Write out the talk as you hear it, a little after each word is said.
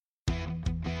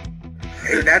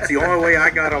Hey, that's the only way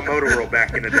I got on Motor World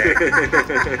back in the day.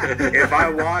 If I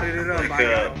wadded it up,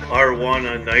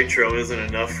 R1 on nitro isn't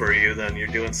enough for you, then you're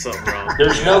doing something wrong.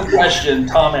 There's no question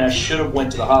Tom Ash should have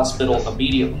went to the hospital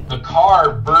immediately. The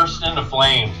car burst into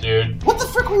flames, dude. What the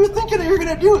frick were you thinking that you were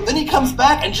going to do? Then he comes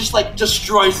back and just,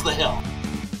 destroys the hill.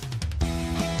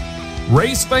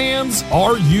 Race fans,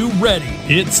 are you ready?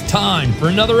 It's time for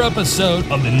another episode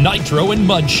of the Nitro and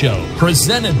Mud Show,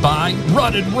 presented by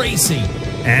Rutted Racing.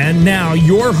 And now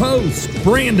your hosts,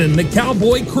 Brandon the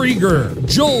Cowboy Krieger,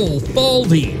 Joel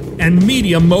Faldy, and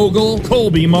media mogul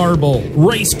Colby Marble.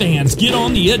 Race fans, get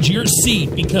on the edge of your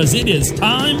seat because it is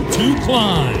time to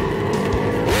climb.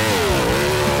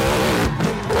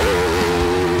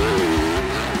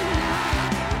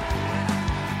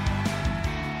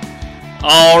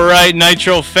 All right,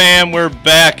 Nitro fam, we're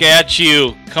back at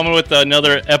you, coming with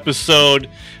another episode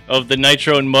of the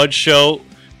Nitro and Mud Show,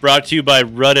 brought to you by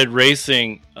Rutted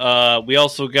Racing. We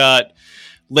also got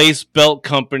Lace Belt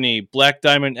Company, Black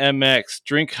Diamond MX,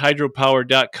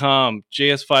 DrinkHydropower.com,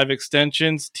 JS5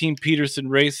 Extensions, Team Peterson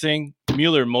Racing,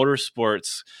 Mueller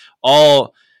Motorsports,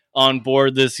 all on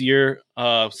board this year,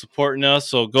 supporting us.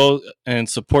 So go and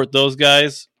support those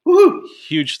guys. Woo-hoo.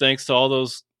 Huge thanks to all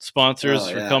those sponsors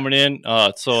for coming in.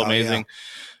 It's so amazing.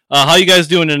 Yeah. How you guys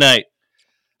doing tonight?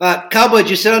 Cowboy,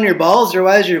 did you sit on your balls, or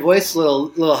why is your voice a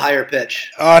little higher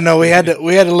pitch? Oh no, we had to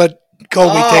let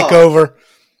Colby take over.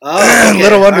 Okay. A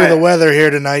little under the weather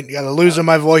here tonight. Got to losing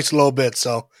my voice a little bit,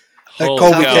 so let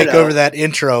Colby take over that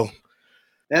intro.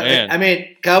 Yeah, I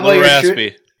mean, Cowboy, you're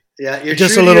raspy. You're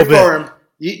just true a to little your bit. form.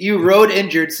 You rode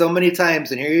injured so many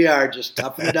times, and here you are, just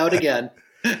toughing it out again.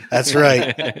 That's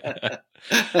right.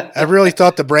 I really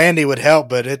thought the brandy would help,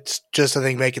 but it's just, I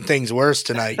think, making things worse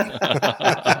tonight.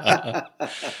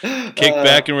 Kick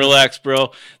back and relax,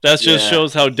 bro. That just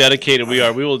shows how dedicated we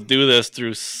are. We will do this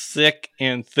through thick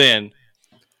and thin.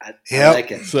 I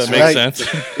like it. So that makes sense.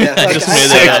 Yeah, I just made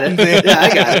that up.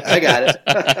 Yeah, I got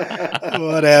it.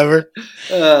 Whatever.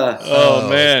 Oh,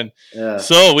 man. Yeah.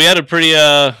 So we had a pretty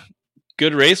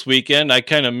good race weekend. I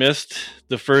kind of missed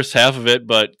the first half of it,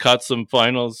 but caught some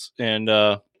finals and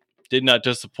did not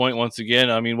disappoint once again.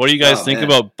 I mean, what do you guys think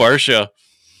about Barcia?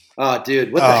 Oh,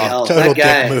 dude, what the hell? Total That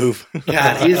guy, dick move.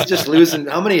 God, he's just losing.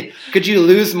 How many? Could you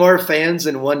lose more fans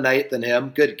in one night than him?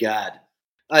 Good God.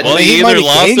 Well, he he might either have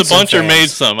lost gained a some bunch or fans. made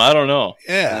some. I don't know.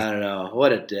 Yeah. I don't know.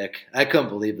 What a dick. I couldn't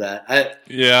believe that.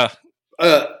 Yeah.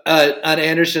 On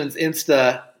Anderson's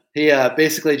Insta, he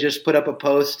basically just put up a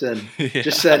post and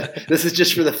just said, this is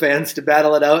just for the fans to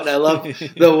battle it out. And I love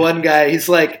the one guy. He's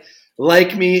like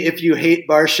me if you hate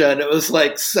Barcia. And it was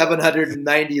like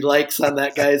 790 likes on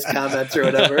that guy's comments or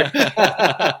whatever.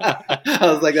 I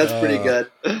was like, that's pretty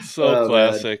good. So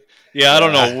classic. Man. Yeah, I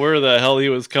don't know where the hell he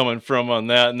was coming from on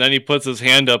that. And then he puts his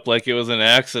hand up like it was an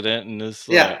accident. And it's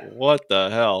like, what the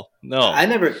hell? No.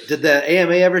 Did the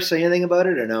AMA ever say anything about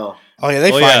it or no? Oh, yeah,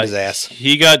 they fined his ass.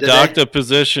 He got docked a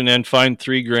position and fined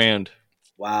 $3,000.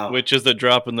 Wow. Which is a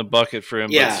drop in the bucket for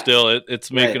him. But still, it's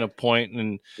making a point.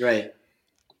 And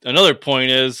another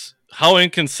point is, how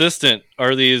inconsistent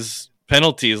are these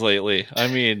penalties lately? I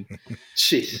mean,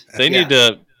 they need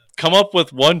to come up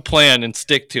with one plan and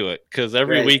stick to it, because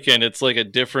every weekend it's like a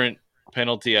different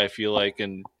penalty, I feel like.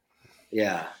 And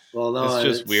well, no, it's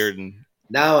just weird. And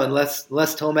now, unless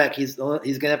Tomac, he's going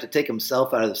to have to take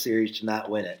himself out of the series to not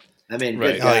win it. I mean,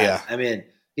 good God. I mean,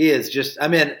 he is just. I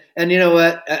mean, and you know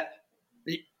what?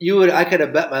 I could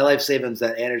have bet my life savings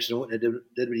that Anderson wouldn't have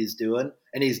did what he's doing,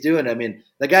 and he's doing. I mean,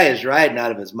 the guy is riding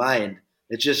out of his mind.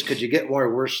 It's just, could you get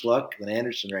more worse luck than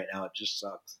Anderson right now? It just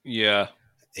sucks. Yeah.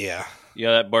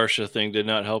 That Barcia thing did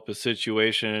not help his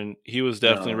situation. He was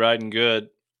definitely riding good.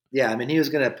 Yeah, I mean, he was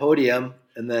going to podium,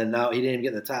 and then now he didn't even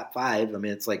get in the top 5. I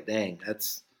mean, it's like, dang,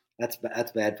 that's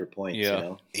bad for points. Yeah, you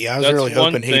know? Yeah, I was really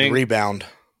hoping he'd rebound.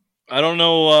 I don't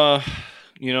know,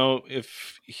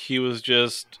 if he was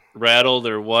just rattled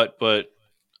or what, but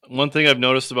one thing I've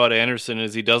noticed about Anderson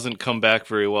is he doesn't come back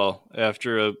very well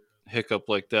after a hiccup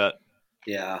like that.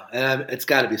 Yeah, and it's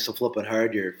got to be so flipping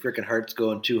hard. Your freaking heart's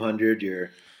going 200.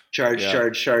 You're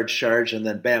charge, and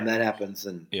then bam, that happens.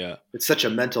 And it's such a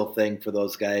mental thing for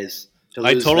those guys.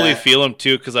 I totally feel him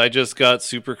too, because I just got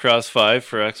Supercross 5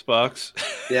 for Xbox.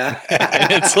 Yeah,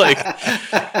 and it's like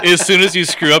as soon as you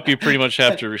screw up, you pretty much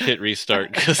have to hit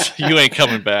restart because you ain't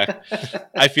coming back.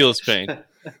 I feel his pain.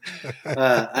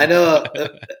 I know.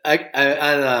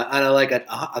 On a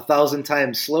 1,000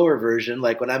 times slower version,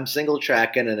 like when I'm single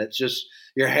tracking and it's just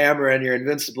you're hammering, you're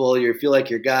invincible, you feel like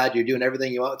you're God, you're doing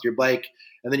everything you want with your bike,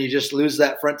 and then you just lose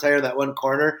that front tire in that one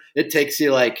corner. It takes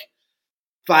you like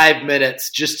 5 minutes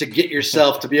just to get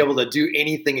yourself to be able to do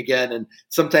anything again. And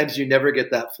sometimes you never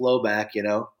get that flow back, you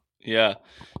know? Yeah.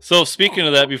 So speaking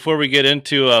of that, before we get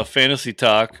into fantasy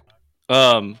talk,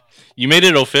 you made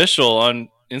it official on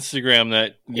Instagram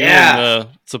that you and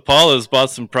Zapalas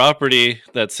bought some property,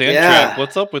 that sand track.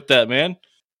 What's up with that, man?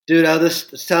 Dude, I was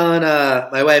just telling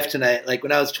my wife tonight, like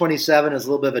when I was 27, it was a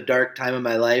little bit of a dark time in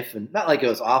my life. And not like it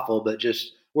was awful, but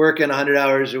just working 100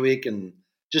 hours a week and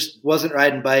just wasn't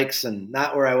riding bikes and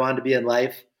not where I wanted to be in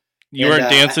life. You weren't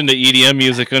dancing to EDM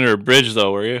music under a bridge,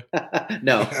 though, were you?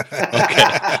 No.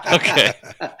 Okay.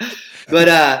 But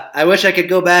I wish I could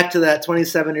go back to that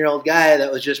 27-year-old guy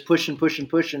that was just pushing,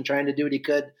 trying to do what he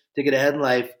could to get ahead in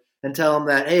life and tell him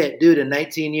that, hey, dude, in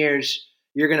 19 years,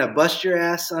 you're going to bust your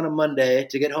ass on a Monday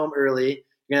to get home early.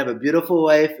 You're going to have a beautiful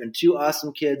wife and 2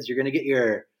 awesome kids. You're going to get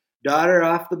your daughter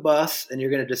off the bus, and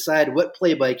you're going to decide what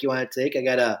play bike you want to take. I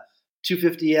got a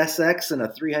 250 SX and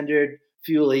a 300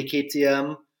 Fuelie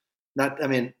KTM.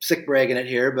 Sick bragging it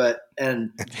here,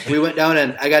 and we went down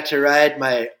and I got to ride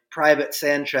my private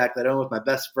sand track that I own with my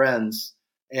best friends.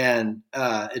 And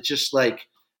it's just like,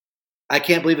 I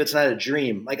can't believe it's not a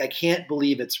dream. Like, I can't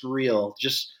believe it's real.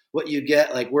 Just what you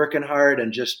get, like working hard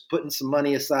and just putting some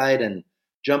money aside and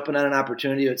jumping on an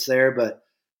opportunity that's there. But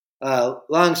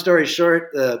long story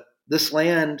short, this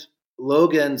land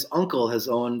Logan's uncle has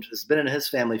been in his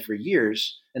family for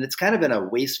years. And it's kind of in a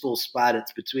wasteful spot.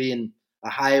 It's between a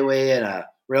highway and a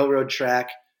railroad track.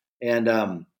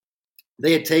 And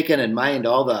they had taken and mined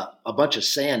a bunch of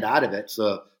sand out of it.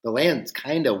 So the land's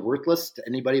kind of worthless to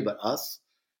anybody but us.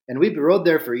 And we rode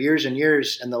there for years and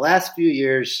years. And the last few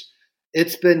years,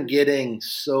 it's been getting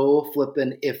so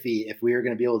flippin' iffy if we were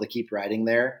going to be able to keep riding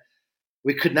there.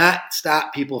 We could not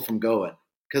stop people from going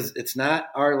because it's not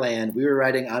our land. We were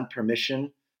riding on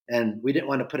permission and we didn't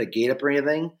want to put a gate up or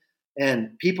anything.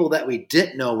 And people that we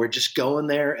didn't know were just going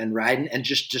there and riding and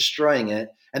just destroying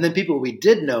it. And then people we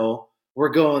did know were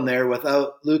going there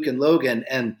without Luke and Logan.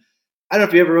 And I don't know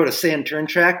if you ever rode a sand turn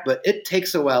track, but it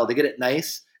takes a while to get it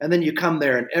nice. And then you come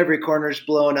there and every corner's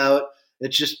blown out.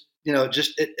 It's just,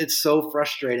 it's so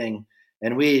frustrating.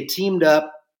 And we teamed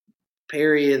up.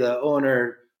 Perry, the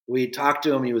owner, we talked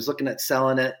to him. He was looking at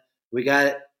selling it. We got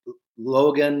it.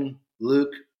 Logan,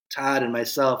 Luke, Todd, and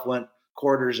myself went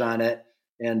quarters on it.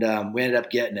 And we ended up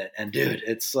getting it. And dude,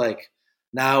 it's like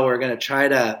now we're going to try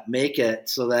to make it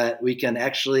so that we can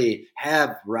actually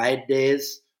have ride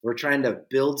days. We're trying to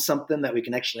build something that we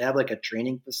can actually have like a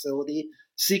training facility.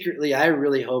 Secretly, I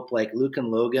really hope like Luke and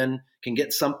Logan can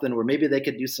get something where maybe they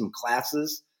could do some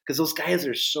classes because those guys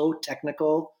are so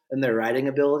technical in their riding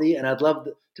ability. And I'd love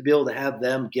to be able to have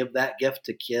them give that gift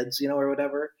to kids, or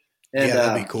whatever. And, yeah,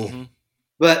 that'd be cool.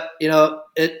 But,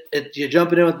 you're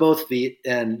jumping in with both feet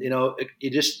and, now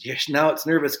it's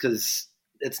nervous because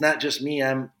it's not just me.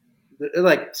 So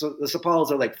the Zapalas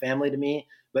are like family to me,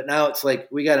 but now it's like,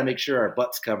 we got to make sure our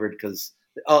butt's covered because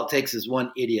all it takes is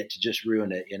one idiot to just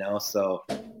ruin it, so,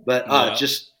 but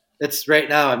it's right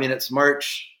now. It's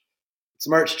March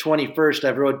 21st.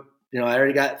 I've rode, I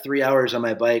already got 3 hours on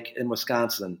my bike in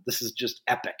Wisconsin. This is just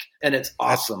epic and it's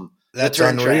awesome. That's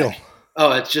unreal. Track.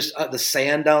 Oh, it's just the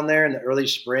sand down there in the early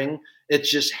spring.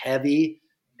 It's just heavy.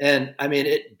 And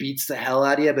it beats the hell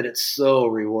out of you, but it's so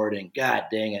rewarding. God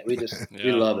dang it. We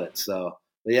love it. So,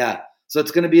 but yeah. So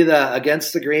it's going to be the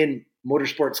Against the Grain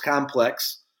Motorsports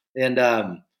Complex. And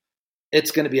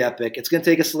it's going to be epic. It's going to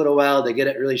take us a little while to get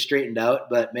it really straightened out,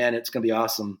 but man, it's going to be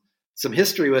awesome. Some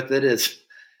history with it is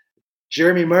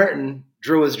Jeremy Martin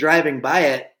was driving by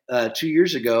it 2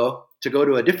 years ago to go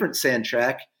to a different sand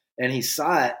track. And he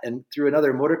saw it and through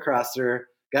another motocrosser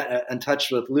got in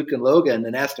touch with Luke and Logan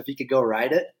and asked if he could go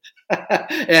ride it.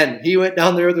 And he went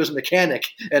down there with his mechanic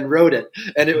and rode it.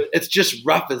 And it's just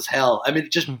rough as hell.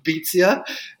 It just beats you.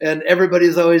 And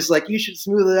everybody's always like, you should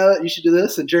smooth it out. You should do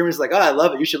this. And Jeremy's like, oh, I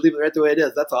love it. You should leave it right the way it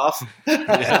is. That's awesome.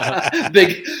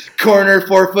 Big corner,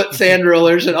 4-foot sand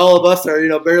rollers. And all of us are,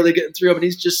 barely getting through them. And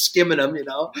he's just skimming them,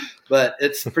 But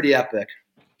it's pretty epic.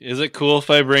 Is it cool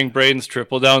if I bring Braden's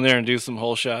triple down there and do some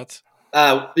hole shots?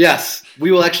 Yes,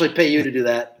 we will actually pay you to do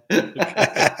that.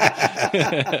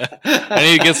 I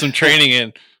need to get some training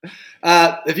in.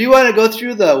 If you want to go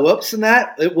through the whoops and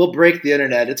that, it will break the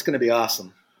internet. It's going to be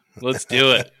awesome. Let's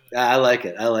do it. I like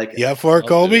it. You up for it,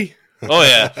 Colby? Oh,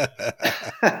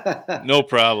 yeah. No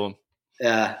problem.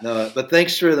 Yeah, no, but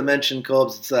thanks for the mention,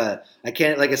 Colbs. It's like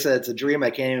I said, it's a dream I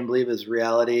can't even believe is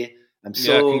reality. I'm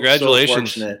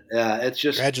congratulations. So fortunate. Yeah, it's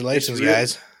just congratulations,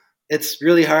 guys. It's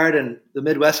really hard in the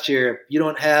Midwest here. If you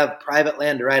don't have private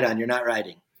land to ride on, you're not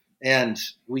riding. And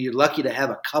we're lucky to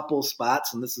have a couple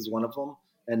spots, and this is one of them.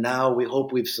 And now we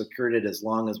hope we've secured it as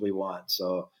long as we want.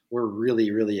 So we're really,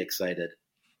 really excited.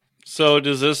 So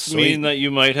does this mean that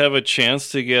you might have a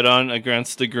chance to get on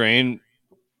against the Grain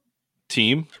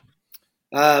team?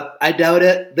 I doubt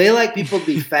it. They like people to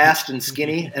be fast and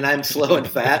skinny, and I'm slow and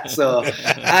fat, so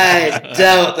I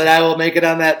doubt that I will make it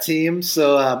on that team.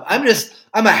 So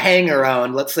I'm a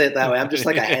hang-around. Let's say it that way. I'm just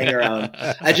like a hang-around.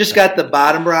 I just got the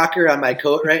bottom rocker on my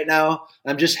coat right now.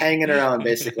 I'm just hanging around,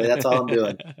 basically. That's all I'm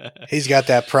doing. He's got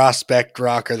that prospect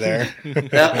rocker there.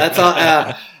 That's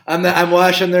all. I'm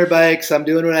washing their bikes. I'm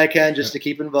doing what I can just to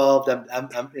keep involved.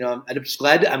 I'm just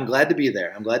glad. I'm glad to be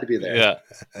there. I'm glad to be there.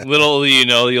 Yeah. Little do you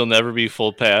know, you'll never be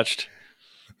full patched.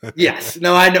 Yes.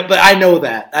 No, I know, but I know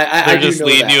that. They're just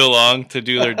leading you along to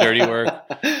do their dirty work.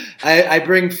 I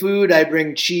bring food. I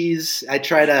bring cheese. I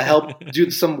try to help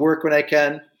do some work when I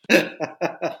can.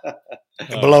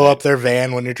 Blow up their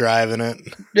van when you're driving it.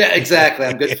 Yeah, exactly.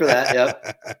 I'm good for that.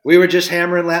 Yep. We were just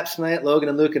hammering laps tonight, Logan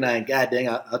and Luke and I. And God dang,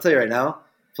 I'll tell you right now,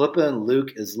 flipping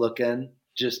Luke is looking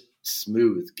just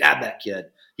smooth. God, that kid.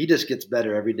 He just gets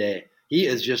better every day. He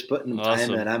is just putting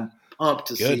time in. I'm pumped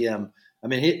to see him. I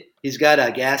mean, he's got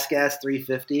a gas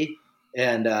 350,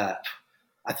 and I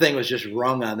think it was just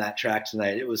rung on that track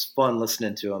tonight. It was fun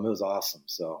listening to him. It was awesome.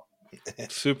 So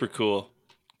super cool.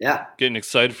 Yeah. Getting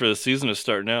excited for the season to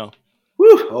start now.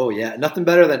 Woo. Oh, yeah. Nothing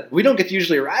better than – we don't get to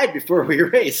usually ride before we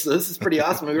race, so this is pretty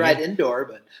awesome. We ride indoor,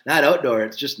 but not outdoor.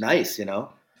 It's just nice, you know?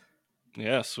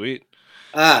 Yeah, sweet.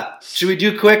 Should we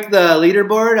do quick the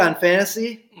leaderboard on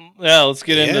fantasy? Yeah, let's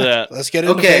get into that. Let's get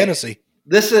into fantasy.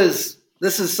 This is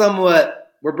somewhat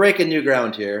 – we're breaking new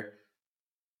ground here.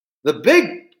 The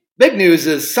big news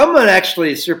is someone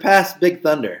actually surpassed Big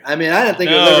Thunder. I mean, I didn't think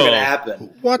it was ever going to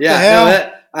happen. What the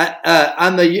hell?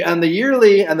 On the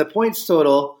yearly and the points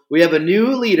total, we have a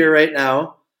new leader right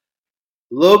now.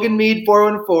 Logan Mead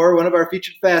 414, one of our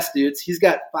featured fast dudes. He's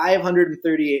got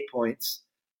 538 points.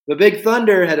 The Big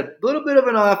Thunder had a little bit of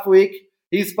an off week.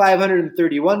 He's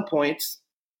 531 points.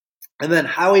 And then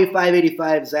Howie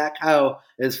 585, Zach Howe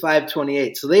is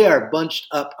 528. So they are bunched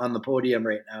up on the podium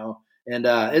right now. And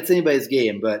it's anybody's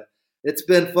game, but it's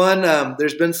been fun.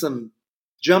 There's been some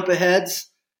jump aheads.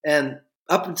 And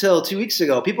up until 2 weeks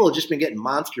ago, people have just been getting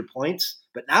monster points.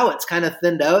 But now it's kind of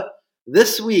thinned out.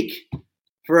 This week,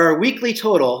 for our weekly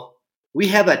total, we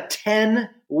have a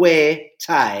 10-way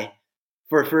tie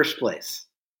for first place.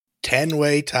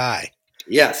 10-way tie.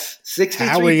 Yes, 63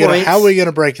 points. How are we going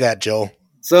to break that, Joel?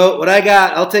 So what I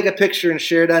got, I'll take a picture and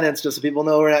share it on Insta so people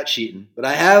know we're not cheating. But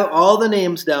I have all the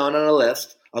names down on a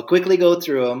list. I'll quickly go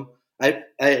through them.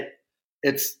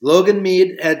 It's Logan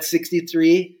Mead had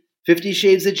 63. 50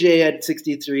 Shades of J had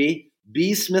 63.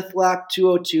 B. Smithlock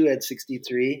 202 had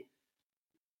 63.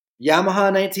 Yamaha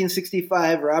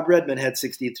 1965, Rob Redman had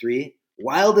 63.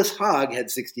 Wildest Hog had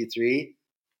 63.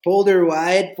 Holder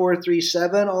Wide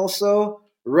 437 also.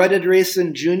 Rutted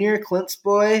Racing Jr., Clint's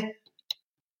Boy.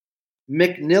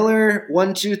 McNiller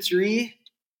 123.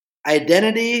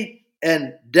 Identity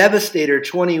and Devastator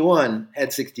 21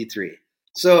 had 63.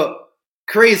 So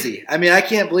crazy. I mean, I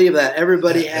can't believe that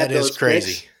everybody had those. That is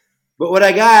crazy. Picks. But what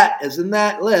I got is in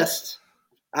that list,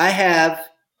 I have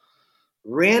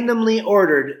randomly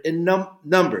ordered and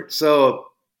numbered. So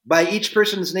by each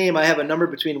person's name, I have a number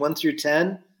between 1 through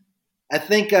 10. I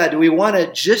think, do we want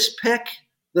to just pick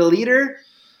the leader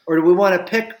or do we want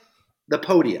to pick the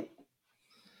podium?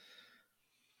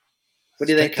 What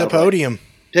do you think, Cowboy? The podium.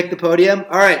 Pick the podium?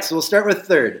 All right, so we'll start with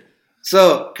third.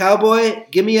 So, Cowboy,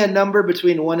 give me a number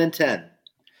between 1 and 10.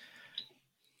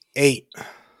 8.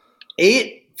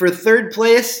 8 for third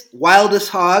place, Wildest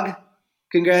Hog.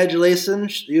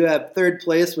 Congratulations. You have third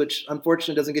place, which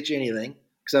unfortunately doesn't get you anything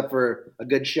except for a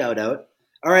good shout out.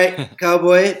 All right,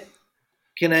 Cowboy,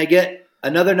 can I get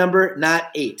another number, not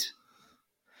 8?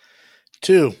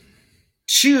 2.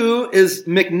 2 is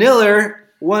McNiller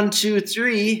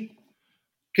 123.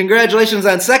 Congratulations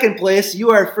on second place.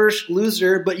 You are first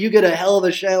loser, but you get a hell of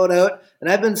a shout out.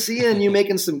 And I've been seeing you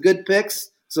making some good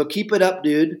picks, so keep it up,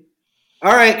 dude.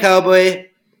 All right, Cowboy.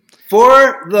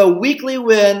 For the weekly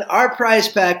win, our prize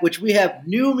pack, which we have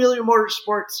new Miller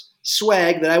Motorsports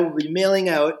swag that I will be mailing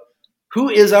out. Who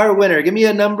is our winner? Give me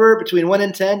a number between 1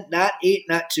 and 10, not 8,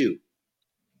 not 2.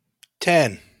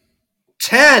 10.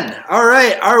 10. All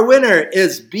right, our winner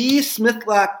is B.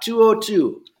 Smithlock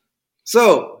 202.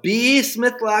 So, B.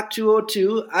 Smithlock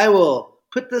 202, I will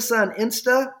put this on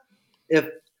Insta.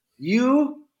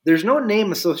 There's no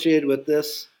name associated with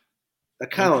this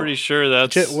account. I'm pretty sure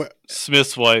that's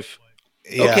Smith's wife.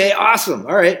 Yeah. Okay, awesome.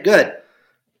 All right, good.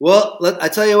 Well, I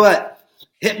tell you what.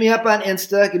 Hit me up on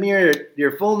Insta. Give me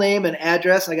your full name and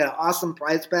address. I got an awesome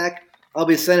prize pack I'll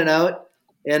be sending out.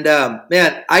 And,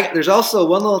 man, there's also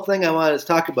one little thing I wanted to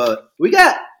talk about. We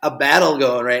got a battle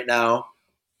going right now.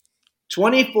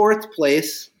 24th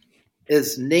place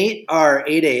is Nate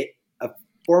R88, a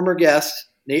former guest,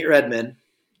 Nate Redman.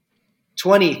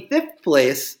 25th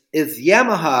place is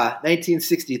Yamaha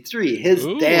 1963, his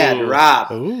dad,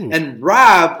 Rob. Ooh. And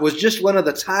Rob was just one of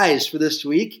the ties for this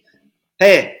week.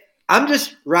 Hey,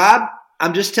 Rob,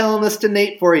 I'm just telling this to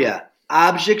Nate for you.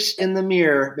 Objects in the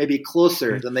mirror may be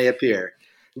closer than they appear.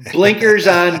 Blinkers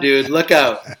on, dude. Look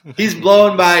out. He's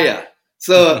blowing by you.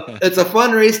 So it's a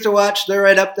fun race to watch. They're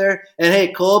right up there. And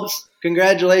hey, Kolbs,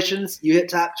 congratulations. You hit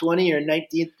top 20. You're in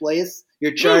 19th place.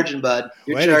 You're charging, bud.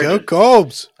 You're Way charging. to go,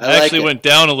 Kolbs. I actually went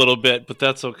down a little bit, but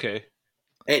that's okay.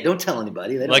 Hey, don't tell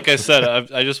anybody. Like I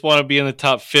said, I just want to be in the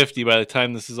top 50 by the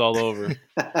time this is all over.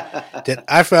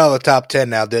 I fell in the top 10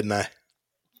 now, didn't I?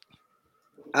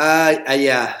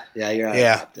 Yeah, you're out of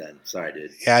the top 10. Sorry,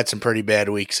 dude. Yeah, I had some pretty bad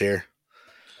weeks here.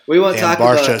 We won't talk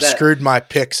about Barsha that. Screwed my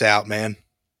picks out, man.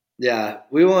 Yeah,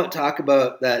 we won't talk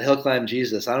about that Hill Climb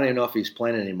Jesus. I don't even know if he's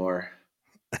playing anymore.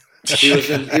 He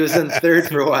was in third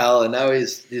for a while, and now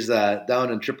he's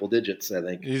down in triple digits, I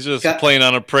think. He's just playing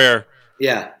on a prayer.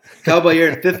 Yeah. Cowboy, you're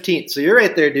in 15th. So you're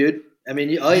right there, dude. I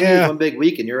mean, all you need is one big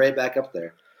week, and you're right back up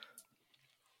there.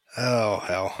 Oh,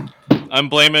 hell. I'm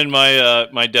blaming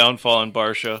my downfall on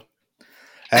Barsha.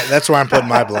 That's where I'm putting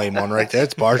my blame on right there.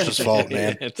 It's Barsha's fault,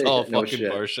 man. It's all fucking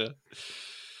Barsha.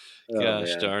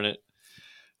 Gosh darn it.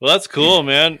 Well, that's cool,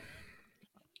 man.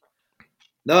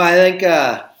 No, I think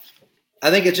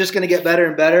it's just going to get better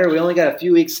and better. We only got a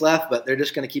few weeks left, but they're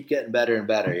just going to keep getting better and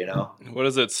better, you know? What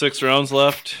is it, 6 rounds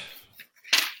left?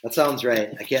 That sounds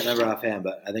right. I can't remember offhand,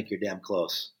 but I think you're damn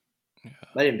close. Yeah.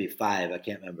 Might even be 5. I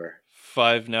can't remember.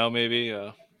 5 now, maybe.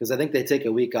 Because I think they take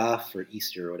a week off for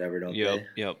Easter or whatever, don't they?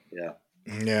 Yep.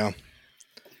 Yeah.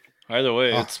 Either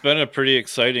way, it's been a pretty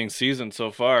exciting season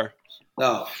so far.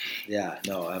 Oh, yeah.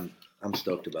 No, I'm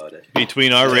stoked about it.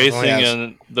 Between our racing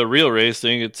and the real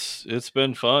racing, it's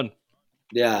been fun.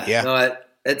 Yeah. No,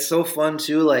 it's so fun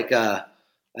too. Like I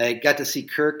got to see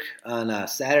Kirk on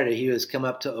Saturday. He was come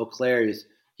up to Eau Claire.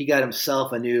 He got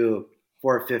himself a new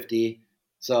 450.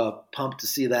 So pumped to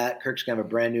see that. Kirk's gonna have a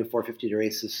brand new 450 to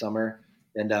race this summer.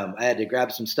 And I had to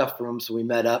grab some stuff from him, so we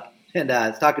met up. And I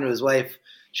was talking to his wife,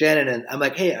 Shannon, and I'm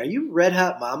like, "Hey, are you Red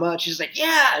Hot Mama?" And she's like,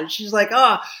 "Yeah." And she's like,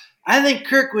 "Oh, I think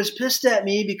Kirk was pissed at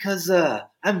me because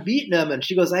I'm beating him." And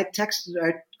she goes, I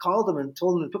called him and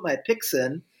told him to put my picks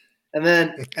in. And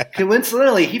then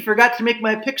coincidentally, he forgot to make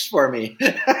my picks for me. Oh.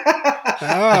 See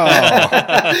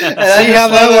how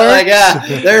that works? Like,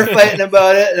 yeah, they're fighting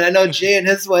about it. And I know Jay and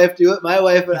his wife do it. My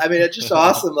wife, I mean, it's just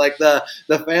awesome. Like the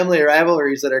family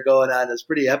rivalries that are going on is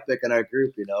pretty epic in our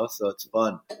group, you know, so it's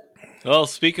fun. Well,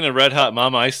 speaking of Red Hot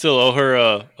Mama, I still owe her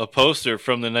a poster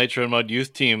from the Nitro and Mud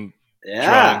Youth Team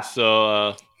drawing.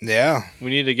 So, we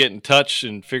need to get in touch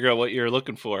and figure out what you're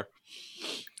looking for.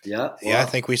 Yeah. Well, I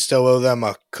think we still owe them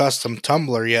a custom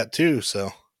tumbler yet too.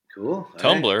 So cool.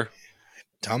 Tumbler.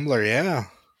 Yeah. What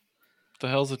the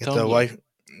hell's a tumbler?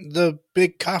 The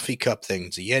big coffee cup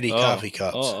things, the Yeti coffee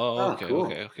cups. Okay, cool.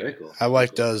 Okay. Very cool. My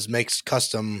wife makes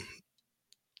custom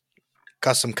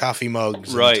coffee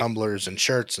mugs and tumblers and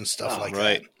shirts and stuff like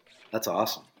that. That's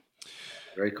awesome.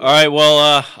 Very cool. All right.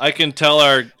 Well, I can tell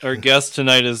our guest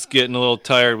tonight is getting a little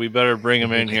tired. We better bring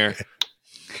him in here.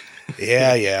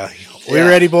 Yeah. We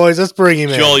ready, boys? Let's bring him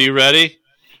in. Joel, you ready?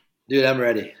 Dude, I'm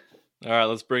ready. All right,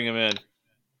 let's bring him in.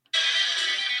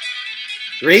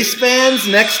 Race fans,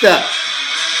 next up.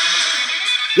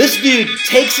 This dude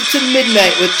takes it to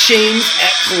midnight with chains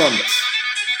at Columbus.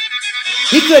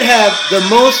 He could have the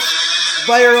most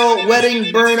viral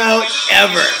wedding burnout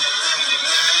ever.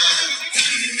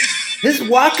 His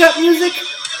walk-up music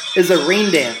is a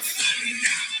rain dance.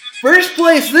 First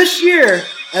place this year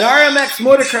at RMX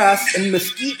Motocross in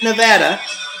Mesquite, Nevada.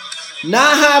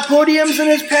 Naha podiums in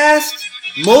his past.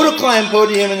 Motoclimb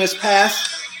podium in his past.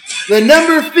 The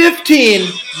number 15,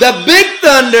 the Big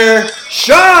Thunder,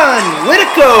 Sean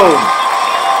Whitcomb.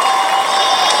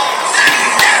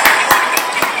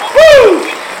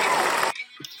 Woo!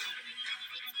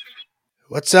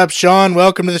 What's up, Sean?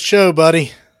 Welcome to the show,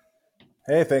 buddy.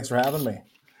 Hey, thanks for having me.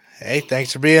 Hey,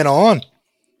 thanks for being on.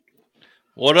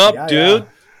 What up, dude? Yeah.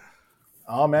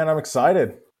 Oh, man, I'm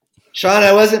excited. Sean,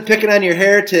 I wasn't picking on your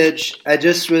heritage. I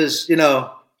just was,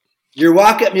 your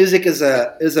walk-up music is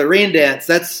a rain dance.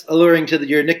 That's alluring to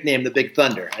your nickname, the Big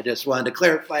Thunder. I just wanted to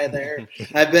clarify there.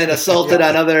 I've been assaulted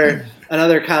on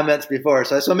other comments before,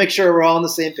 so I just want to make sure we're all on the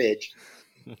same page.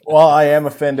 Well, I am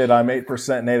offended. I'm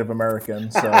 8% Native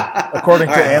American, so according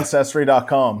to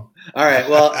Ancestry.com. All right,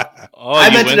 well, I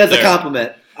meant it as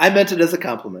a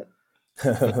compliment.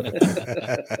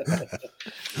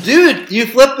 Dude, you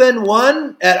flipping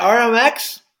won at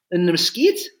RMX? In the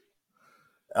Mesquite?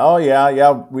 Oh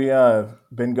yeah. We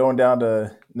been going down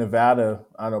to Nevada.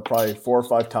 I don't know, probably 4 or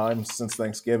 5 times since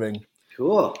Thanksgiving.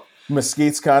 Cool.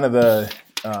 Mesquite's kind of the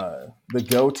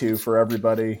go-to for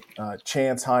everybody.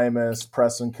 Chance Hymas,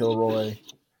 Preston Kilroy,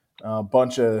 a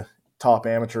bunch of top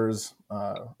amateurs.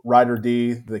 Ryder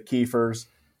D, the Kiefers.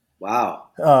 Wow.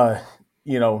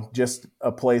 Just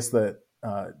a place that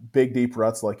big deep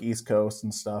ruts like East Coast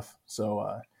and stuff.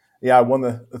 So I won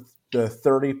the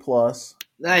 30 plus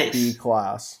nice B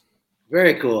class.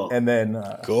 Very cool. And then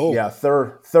cool. Yeah,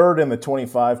 third in the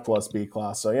 25 plus B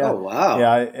class. So yeah. Oh wow.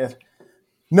 Yeah.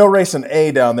 No racing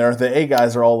A down there. The A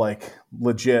guys are all like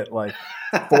legit, like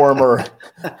former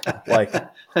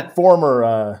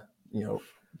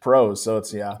pros. So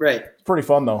it's right. It's pretty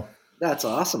fun though. That's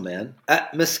awesome, man.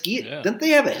 Mesquite, didn't they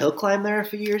have a hill climb there a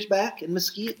few years back in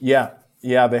Mesquite? Yeah.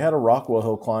 They had a Rockwell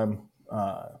hill climb.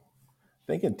 I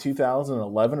think in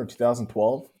 2011 or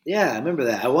 2012. Yeah, I remember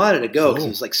that. I wanted to go because it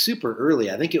was like super early.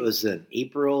 I think it was in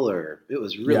April or it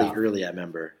was really early. I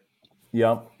remember.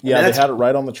 Yep. Yeah, they had it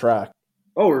right on the track.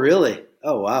 Oh, really?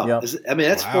 Oh, wow. Yep.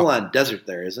 That's full on desert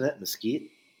there, isn't it,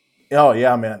 Mesquite? Oh,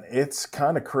 yeah, man. It's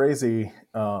kind of crazy.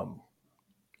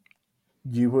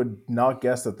 You would not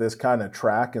guess that this kind of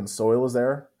track and soil is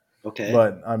there. Okay.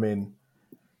 But, I mean,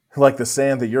 like the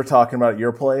sand that you're talking about at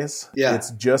your place,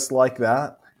 it's just like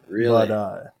that. Really?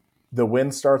 But the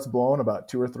wind starts blowing about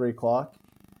 2 or 3 o'clock,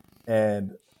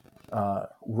 and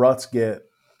ruts get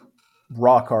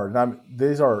rock hard. And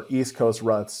these are East Coast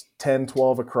ruts, 10,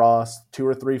 12 across, 2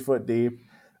 or 3 foot deep,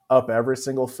 up every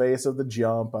single face of the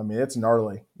jump. I mean, it's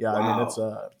gnarly. Yeah, wow. I mean, it's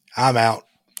I'm out.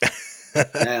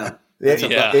 Yeah. It's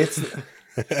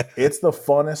the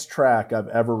funnest track I've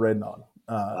ever ridden on.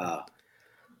 Wow.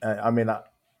 I mean,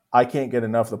 I can't get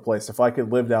enough of the place. If I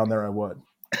could live down there, I would.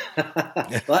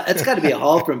 Well, it's got to be a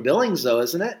haul from Billings, though,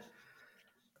 isn't it?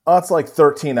 Oh, it's like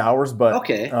 13 hours, but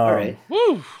okay, all right.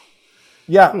 Woo.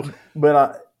 Yeah,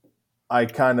 but I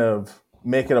kind of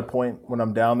make it a point when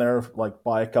I'm down there, like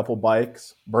buy a couple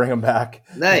bikes, bring them back.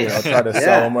 Nice. Try to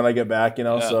sell them when I get back.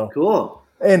 So cool.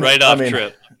 And right off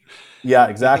trip. Yeah,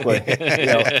 exactly.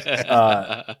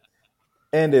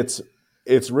 And it's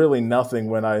really nothing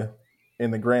when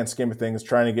in the grand scheme of things,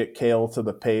 trying to get Cale to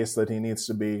the pace that he needs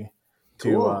to be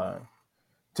to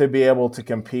be able to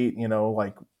compete.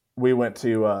 Like we went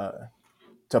to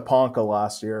Ponca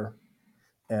last year,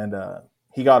 and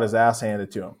he got his ass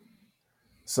handed to him.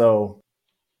 So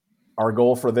our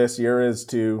goal for this year is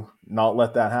to not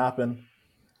let that happen.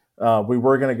 We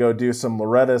were going to go do some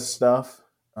Loretta's stuff.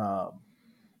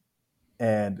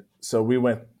 And so we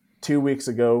went 2 weeks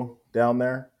ago down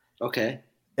there. Okay.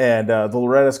 And the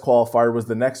Loretta's qualifier was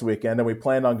the next weekend, and we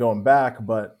planned on going back,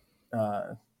 but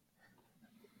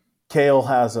Cale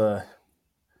has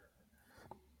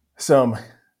some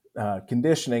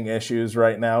conditioning issues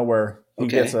right now where he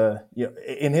gets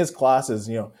in his classes,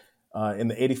 in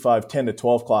the 85, 10 to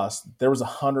 12 class, there was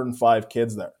 105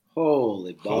 kids there.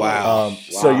 Holy balls. Wow.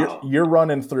 So you're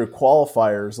running through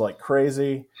qualifiers like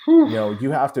crazy.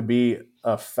 You have to be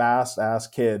a fast ass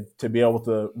kid to be able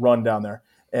to run down there.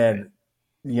 And,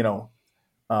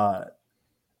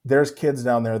 there's kids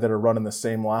down there that are running the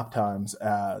same lap times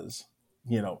as,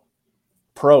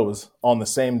 pros on the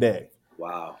same day.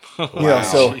 Wow.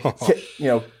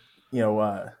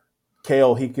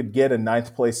 Cale, he could get a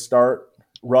 9th place start,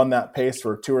 run that pace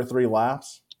for 2 or 3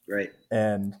 laps. Right.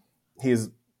 And he's,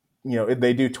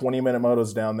 they do 20-minute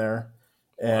motos down there,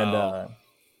 and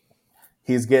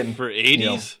he's getting for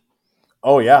 80s.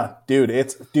 Oh yeah, dude!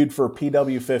 It's for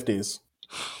PW 50s.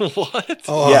 What?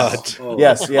 Oh, yes. Oh,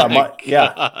 yes. Yeah.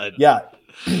 Yeah.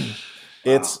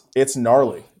 It's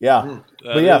gnarly. Yeah.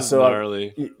 But yeah, so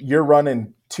gnarly. You're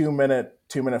running 2 minute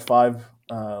 5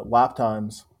 lap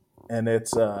times, and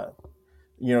it's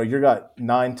you got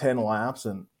 9-10 laps,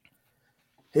 and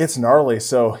it's gnarly.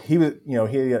 So he was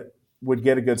he would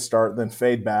get a good start, then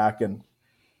fade back, and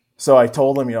so I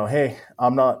told him, hey,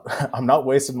 I'm not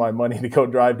wasting my money to go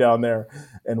drive down there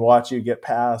and watch you get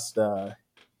past 5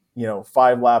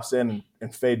 laps in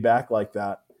and fade back like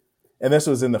that. And this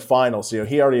was in the finals. So,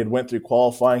 he already had went through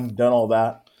qualifying, done all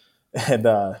that.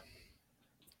 And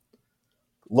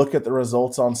look at the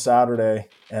results on Saturday,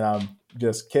 and I'm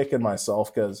just kicking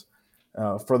myself because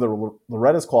for the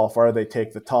Loretta's qualifier, they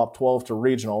take the top 12 to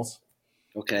regionals.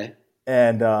 Okay.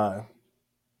 And,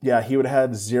 he would have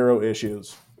had 0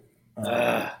 issues.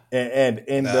 And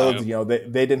in those,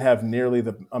 they didn't have nearly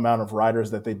the amount of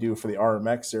riders that they do for the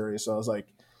RMX series. So I was like,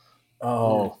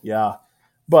 yeah.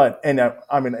 But,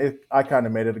 I kind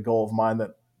of made it a goal of mine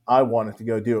that I wanted to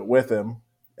go do it with him.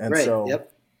 And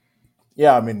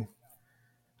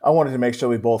I wanted to make sure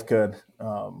we both could.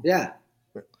 Yeah.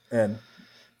 And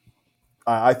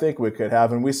I think we could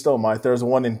have, and we still might. There's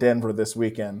one in Denver this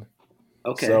weekend.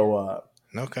 Okay. So,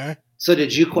 okay. So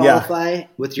did you qualify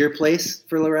with your place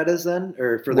for Loretta's then,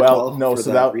 or for the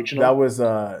regional?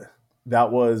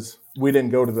 That was we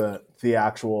didn't go to the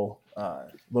actual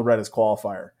Loretta's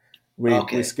qualifier.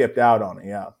 We skipped out on it.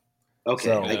 Yeah. Okay,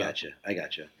 so, I got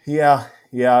you. Yeah,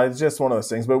 it's just one of those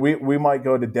things. But we might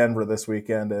go to Denver this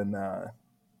weekend and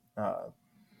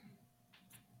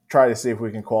try to see if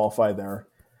we can qualify there.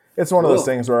 It's one of those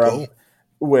things where I'm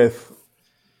with,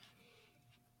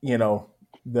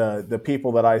 the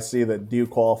people that I see that do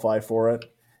qualify for it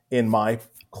in my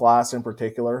class in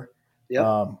particular.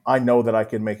 Yep. I know that I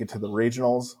can make it to the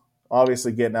regionals.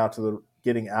 Obviously, getting out of the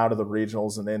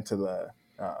regionals and into the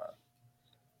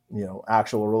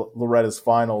actual Loretta's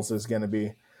finals is going to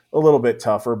be a little bit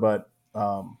tougher, but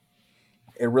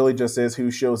it really just is who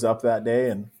shows up that day.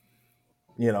 And,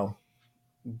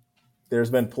 there's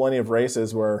been plenty of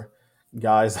races where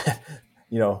guys,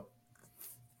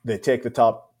 they take the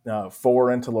top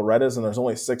 4 into Loretta's and there's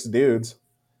only 6 dudes,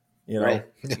 Right.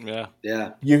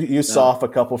 Yeah. You saw off a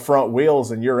couple front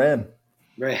wheels and you're in.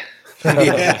 Right. Bring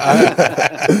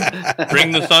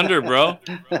the thunder, bro.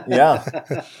 Yeah.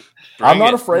 I'm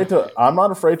not afraid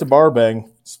to bar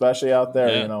bang, especially out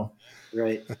there,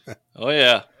 Right. Oh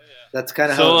yeah. That's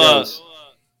kind of how it goes.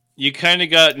 You kind of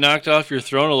got knocked off your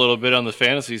throne a little bit on the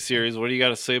fantasy series. What do you got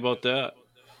to say about that?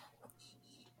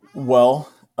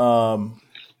 Well,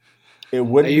 it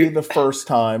wouldn't be the first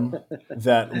time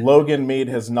that Logan Mead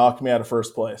has knocked me out of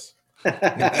first place.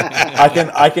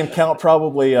 I can count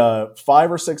probably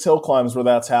 5 or 6 hill climbs where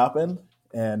that's happened,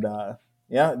 and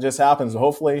it just happens.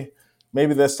 Hopefully,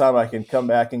 maybe this time I can come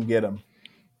back and get him.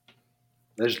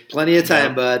 There's plenty of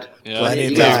time, bud. Yeah. Plenty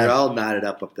of guys are all knotted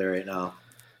up there right now.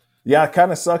 Yeah, it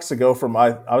kind of sucks to go from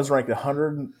I was ranked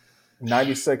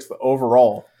 196th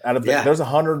overall out of there's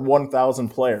 101,000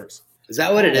 players. Is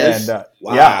that what it is? And,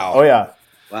 wow. Yeah. Oh yeah.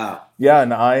 Wow. Yeah,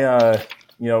 and I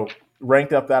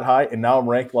ranked up that high, and now I'm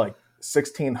ranked like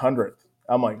 1,600th.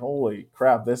 I'm like, holy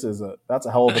crap, that's a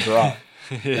hell of a drop.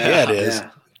 Yeah, it is.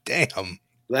 Yeah. Damn.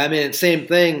 Well, I mean, same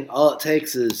thing. All it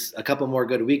takes is a couple more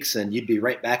good weeks, and you'd be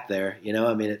right back there.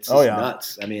 It's just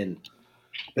nuts. I mean,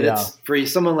 but it's for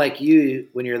someone like you,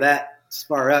 when you're that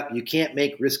far up, you can't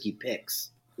make risky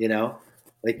picks.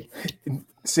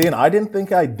 See, and I didn't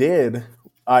think I did.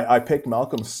 I picked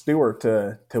Malcolm Stewart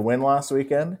to win last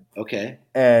weekend. Okay.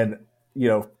 And,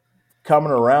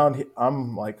 coming around,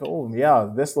 I'm like, oh, yeah,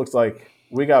 this looks like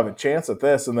we got a chance at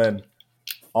this. And then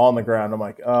on the ground, I'm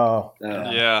like, oh.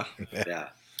 Yeah. Yeah.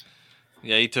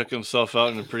 Yeah, he took himself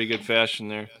out in a pretty good fashion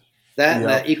there.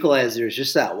 That equalizer is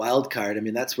just that wild card. I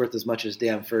mean, that's worth as much as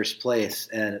damn first place.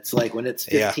 And it's like when it's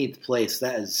 15th place,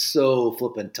 that is so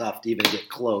flippin' tough to even get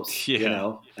close.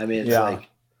 Yeah. I mean, it's like.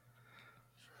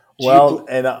 Well,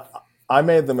 and I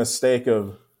made the mistake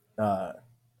of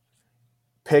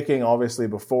picking, obviously,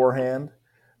 beforehand,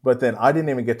 but then I didn't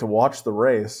even get to watch the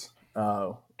race.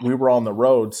 We were on the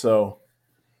road, so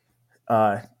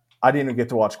I didn't even get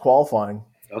to watch qualifying.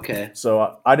 Okay.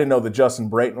 So I didn't know that Justin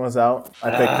Brayton was out.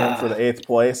 I picked him for the 8th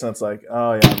place, and it's like,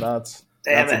 oh, yeah, that's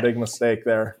a big mistake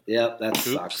there. Yep, that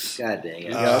sucks. God dang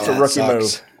it. Yeah, that's a rookie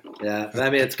move. Yeah, I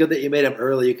mean, it's good that you made him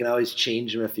early. You can always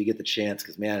change him if you get the chance.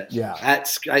 Because, man,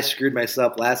 I screwed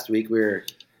myself last week. We were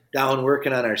down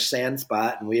working on our sand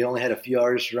spot, and we only had a few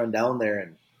hours to run down there.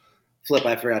 And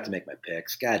I forgot to make my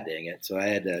picks. God dang it. So I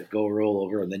had to go roll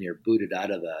over, and then you're booted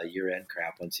out of the year-end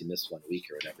crap once you miss 1 week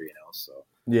or whatever, So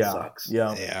it sucks.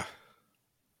 Yeah.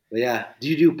 But, yeah. Do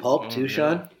you do pulp too,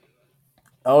 Sean?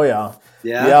 Oh, yeah.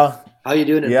 Yeah? How you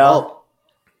doing in pulp?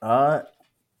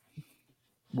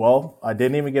 Well, I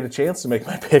didn't even get a chance to make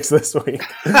my picks this week.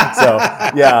 So,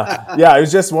 it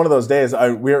was just one of those days.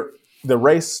 The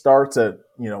race starts at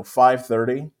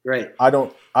 5:30. Right. I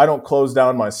don't close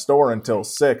down my store until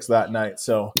 6 that night.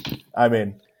 So, I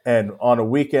mean, and on a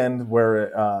weekend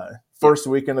where first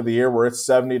weekend of the year where it's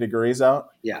 70 degrees out.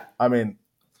 Yeah. I mean,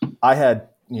 I had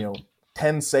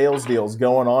 10 sales deals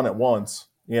going on at once.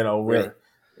 Where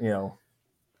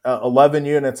 11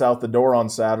 units out the door on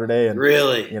Saturday, and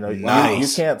really,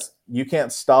 nice. you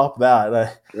can't stop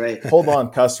that. Right. Hold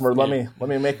on, customer. Let me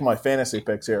make my fantasy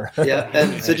picks here. Yeah.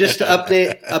 And so just to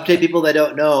update people that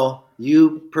don't know,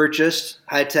 you purchased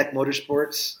High Tech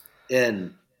Motorsports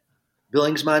in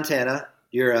Billings, Montana.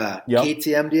 You're a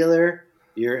KTM dealer.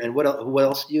 And what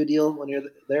else do you deal when you're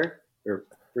there or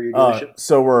for your dealership?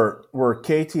 So we're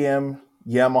KTM,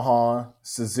 Yamaha,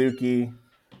 Suzuki,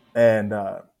 and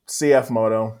CF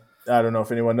Moto. I don't know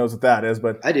if anyone knows what that is,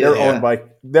 but I do,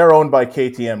 they're owned by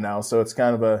KTM now, so it's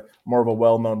kind of more of a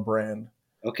well-known brand.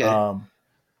 Okay.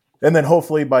 And then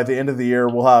hopefully by the end of the year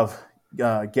we'll have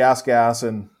Gas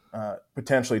and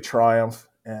potentially Triumph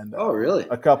and really?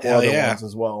 a couple other ones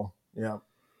as well. Yeah.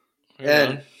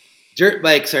 And dirt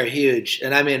bikes are huge.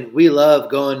 And I mean, we love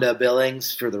going to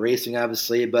Billings for the racing,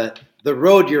 obviously, but the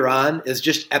road you're on is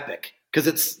just epic because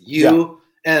it's you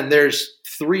and there's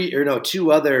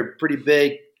two other pretty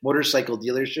big motorcycle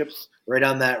dealerships right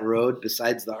on that road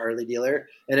besides the Harley dealer.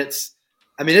 And it's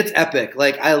epic.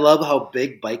 Like, I love how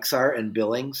big bikes are in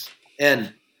Billings.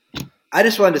 And I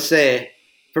just wanted to say,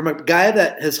 from a guy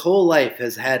that his whole life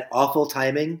has had awful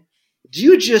timing, do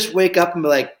you just wake up and be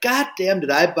like, God damn, did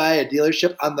I buy a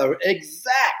dealership on the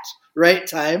exact right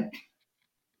time?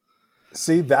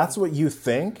 See, that's what you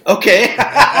think. Okay.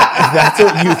 That's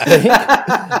what you think.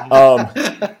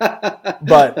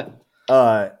 But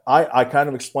I kind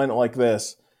of explain it like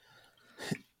this.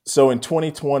 So in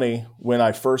 2020, when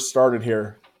I first started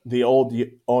here, the old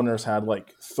owners had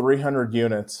like 300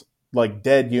 units, like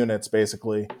dead units,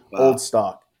 basically, old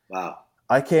stock. Wow.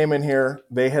 I came in here,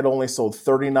 they had only sold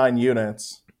 39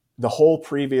 units the whole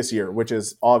previous year, which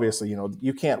is obviously,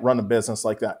 you can't run a business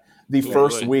like that. The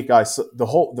first week I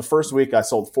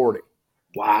sold 40.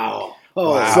 Wow.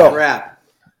 Oh, crap.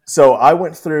 So I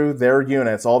went through their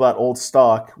units, all that old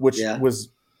stock, which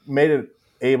made it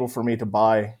able for me to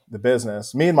buy the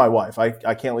business. Me and my wife,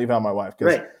 I can't leave out my wife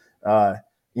because,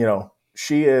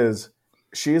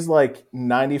 she's like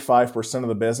 95% of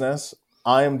the business.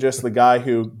 I am just the guy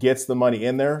who gets the money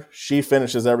in there. She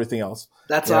finishes everything else.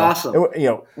 That's awesome.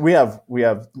 And, we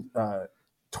have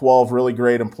 12 really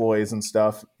great employees and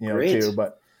stuff, too.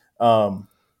 But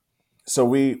so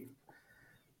we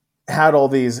had all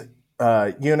these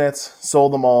units,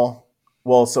 sold them all.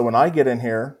 Well, so when I get in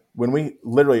here, when we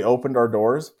literally opened our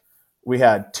doors, we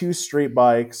had 2 street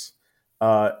bikes,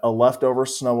 a leftover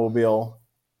snowmobile,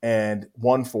 and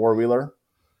 1 4-wheeler.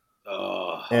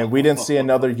 And we didn't see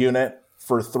another unit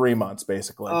for 3 months,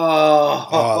 basically.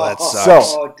 Oh, that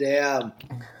sucks. Oh, damn.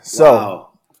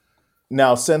 So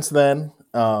now since then,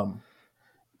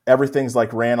 everything's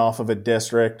like ran off of a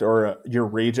district or your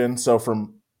region. So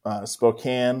from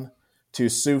Spokane to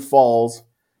Sioux Falls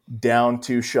down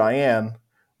to Cheyenne,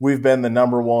 we've been the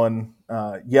number 1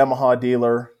 Yamaha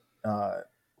dealer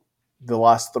the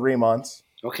last 3 months.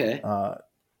 Okay.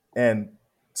 And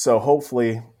so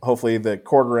hopefully the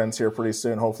quarter ends here pretty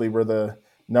soon. Hopefully we're the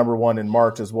number 1 in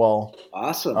March as well.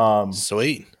 Awesome.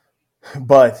 Sweet.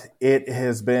 But it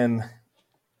has been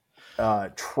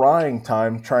trying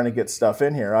to get stuff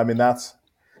in here. I mean,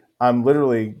 I'm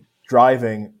literally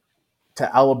driving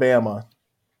to Alabama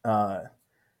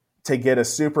to get a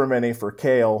Super Mini for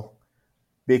Kale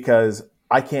because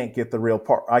I can't get the right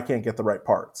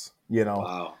parts,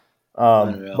 Wow.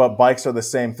 But bikes are the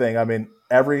same thing. I mean,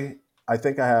 I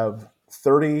think I have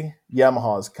 30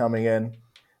 Yamahas coming in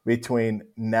between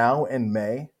now and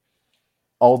May,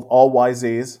 all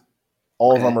YZs.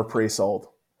 All of them are pre-sold.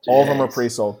 All of them are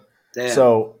pre-sold. Damn.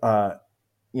 So,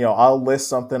 I'll list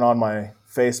something on my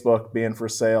Facebook being for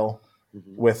sale.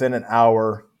 Within an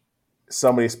hour,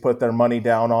 somebody's put their money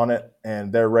down on it,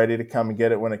 and they're ready to come and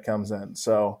get it when it comes in.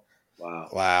 So,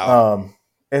 wow.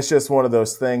 It's just one of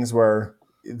those things where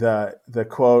the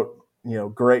quote,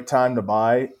 great time to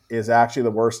buy is actually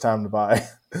the worst time to buy.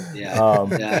 Yeah.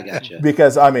 I gotcha.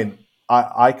 Because I mean,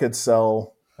 I could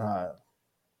sell,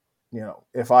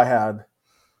 if I had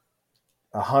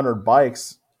 100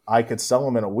 bikes, I could sell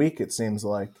them in a week. It seems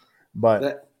like,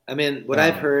 but I mean, what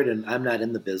I've heard, and I'm not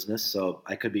in the business, so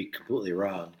I could be completely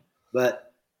wrong,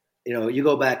 but you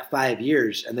go back 5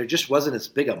 years and there just wasn't as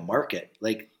big a market.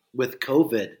 Like with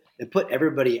COVID, it put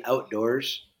everybody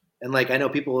outdoors. And like, I know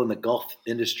people in the golf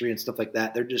industry and stuff like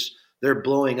that, they're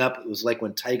blowing up. It was like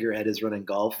when Tiger had his run in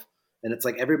golf, and it's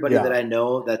like everybody that I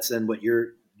know that's in what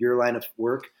your line of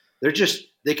work,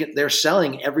 they're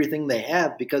selling everything they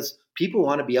have because people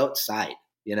want to be outside,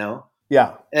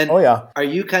 Yeah. And are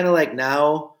you kind of like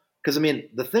now, because I mean,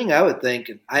 the thing I would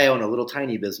think, I own a little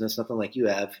tiny business, nothing like you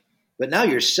have, but now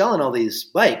you're selling all these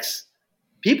bikes.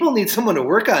 People need someone to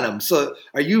work on them. So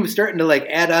are you starting to like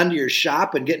add on to your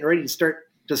shop and getting ready to start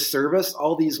to service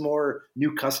all these more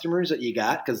new customers that you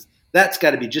got? Because that's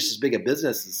got to be just as big a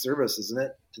business as service, isn't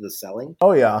it, to the selling?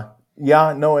 Oh yeah.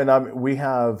 Yeah, no. And we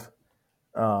have,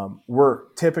 we're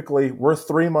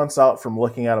 3 months out from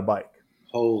looking at a bike.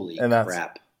 Holy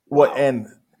crap. Wow. And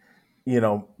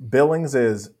Billings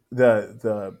is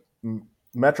the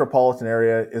metropolitan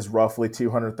area is roughly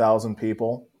 200,000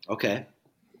 people. Okay.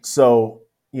 So,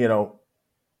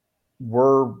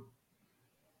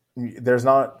 there's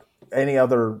not any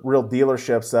other real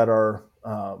dealerships that are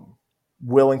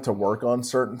willing to work on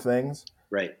certain things.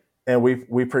 Right. And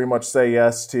we pretty much say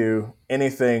yes to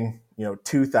anything,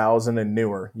 2000 and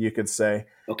newer, you could say.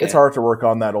 Okay. It's hard to work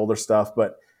on that older stuff,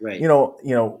 but right.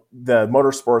 The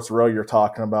Motorsports Row you're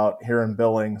talking about here in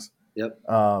Billings. Yep.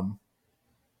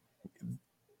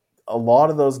 A lot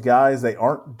of those guys, they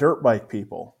aren't dirt bike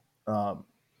people.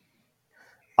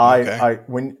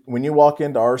 When you walk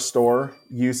into our store,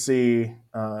 you see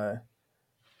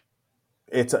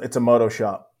it's a moto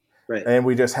shop. Right. And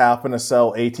we just happen to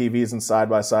sell ATVs and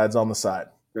side-by-sides on the side.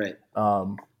 Right.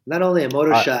 Not only a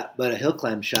motor shop, but a hill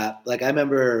climb shop. Like I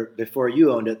remember before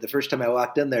you owned it, the first time I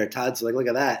walked in there, Todd's like, look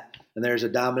at that. And there's a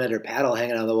Dominator paddle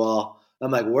hanging on the wall.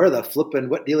 I'm like, what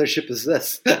dealership is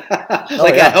this?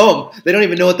 At home, they don't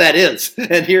even know what that is.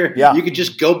 And here, you could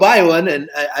just go buy one. And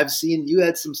I've seen you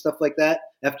had some stuff like that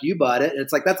after you bought it. And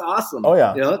it's like, that's awesome. Oh,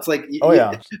 yeah. It's like,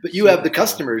 but you have the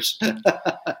customers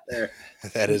there.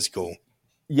 That is cool.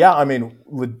 Yeah, I mean,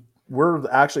 we're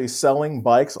actually selling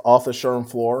bikes off the showroom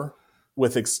floor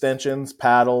with extensions,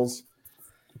 paddles,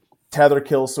 tether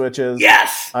kill switches.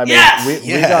 Yes. I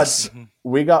mean,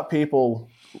 we got people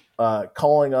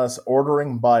calling us,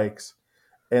 ordering bikes,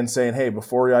 and saying, "Hey,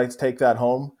 before I take that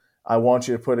home, I want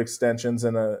you to put extensions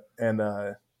and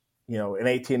an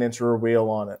 18-inch rear wheel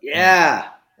on it." Yeah,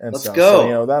 and let's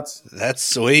go. So, that's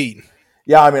sweet.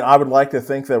 Yeah, I mean, I would like to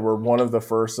think that we're one of the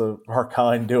first of our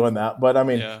kind doing that. But, I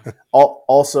mean,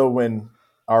 also when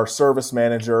our service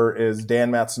manager is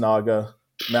Dan Matsunaga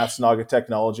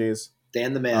Technologies.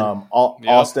 Dan the man.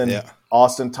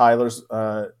 Austin Tyler's,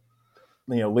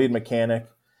 lead mechanic.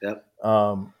 Yep.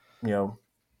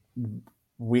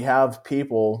 We have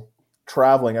people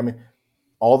traveling. I mean,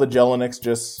 all the Jelenics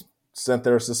just sent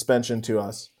their suspension to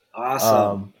us.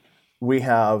 Awesome. We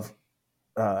have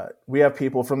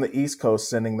people from the East Coast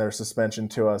sending their suspension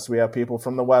to us. We have people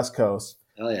from the West Coast.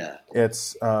 Hell yeah.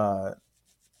 It's, we're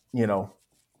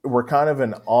kind of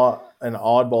an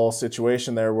oddball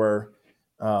situation there where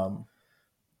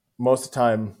most of the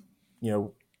time,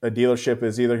 a dealership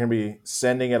is either going to be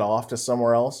sending it off to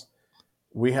somewhere else.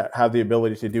 We have the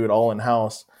ability to do it all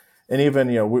in-house. And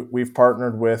even, we've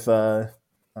partnered with the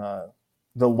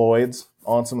Lloyds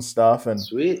on some stuff. And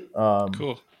sweet.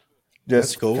 Cool.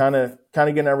 Just kind of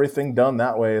getting everything done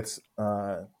that way. It's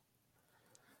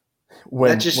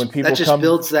when people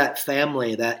builds that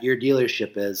family that your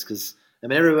dealership is, because I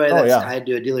mean everybody that's tied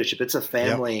to a dealership, it's a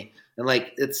family, and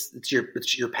like it's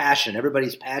your passion.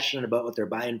 Everybody's passionate about what they're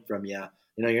buying from you.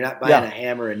 You're not buying a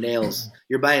hammer and nails.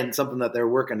 You're buying something that they're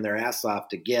working their ass off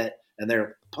to get, and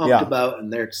they're pumped about,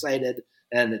 and they're excited.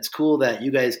 And it's cool that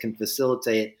you guys can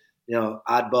facilitate,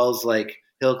 oddballs like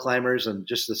hill climbers and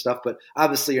just the stuff. But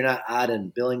obviously you're not odd in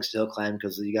Billings to hill climb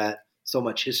because you got so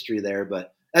much history there.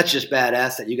 But that's just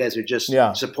badass that you guys are just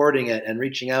supporting it and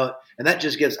reaching out. And that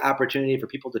just gives opportunity for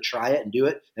people to try it and do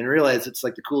it and realize it's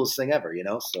like the coolest thing ever,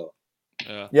 So.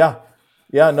 Yeah.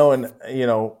 No. And,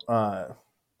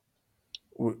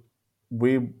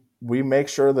 we make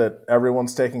sure that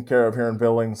everyone's taken care of here in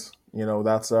Billings.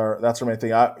 That's our main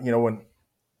thing. When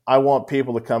I want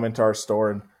people to come into our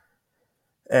store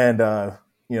and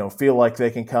feel like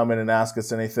they can come in and ask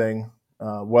us anything,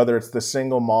 whether it's the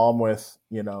single mom with,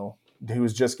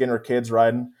 who's just getting her kids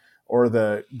riding, or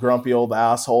the grumpy old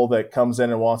asshole that comes in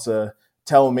and wants to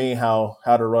tell me how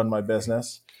to run my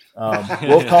business.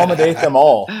 We'll accommodate them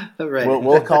all. Right.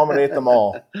 We'll accommodate them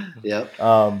all. Yep.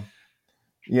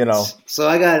 So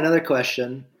I got another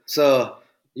question. So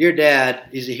your dad,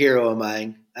 he's a hero of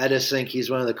mine. I just think he's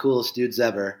one of the coolest dudes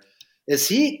ever. Is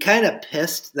he kind of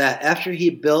pissed that after he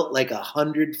built like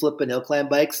 100 flipping hill climb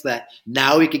bikes that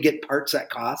now he could get parts at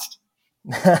cost?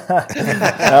 Well,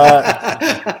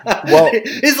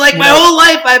 he's like, my whole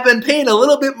life I've been paying a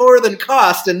little bit more than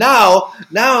cost, and now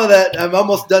that I'm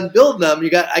almost done building them,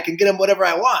 I can get them whatever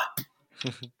I want.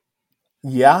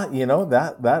 Yeah,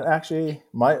 that actually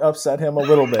might upset him a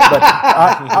little bit.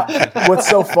 But what's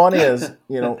so funny is,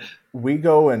 we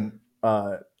go and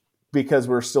because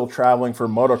we're still traveling for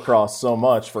motocross so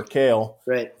much for Kale,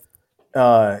 right?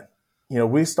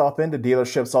 We stop into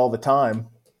dealerships all the time,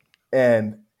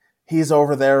 and he's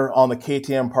over there on the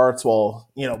KTM parts wall,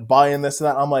 buying this and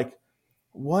that. I'm like,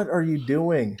 what are you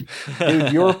doing,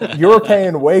 dude? You're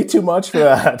paying way too much for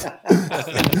that.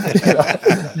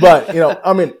 But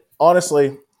I mean,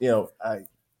 honestly,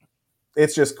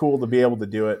 it's just cool to be able to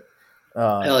do it.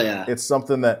 Hell yeah! It's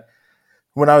something that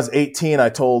when I was 18, I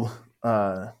told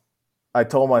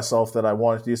myself that I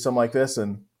wanted to do something like this.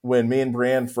 And when me and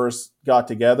Brianne first got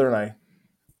together, and I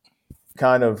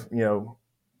kind of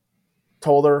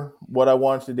told her what I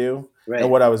wanted to do and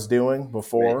what I was doing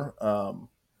before.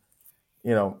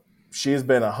 she's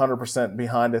been 100%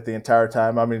 behind it the entire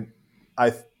time. I mean,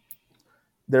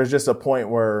 there's just a point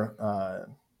where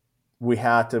we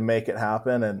had to make it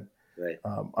happen. And right.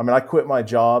 I quit my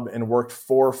job and worked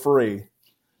for free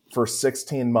for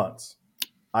 16 months.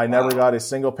 I never got a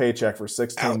single paycheck for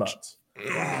 16 months.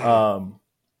 I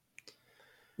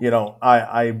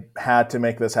had to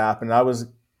make this happen. I was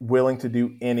willing to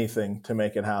do anything to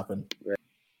make it happen.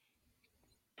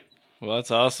 Well,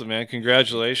 that's awesome, man.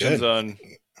 Congratulations on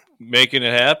making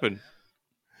it happen.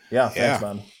 Yeah, thanks,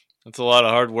 man. That's a lot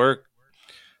of hard work.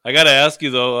 I got to ask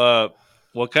you, though,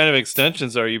 what kind of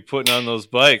extensions are you putting on those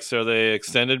bikes? Are they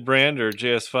extended brand or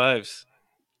JS5s?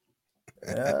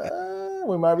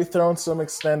 We might be throwing some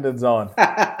extendeds on.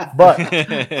 But,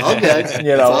 all good.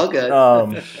 It's all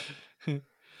good.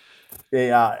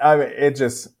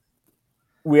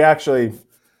 We actually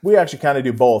kind of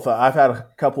do both. I've had a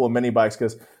couple of mini bikes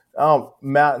because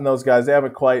Matt and those guys, they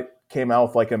haven't quite came out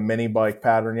with like a mini bike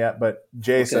pattern yet, but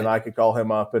Jason, I could call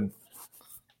him up and,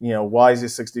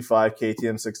 YZ65,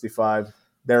 KTM 65,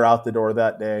 they're out the door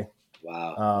that day.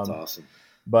 Wow. That's awesome.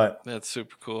 But that's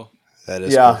super cool. That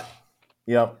is cool.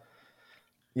 Yep.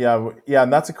 Yeah.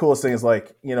 And that's the coolest thing is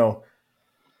like,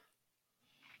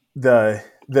 the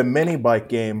mini bike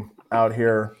game out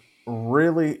here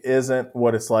really isn't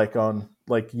what it's like on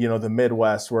the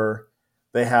Midwest where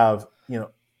they have,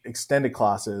 extended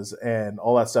classes and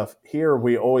all that stuff. Here,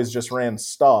 we always just ran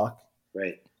stock.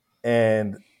 Right.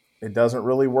 And it doesn't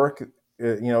really work.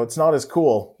 It's not as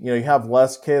cool. You have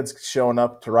less kids showing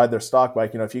up to ride their stock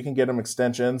bike. If you can get them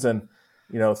extensions and,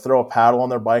 throw a paddle on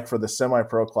their bike for the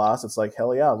semi-pro class, it's like,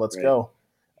 hell yeah, let's go.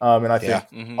 And I think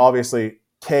obviously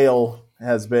Kale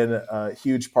has been a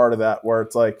huge part of that where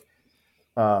it's like,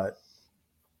 the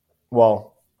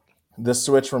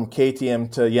switch from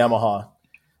KTM to Yamaha,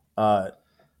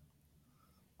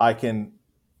 I can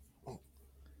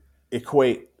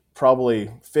equate probably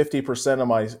 50% of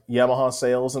my Yamaha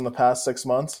sales in the past 6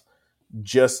 months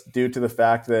just due to the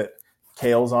fact that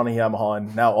Kale's on a Yamaha.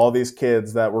 And now all these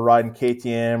kids that were riding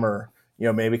KTM or,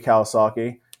 maybe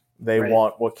Kawasaki, they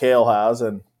want what Kale has.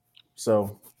 And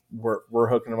so we're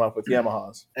hooking them up with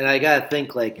Yamahas. And I got to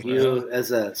think like you as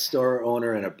a store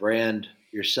owner and a brand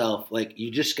yourself, like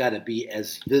you just got to be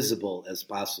as visible as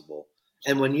possible.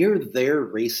 And when you're there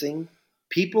racing,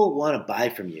 people want to buy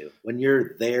from you. When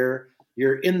you're there,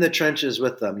 you're in the trenches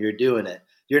with them. You're doing it.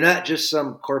 You're not just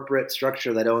some corporate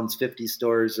structure that owns 50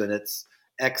 stores and it's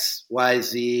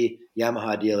XYZ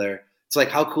Yamaha dealer. It's like,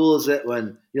 how cool is it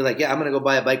when you're like, yeah, I'm going to go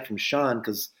buy a bike from Sean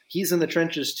because he's in the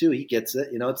trenches too. He gets it.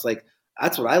 It's like,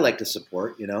 that's what I like to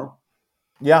support,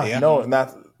 Yeah, no, and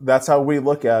that's how we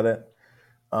look at it.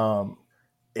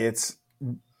 It's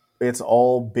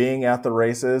all being at the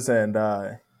races and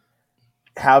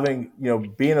having,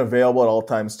 being available at all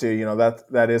times too.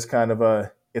 That is kind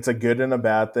of it's a good and a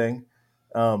bad thing.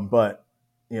 But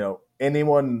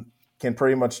anyone can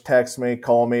pretty much text me,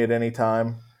 call me at any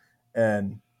time,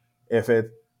 and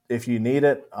if you need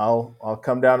it, I'll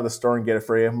come down to the store and get it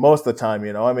for you. Most of the time,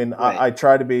 I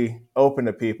try to be open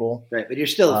to people. Right, but you're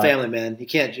still a family man. You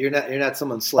can't. You're not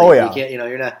someone's slave. Oh yeah. You can't.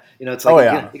 You're not. It's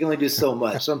like you can only do so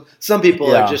much. Some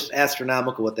people are just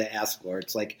astronomical what they ask for.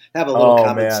 It's like have a little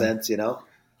common sense.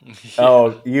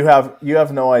 Oh, you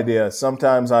have no idea.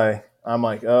 Sometimes I'm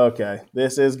like, okay,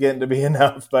 this is getting to be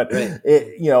enough. But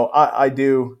I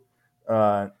do.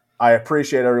 I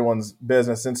appreciate everyone's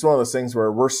business. And it's one of those things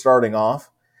where we're starting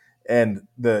off, and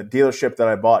the dealership that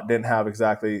I bought didn't have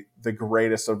exactly the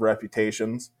greatest of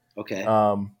reputations. Okay.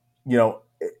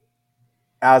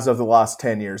 As of the last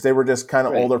 10 years, they were just kind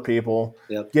of older people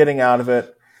getting out of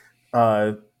it.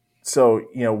 So,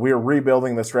 we're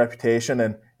rebuilding this reputation,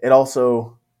 and it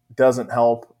also doesn't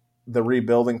help the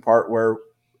rebuilding part where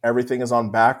everything is on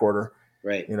back order.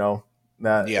 Right.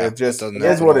 It just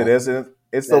is what it is.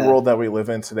 It's the world that we live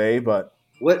in today, but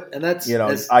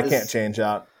I can't change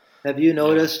that. Have you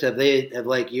noticed, have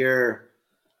your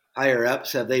higher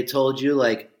ups, have they told you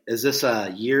like, is this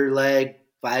a year lag,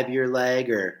 5-year lag,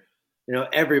 or,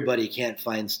 everybody can't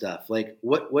find stuff? Like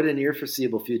what in your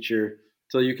foreseeable future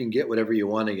till you can get whatever you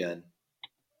want again?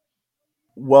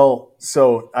 Well,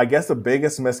 so I guess the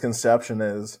biggest misconception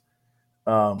is,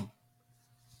 I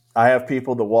have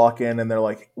people that walk in and they're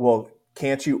like, well,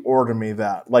 can't you order me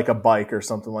that, like a bike or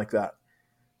something like that?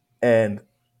 And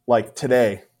like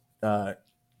today,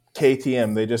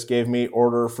 KTM, they just gave me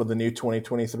order for the new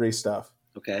 2023 stuff.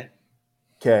 Okay.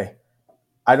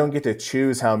 I don't get to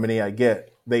choose how many I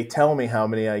get. They tell me how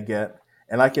many I get,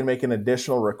 and I can make an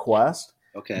additional request.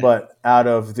 Okay. But out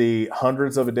of the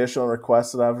hundreds of additional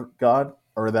requests that I've got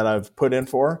or that I've put in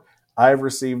for, I've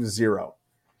received 0.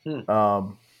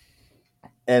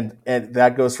 and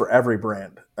that goes for every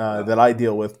brand that I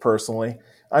deal with personally.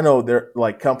 I know there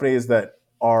like companies that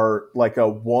are like a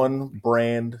one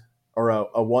brand or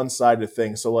a one-sided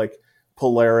thing. So like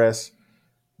Polaris,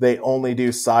 they only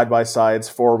do side-by-sides,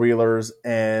 four-wheelers,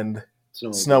 and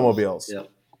snowmobiles. Yep.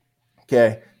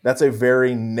 Okay, that's a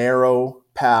very narrow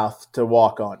path to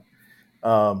walk on.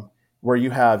 Where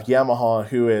you have Yamaha,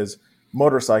 who is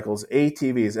motorcycles,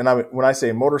 ATVs, and when I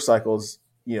say motorcycles,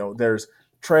 there's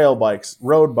trail bikes,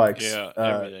 road bikes,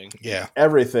 everything.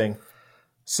 Everything.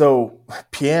 So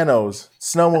pianos,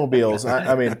 snowmobiles.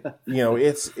 I mean,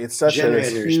 it's such a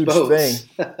huge thing.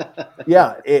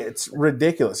 Yeah, it's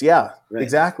ridiculous. Yeah, right.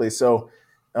 Exactly. So,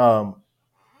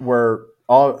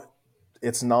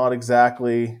 it's not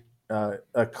exactly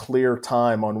a clear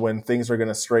time on when things are going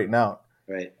to straighten out.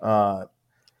 Right.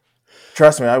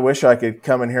 Trust me, I wish I could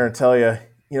come in here and tell you,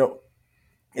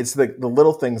 it's the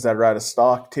little things that are out of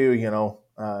stock too.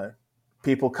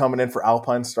 People coming in for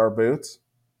Alpine Star boots.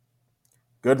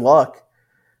 Good luck.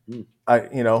 And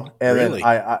really?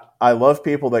 Then I love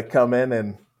people that come in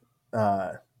and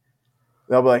they'll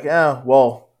be like,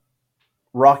 well,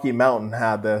 Rocky Mountain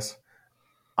had this.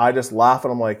 I just laugh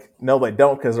and I'm like, no, they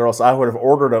don't, because or else I would have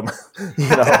ordered them.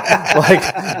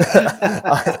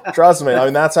 Trust me. I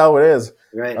mean, that's how it is.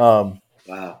 Right. Wow.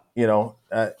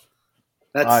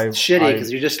 That's shitty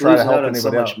because you're just losing out on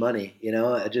so much money.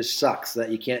 It just sucks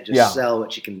that you can't just sell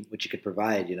what you could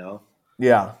provide.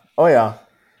 Yeah. Oh yeah.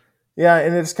 Yeah,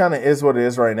 and it just kind of is what it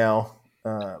is right now.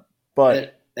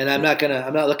 But I'm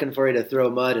not looking for you to throw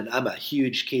mud. And I'm a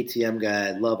huge KTM guy.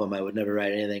 I love them. I would never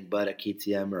ride anything but a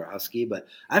KTM or a Husky. But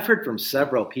I've heard from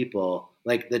several people,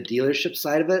 like the dealership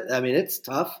side of it. I mean, it's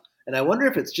tough. And I wonder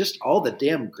if it's just all the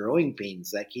damn growing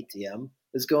pains that KTM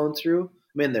is going through.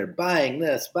 I mean, they're buying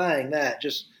this, buying that,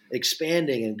 just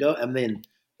expanding and go. I mean,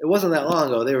 it wasn't that long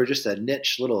ago. They were just a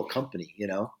niche little company,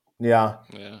 Yeah.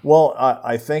 Well,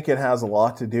 I think it has a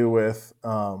lot to do with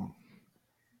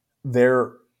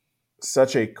they're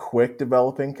such a quick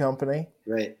developing company.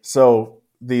 Right. So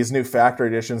these new factory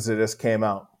editions that just came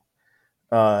out,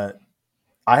 I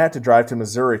had to drive to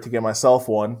Missouri to get myself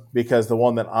one because the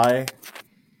one that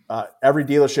every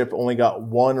dealership only got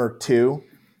one or two,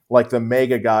 like the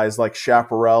mega guys like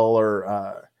Chaparral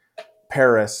or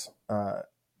Paris,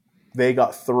 they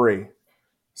got three.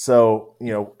 So,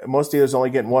 most dealers only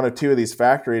getting one or two of these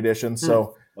factory editions.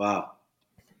 So, wow,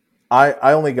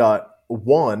 I only got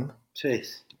one.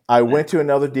 Jeez. I went to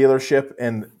another dealership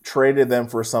and traded them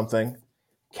for something.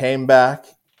 Came back.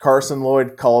 Carson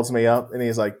Lloyd calls me up and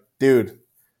he's like, "Dude,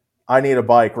 I need a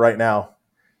bike right now."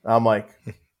 I'm like,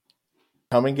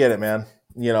 "Come and get it, man."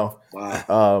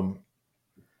 Wow.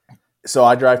 So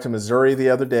I drive to Missouri the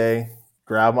other day,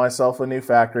 grab myself a new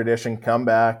factory edition, come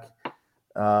back.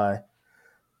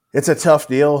 It's a tough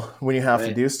deal when you have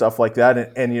to do stuff like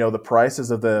that. And the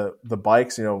prices of the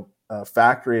bikes,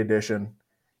 factory edition,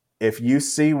 if you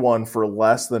see one for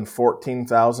less than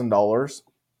 $14,000,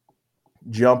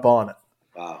 jump on it.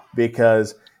 Wow.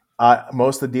 Because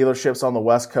most of the dealerships on the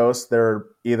West Coast, they're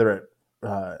either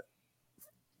at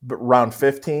around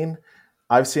 15.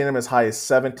 I've seen them as high as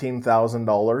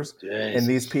 $17,000. And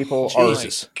these people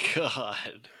Jesus.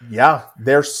 God. Yeah,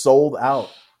 they're sold out.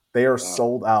 They are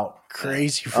sold out.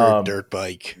 Crazy for a dirt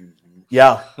bike.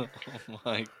 Yeah. Oh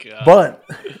my God.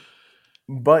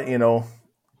 But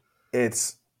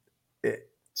it's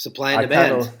supply and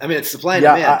demand. It's supply and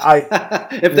demand.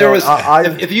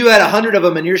 If you had 100 of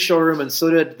them in your showroom and so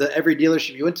did every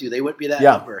dealership you went to, they wouldn't be that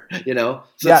number. So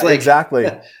it's like, exactly.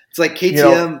 It's like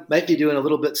KTM might be doing a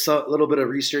little bit of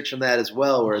research on that as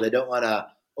well, where they don't want to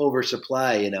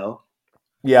oversupply.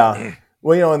 Yeah.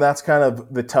 Well, and that's kind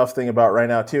of the tough thing about right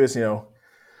now too is,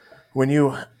 when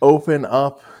you open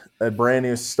up a brand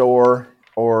new store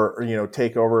or,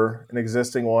 take over an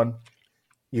existing one,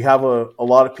 you have a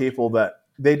lot of people that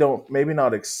they don't maybe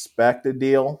not expect a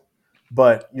deal,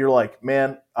 but you're like,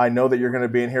 man, I know that you're going to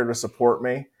be in here to support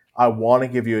me. I want to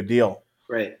give you a deal.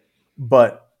 Right.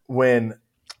 But when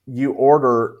you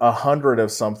order 100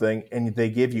 of something and they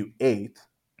give you 8,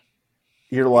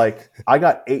 you're like, I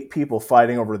got 8 people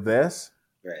fighting over this.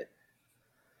 Right.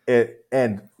 It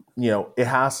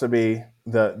has to be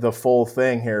the full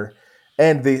thing here.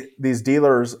 And these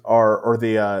dealers or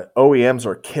the OEMs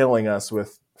are killing us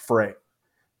with freight.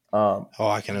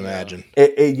 I can imagine.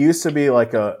 It used to be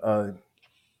like on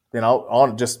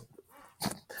just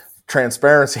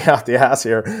transparency out the ass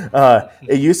here.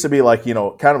 It used to be like,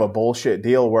 kind of a bullshit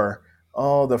deal where,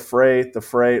 the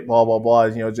freight, blah, blah, blah,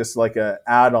 just like a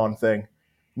add-on thing.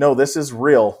 No, this is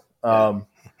real.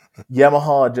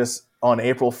 Yamaha just on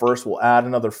April 1st will add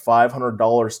another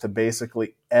 $500 to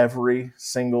basically every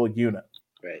single unit.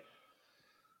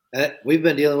 We've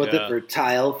been dealing with it for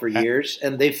tile for years,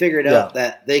 and they figured out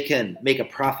that they can make a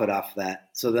profit off that.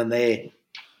 So then they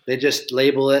just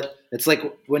label it. It's like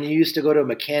when you used to go to a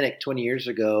mechanic 20 years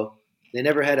ago, they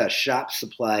never had a shop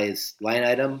supplies line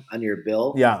item on your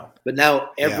bill. Yeah. But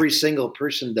now every single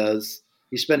person does.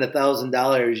 You spend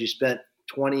 $1,000, you spent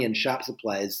 20 in shop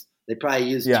supplies. They probably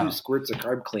use 2 squirts of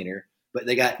carb cleaner, but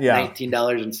they got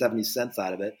 $19.70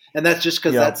 out of it. And that's just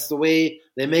because that's the way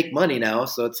they make money now.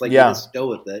 So it's like you just go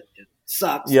with it. It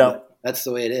sucks, but that's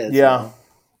the way it is. Yeah. You know?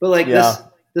 But like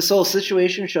this whole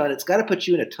situation, Sean, it's got to put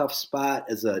you in a tough spot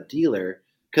as a dealer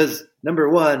because, number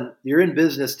one, you're in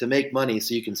business to make money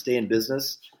so you can stay in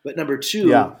business. But number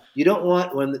two, you don't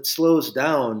want, when it slows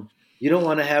down, you don't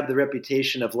want to have the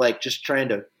reputation of like just trying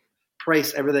to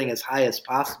price everything as high as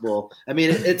possible. I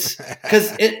mean, it's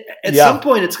because at some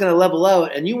point it's going to level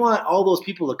out, and you want all those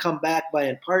people to come back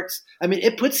buying parts. I mean,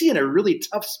 it puts you in a really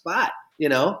tough spot, you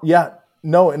know? Yeah,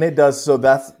 no, and it does. So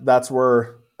that's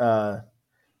where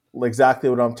exactly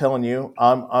what I'm telling you.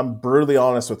 I'm brutally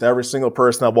honest with every single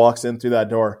person that walks in through that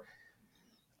door.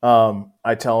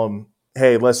 I tell them,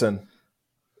 hey, listen,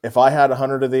 if I had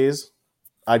 100 of these,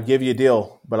 I'd give you a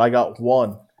deal, but I got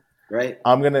one. Right.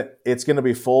 It's gonna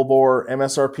be full bore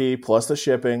MSRP plus the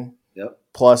shipping. Yep.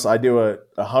 Plus I do a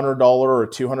 $100 or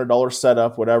 $200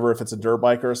 setup, whatever, if it's a dirt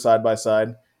bike or a side by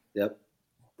side. Yep.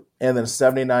 And then a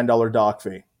 $79 dock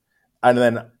fee. And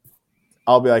then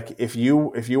I'll be like, if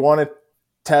you want to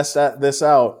test this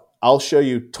out, I'll show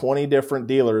you 20 different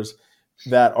dealers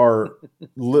that are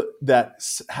that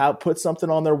have put something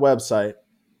on their website,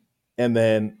 and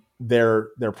then their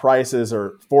prices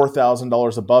are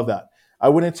 $4,000 above that. I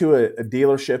went into a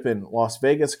dealership in Las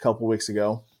Vegas a couple weeks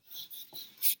ago.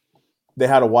 They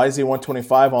had a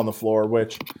YZ125 on the floor,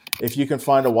 which if you can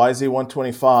find a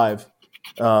YZ125,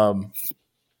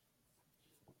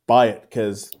 buy it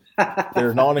because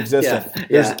they're non-existent.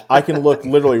 I can look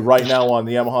literally right now on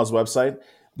the Yamaha's website.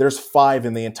 There's 5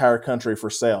 in the entire country for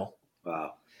sale.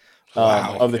 Wow.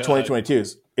 Of the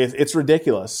 2022s. It's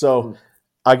ridiculous. So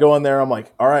I go in there. I'm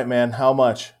like, all right, man, how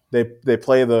much? They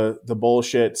play the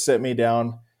bullshit, sit me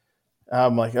down.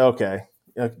 I'm like, okay,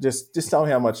 just tell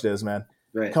me how much it is, man.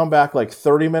 Right. Come back like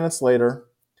 30 minutes later.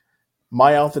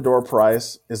 My out the door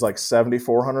price is like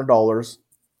 $7,400.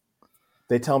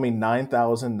 They tell me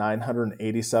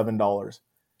 $9,987.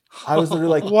 I was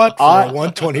literally like, what? For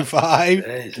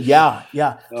 125? Yeah.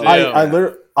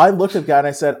 I looked at the guy and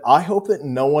I said, I hope that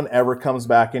no one ever comes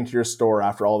back into your store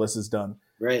after all this is done.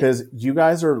 Right. Because you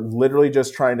guys are literally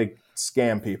just trying to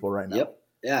scam people right now. Yep.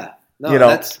 Yeah. No,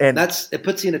 that's it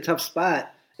puts you in a tough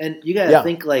spot. And you got to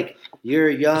think like you're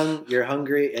young, you're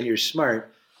hungry, and you're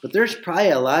smart. But there's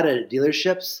probably a lot of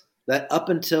dealerships that up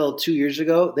until 2 years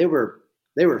ago, they were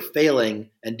failing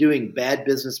and doing bad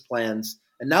business plans.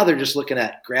 And now they're just looking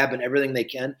at grabbing everything they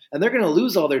can. And they're going to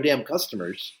lose all their damn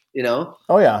customers, you know?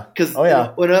 Oh, yeah. Because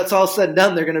when it's all said and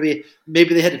done, they're going to be –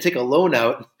 maybe they had to take a loan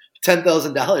out,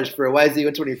 $10,000 for a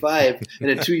YZ125, and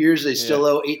in 2 years they still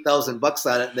owe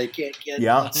 $8,000 on it, and they can't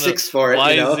get 6 for it.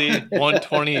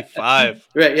 YZ125.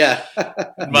 Right? Yeah.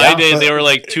 In my day, they were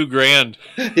like $2,000.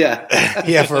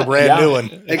 Yeah, for a brand new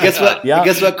one. And guess what? Yeah.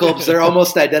 Guess what, Colbs? They're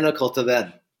almost identical to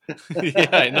then. Yeah,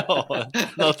 I know.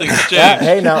 Nothing's changed.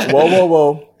 Hey, now,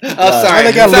 whoa. Oh, sorry.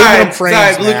 They got aluminum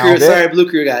frames now. Sorry, Blue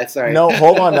Crew guy. Sorry. No,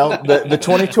 hold on. No, the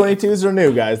 2022s are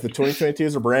new, guys. The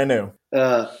 2022s are brand new.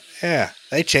 Yeah,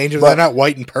 they change them. They're not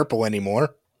white and purple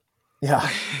anymore. Yeah.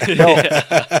 No.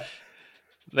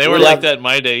 They were like that in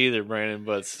my day either, Brandon,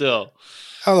 but still.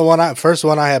 Oh, the first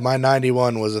one I had, my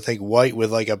 91, was I think white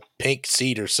with like a pink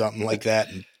seat or something like that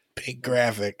and pink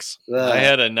graphics. I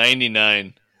had a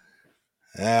 99.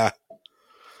 Yeah.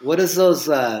 What is those,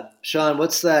 Sean?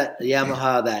 What's that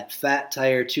Yamaha? That Fat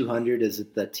Tire 200? Is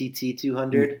it the TT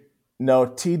 200? No,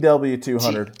 TW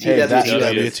 200.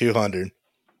 TW 200.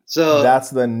 So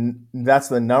that's the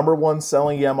number one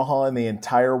selling Yamaha in the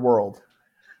entire world.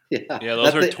 Yeah,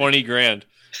 those are $20,000.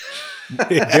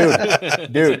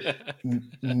 Dude,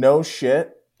 no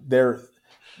shit. They're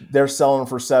selling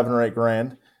for $7,000 or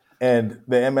 $8,000, and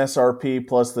the MSRP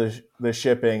plus the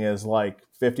shipping is like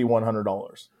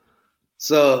 $5,100.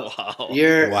 So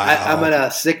I'm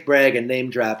gonna sick brag and name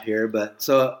drop here, but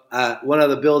so one of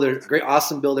the builders, great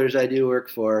awesome builders I do work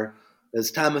for,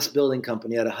 is Thomas Building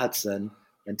Company out of Hudson,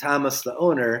 and Thomas, the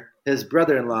owner, his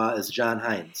brother-in-law is John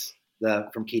Hines,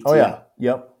 from KTM. Oh yeah,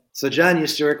 yep. So John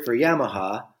used to work for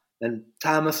Yamaha, and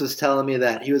Thomas was telling me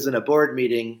that he was in a board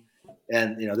meeting,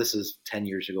 and this is 10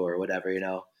 years ago or whatever,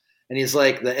 and he's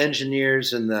like, the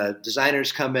engineers and the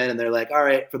designers come in and they're like, all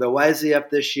right, for the YZF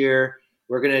this year,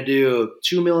 we're going to do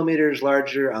 2 millimeters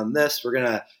larger on this. We're going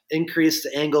to increase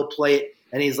the angle plate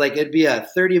And he's like, it'd be a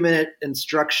 30-minute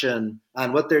instruction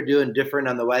on what they're doing different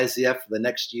on the YZF for the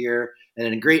next year. And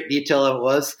in great detail it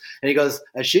was. And he goes,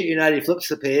 I shit you not, he flips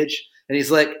the page. And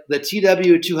he's like, the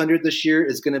TW200 this year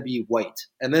is going to be white.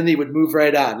 And then he would move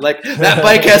right on. Like, that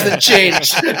bike hasn't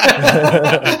changed. It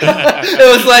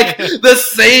was like the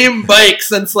same bike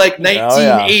since like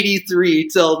 1983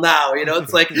 till now. You know,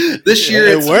 it's like this year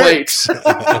it's works. white.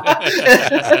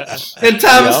 And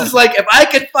Thomas is like, if I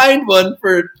could find one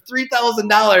for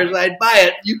 $3,000, I'd buy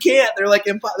it. You can't. They're like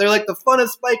the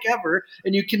funnest bike ever.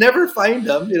 And you can never find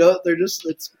them. You know, they're just,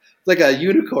 it's like a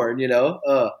unicorn, you know.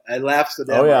 I laugh so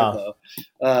damn hard,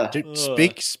 though. Dude,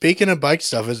 speaking of bike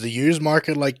stuff, is the used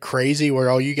market like crazy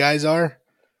where all you guys are?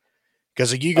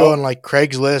 Because like, you go on like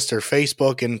Craigslist or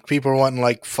Facebook, and people are wanting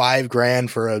like $5,000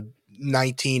 for a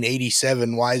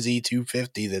 1987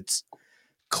 YZ250 that's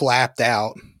clapped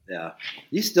out. Yeah,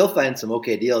 you still find some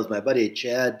okay deals. My buddy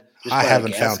Chad, I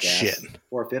haven't found shit.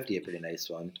 $450, a pretty nice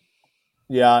one.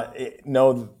 Yeah,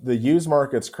 the used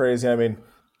market's crazy. I mean,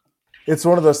 it's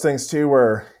one of those things too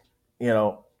where, you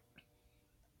know,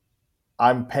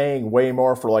 I'm paying way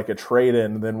more for like a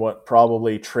trade-in than what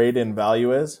probably trade-in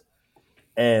value is.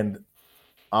 And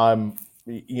I'm,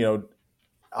 you know,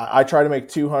 I try to make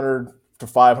 $200 to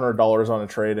 $500 on a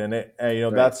trade-in. And, you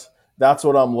know, right. That's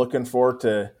what I'm looking for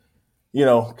to, you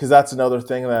know, because that's another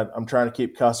thing that I'm trying to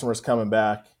keep customers coming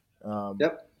back.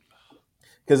 Yep.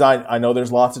 Because I know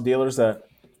there's lots of dealers that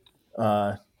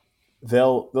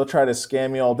they'll try to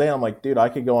scam me all day. I'm like, dude, I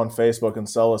could go on Facebook and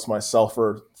sell this myself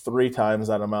for 3 times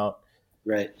that amount.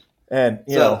 Right. And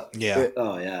you know, yeah.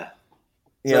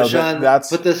 So Sean, that's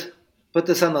put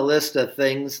this on the list of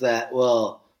things that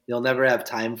you'll never have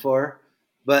time for.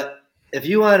 But if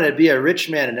you want to be a rich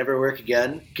man and never work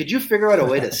again, could you figure out a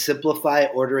way to simplify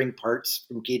ordering parts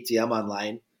from KTM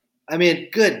online? I mean,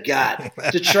 good God,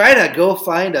 to try to go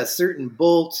find a certain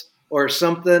bolt or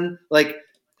something, like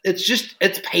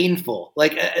it's painful.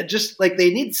 Like just like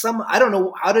they need I don't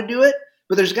know how to do it,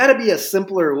 but there's got to be a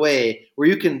simpler way where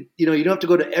you can, you know, you don't have to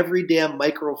go to every damn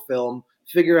microfilm,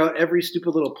 figure out every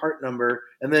stupid little part number.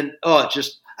 And then,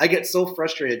 I get so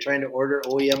frustrated trying to order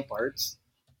OEM parts.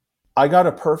 I got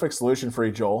a perfect solution for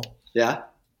you, Joel. Yeah.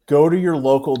 Go to your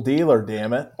local dealer,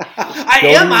 damn it. I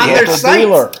am on their site.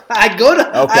 Dealer. I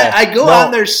go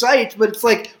on their site, but it's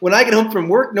like when I get home from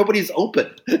work, nobody's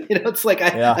open. You know, it's like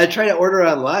I try to order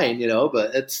online, you know,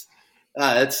 but it's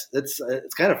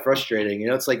kind of frustrating. You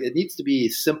know, it's like it needs to be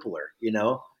simpler, you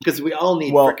know, because we all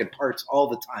need freaking parts all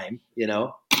the time, you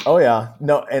know. Oh yeah,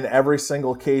 no, and every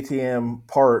single KTM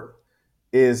part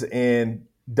is in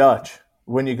Dutch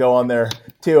when you go on there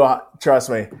too. Trust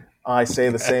me, I say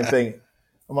the same thing.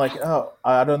 I'm like, oh,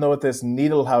 I don't know what this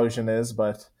Niedelhausen is,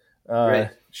 but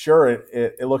right. Sure,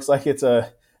 it looks like it's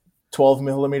a 12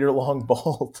 millimeter long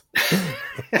bolt.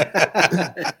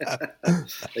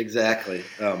 Exactly.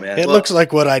 Oh man, it looks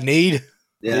like what I need.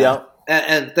 Yeah.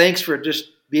 And thanks for just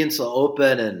being so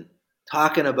open and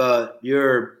talking about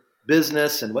your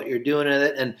business and what you're doing in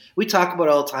it. And we talk about it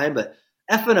all the time, but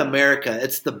effing America,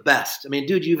 it's the best. I mean,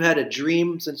 dude, you've had a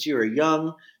dream since you were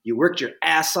young. You worked your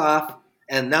ass off.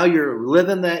 And now you're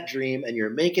living that dream and you're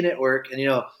making it work. And, you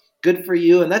know, good for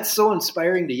you. And that's so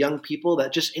inspiring to young people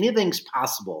that just anything's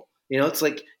possible. You know, it's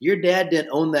like your dad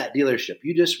didn't own that dealership.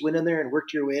 You just went in there and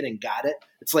worked your way in and got it.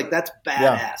 It's like, that's badass.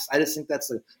 Yeah. I just think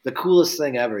that's the coolest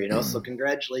thing ever, you know? So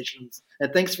congratulations.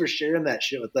 And thanks for sharing that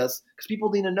shit with us, because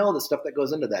people need to know the stuff that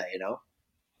goes into that, you know?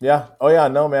 Yeah. Oh yeah.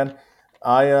 No, man.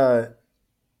 I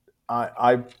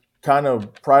kind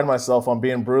of pride myself on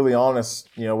being brutally honest,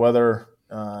 you know, whether,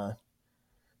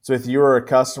 so if you were a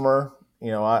customer, you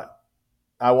know,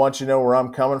 I want you to know where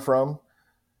I'm coming from,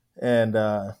 and,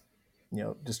 you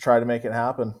know, just try to make it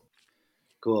happen.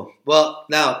 Cool. Well,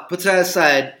 now put that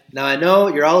aside. Now I know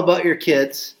you're all about your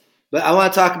kids, but I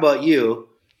want to talk about you.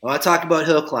 I want to talk about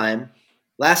Hill Climb.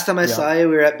 Last time I saw you,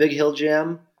 we were at Big Hill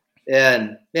Jam,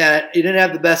 and yeah, you didn't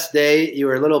have the best day. You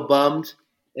were a little bummed,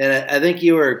 and I think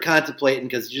you were contemplating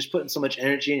because you're just putting so much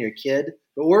energy in your kid.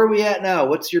 But where are we at now?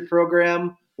 What's your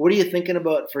program? What are you thinking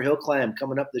about for Hill Climb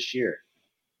coming up this year?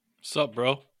 What's up,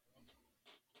 bro?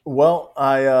 Well,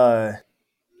 I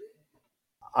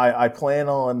plan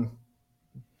on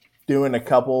doing a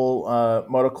couple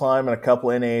moto climb and a couple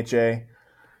NHA,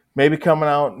 maybe coming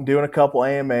out and doing a couple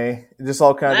AMA. It just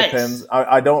all kind of depends.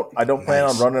 I don't plan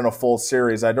on running a full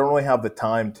series. I don't really have the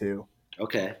time to.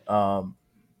 Okay. You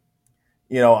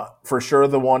know, for sure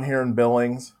the one here in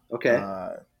Billings. Okay.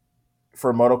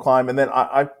 For moto climb, and then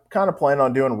I kind of plan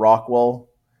on doing Rockwell.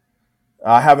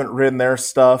 I haven't ridden their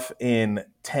stuff in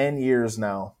 10 years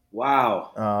now.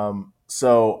 Wow.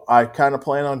 So I kind of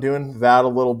plan on doing that a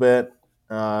little bit.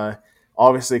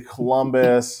 obviously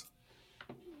Columbus.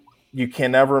 You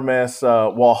can never miss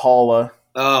Walhalla.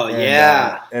 Oh,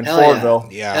 yeah. And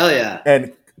Fordville. Yeah. Hell yeah.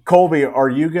 And Colby, are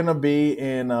you going to be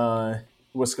in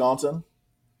Wisconsin?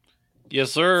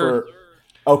 Yes, sir.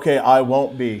 Okay, I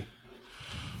won't be.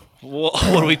 What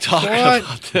are we talking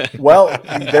about then? Well,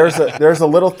 there's a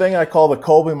little thing I call the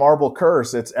Colby Marble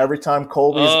Curse. It's every time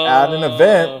Colby's at an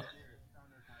event,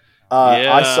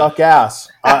 I suck ass.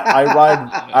 I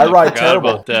ride terrible.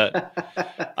 About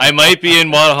that. I might be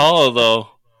in Walhalla though.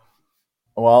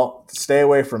 Well, stay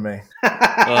away from me. No,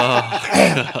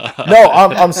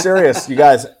 I'm serious, you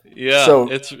guys. Yeah, so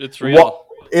it's real.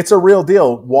 It's a real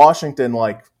deal. Washington,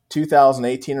 like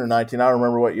 2018 or 19, I don't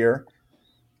remember what year.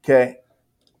 Okay.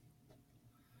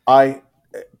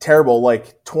 Terrible,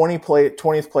 like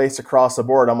 20th place across the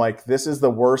board. I'm like, this is the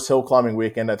worst hill climbing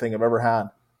weekend I think I've ever had.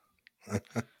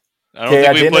 I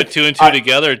don't think we put two and two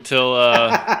together till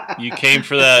you came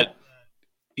for that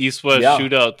East-West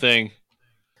shootout thing.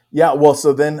 Yeah, well,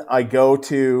 so then I go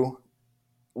to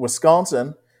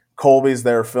Wisconsin. Colby's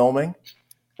there filming.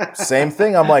 Same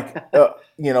thing. I'm like,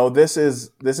 this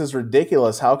is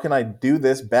ridiculous. How can I do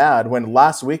this bad? When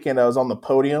last weekend I was on the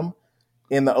podium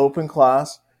in the open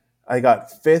class. I got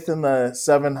 5th in the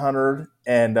 700,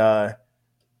 and I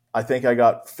think I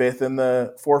got 5th in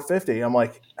the 450. I'm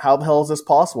like, how the hell is this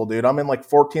possible, dude? I'm in like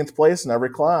 14th place in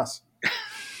every class.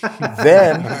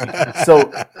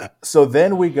 So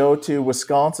then we go to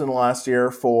Wisconsin last year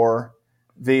for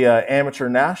the amateur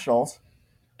nationals.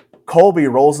 Colby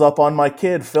rolls up on my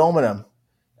kid filming him,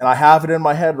 and I have it in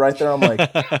my head right there. I'm like,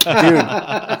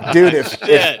 dude,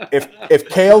 if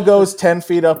Cale goes 10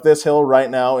 feet up this hill right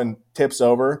now and tips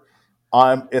over,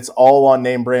 it's all on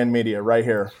Name Brand Media right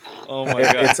here. Oh my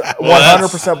god, it's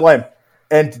 100% blame.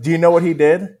 And do you know what he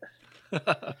did?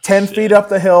 10 feet up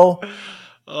the hill.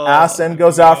 Ass end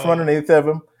goes out from underneath of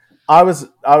him. I was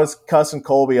cussing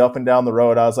Colby up and down the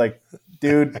road. I was like,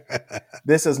 dude,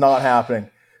 this is not happening.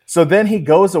 So then he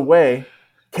goes away.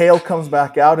 Cale comes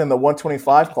back out in the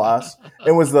 125 class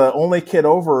and was the only kid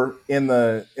over in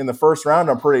the first round,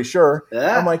 I'm pretty sure.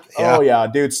 Yeah. I'm like, oh yeah,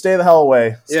 dude, stay the hell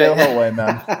away. Stay the hell away,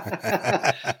 man.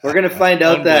 We're gonna find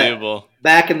out that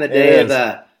back in the day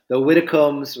the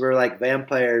Whitcombs were like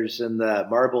vampires and the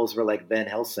Marbles were like Van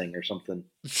Helsing or something.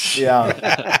 Yeah.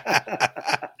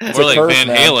 More like Van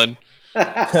Halen.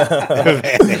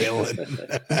 Van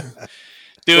Halen.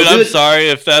 Dude, I'm sorry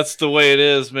if that's the way it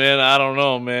is, man. I don't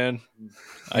know, man.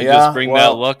 I just bring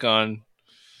that luck on.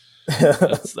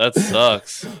 That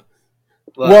sucks.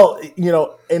 Well,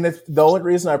 and the only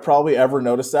reason I probably ever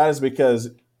noticed that is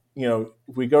because,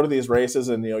 we go to these races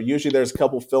and, usually there's a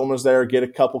couple filmers there, get a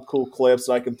couple cool clips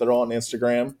I can throw on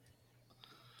Instagram.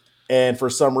 And for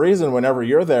some reason, whenever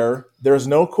you're there, there's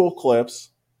no cool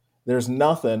clips. There's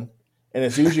nothing. And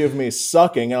it's usually of me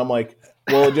sucking. And I'm like,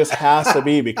 well, it just has to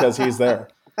be because he's there.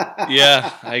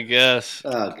 Yeah, I guess.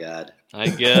 Oh, God. I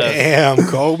guess. Damn,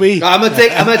 Colby. No, I'm gonna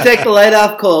take the light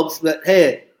off Colbs, but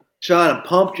hey, Sean, I'm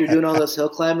pumped you're doing all this hill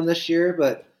climbing this year,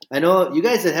 but I know you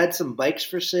guys had some bikes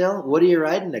for sale. What are you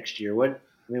riding next year?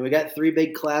 We got 3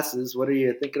 big classes. What are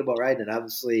you thinking about riding?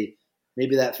 Obviously,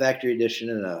 maybe that factory edition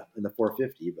in the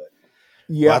 450, but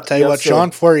yeah, I'll tell you what, Sean,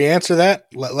 before you answer that,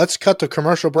 let's cut the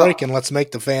commercial break and let's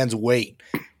make the fans wait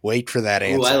for that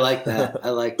answer. Ooh, I like that. I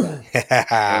like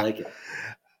it.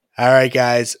 All right,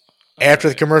 guys. After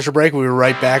the commercial break, we'll be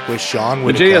right back with Sean.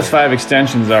 The JS5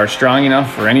 extensions are strong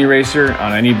enough for any racer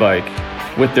on any bike.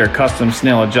 With their custom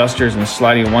snail adjusters and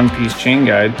sliding one-piece chain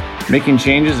guide, making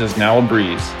changes is now a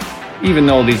breeze. Even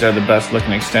though these are the best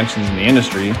looking extensions in the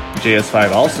industry,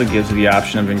 JS5 also gives you the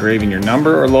option of engraving your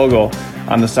number or logo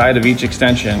on the side of each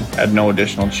extension at no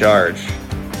additional charge.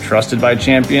 Trusted by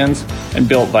champions and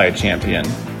built by a champion.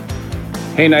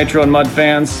 Hey Nitro and Mud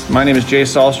fans, my name is Jay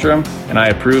Sahlstrom and I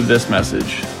approve this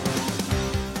message.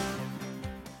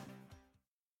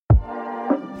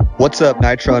 What's up,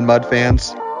 Nitro and Mud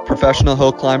fans? Professional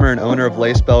hill climber and owner of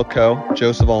Lace Belt Co.,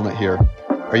 Joseph Olnett here.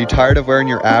 Are you tired of wearing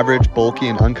your average, bulky,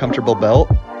 and uncomfortable belt?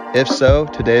 If so,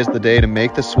 today is the day to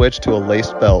make the switch to a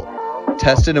laced belt.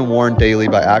 Tested and worn daily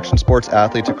by action sports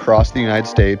athletes across the United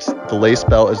States, the Lace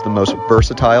Belt is the most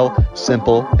versatile,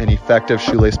 simple, and effective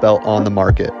shoelace belt on the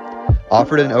market.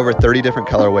 Offered in over 30 different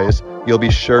colorways, you'll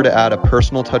be sure to add a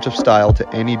personal touch of style to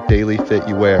any daily fit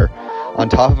you wear. On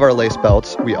top of our lace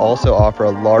belts, we also offer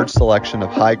a large selection of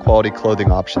high-quality clothing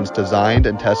options designed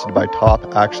and tested by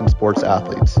top action sports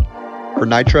athletes. For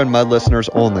Nitro and Mud listeners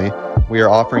only, we are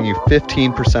offering you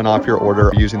 15% off your order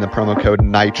using the promo code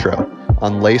NITRO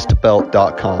on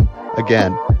lacedbelt.com.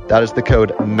 Again, that is the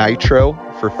code NITRO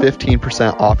for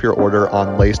 15% off your order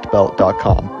on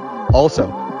lacedbelt.com. Also,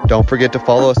 Don't forget to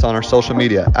follow us on our social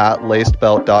media at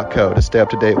lacedbelt.co to stay up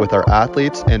to date with our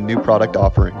athletes and new product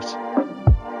offerings.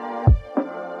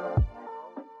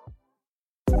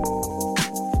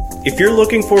 If you're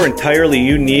looking for entirely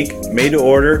unique,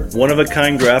 made-to-order,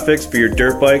 one-of-a-kind graphics for your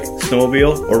dirt bike,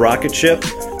 snowmobile, or rocket ship,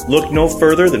 look no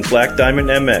further than Black Diamond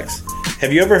MX.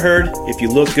 Have you ever heard, if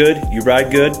you look good, you ride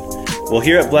good? Well,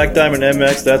 here at Black Diamond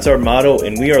MX, that's our motto,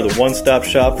 and we are the one-stop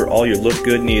shop for all your look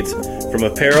good needs. From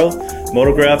apparel,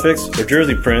 moto graphics, or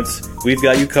jersey prints, we've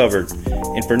got you covered.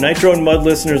 And for Nitro and Mud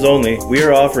listeners only, we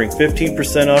are offering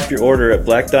 15% off your order at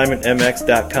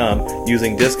blackdiamondmx.com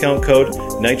using discount code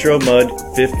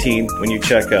NitroMud15 when you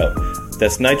check out.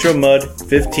 That's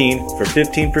NitroMud15 for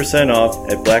 15% off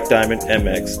at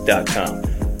blackdiamondmx.com.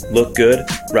 Look good,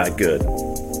 ride good.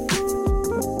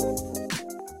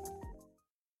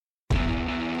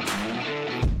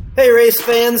 Hey race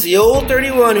fans, the old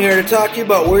 31 here to talk to you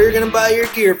about where you're going to buy your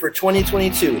gear for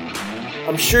 2022.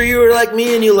 I'm sure you are like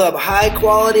me and you love high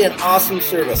quality and awesome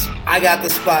service. I got the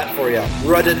spot for you,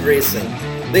 Rutted Racing.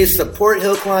 They support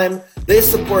hill climb. They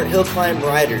support hill climb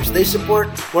riders. They support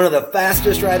one of the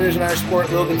fastest riders in our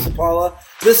sport, Logan Sapala.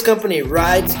 This company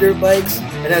rides dirt bikes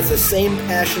and has the same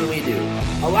passion we do.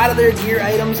 A lot of their gear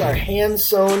items are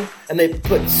hand-sewn, and they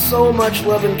put so much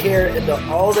love and care into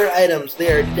all their items,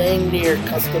 they are dang near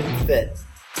custom fit.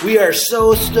 We are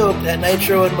so stoked at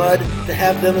Nitro and Mud to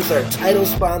have them as our title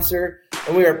sponsor,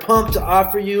 and we are pumped to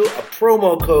offer you a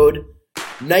promo code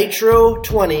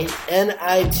NITRO20,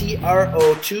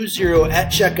 NITRO20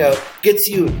 at checkout. Gets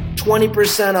you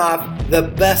 20% off the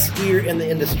best gear in the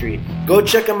industry. Go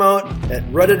check them out at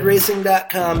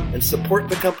ruttedracing.com and support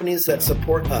the companies that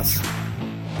support us.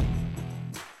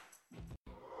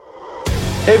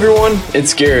 Hey everyone,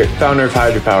 it's Garrett, founder of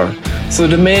Hydropower. So the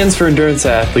demands for endurance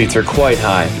athletes are quite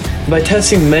high. By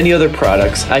testing many other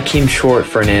products, I came short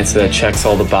for an answer that checks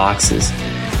all the boxes.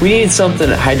 We needed something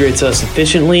that hydrates us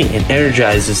efficiently and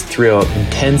energizes throughout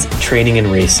intense training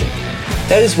and racing.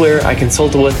 That is where I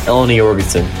consulted with Eleni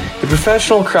Jorgensen, a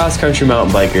professional cross-country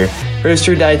mountain biker,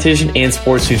 registered dietitian, and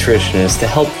sports nutritionist to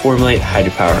help formulate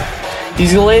Hydropower.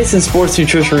 Using the latest in sports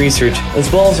nutrition research,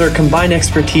 as well as our combined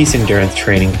expertise in endurance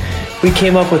training, we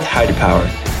came up with Hydropower.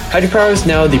 Hydropower is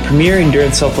now the premier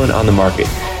endurance supplement on the market.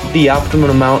 The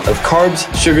optimum amount of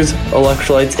carbs, sugars,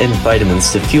 electrolytes, and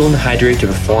vitamins to fuel and hydrate to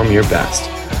perform your best.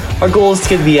 Our goal is to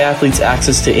give the athletes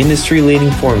access to industry-leading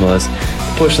formulas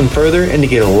to push them further and to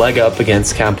get a leg up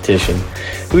against competition.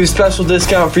 We have a special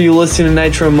discount for you listening to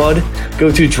Nitro Mud.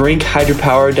 Go to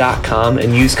drinkhydropower.com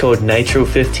and use code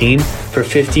NITRO15 for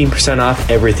 15% off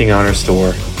everything on our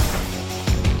store.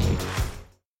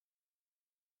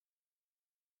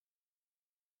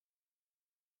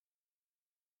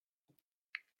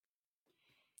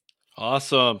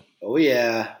 Awesome. Oh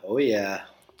yeah. Oh yeah.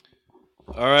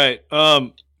 All right.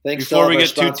 Thanks before we get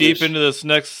too deep into this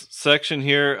next section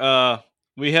here,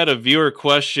 we had a viewer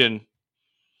question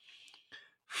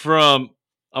from,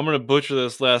 I'm going to butcher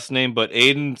this last name, but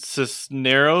Aiden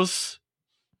Cisneros.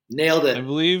 Nailed it. I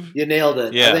believe. You nailed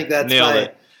it. Yeah, I think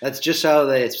that's just how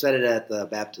they said it at the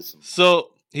baptism. So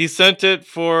he sent it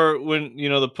for when,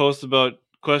 the post about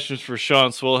questions for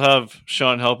Sean, so we'll have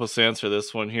Sean help us answer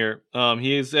this one here.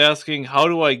 He is asking, how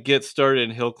do I get started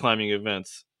in hill climbing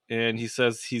events? And he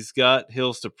says he's got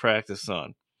hills to practice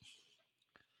on.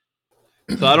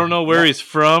 So I don't know where he's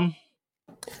from.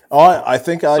 Oh, I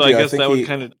think I do. I guess that would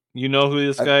kind of, who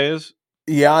this guy is?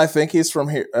 Yeah, I think he's from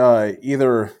here,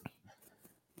 either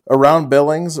around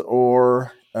Billings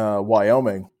or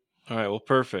Wyoming. All right, well,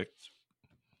 perfect.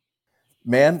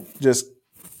 Man, just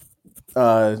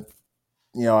I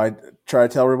try to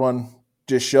tell everyone,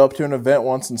 just show up to an event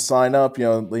once and sign up.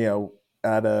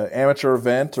 At an amateur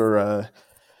event or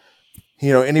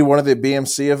any one of the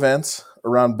BMC events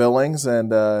around Billings,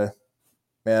 and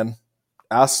man,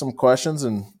 ask some questions,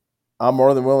 and I'm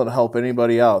more than willing to help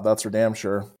anybody out. That's for damn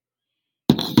sure.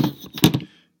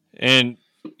 And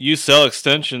you sell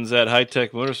extensions at High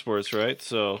Tech Motorsports, right?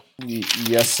 So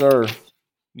yes, sir.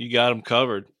 You got them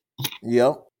covered.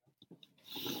 Yep.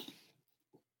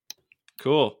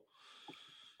 Cool.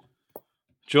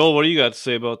 Joel, what do you got to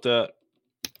say about that?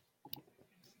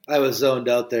 I was zoned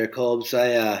out there, Colbs.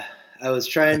 I was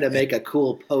trying to make a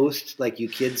cool post like you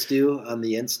kids do on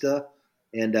the Insta,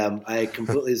 and I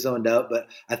completely zoned out. But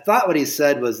I thought what he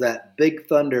said was that Big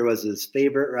Thunder was his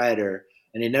favorite rider,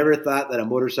 and he never thought that a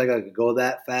motorcycle could go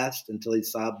that fast until he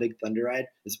saw Big Thunder ride.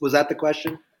 Was that the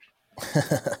question?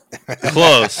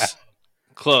 Close.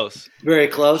 Very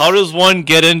close. How does one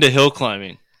get into hill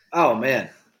climbing? Oh,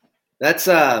 man. That's,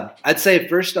 I'd say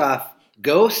first off,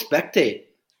 go spectate.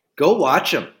 Go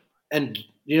watch them. And,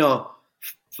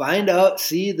 find out,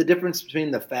 see the difference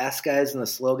between the fast guys and the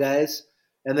slow guys.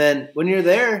 And then when you're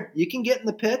there, you can get in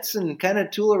the pits and kind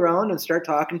of tool around and start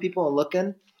talking to people and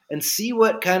looking and see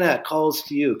what kind of calls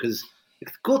to you. Because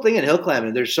the cool thing in hill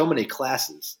climbing, there's so many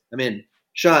classes. I mean,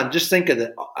 Sean, just think of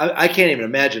that. I can't even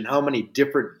imagine how many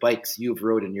different bikes you've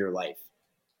rode in your life.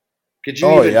 Could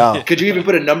you even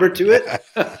put a number to it?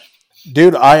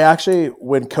 Dude, I actually,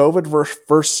 when COVID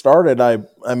first started, I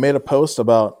made a post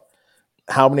about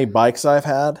how many bikes I've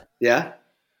had. Yeah.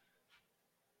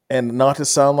 And not to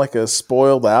sound like a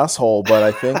spoiled asshole, but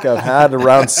I think I've had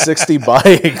around 60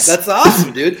 bikes. That's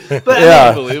awesome, dude. But yeah.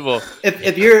 Unbelievable.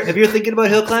 If you're thinking about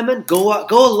hill climbing, go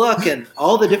look and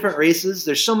all the different races.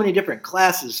 There's so many different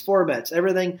classes, formats,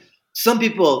 everything. Some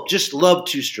people just love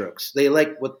 2-strokes. They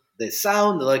like what they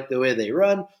sound. They like the way they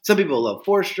run. Some people love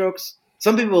 4-strokes.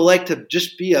 Some people like to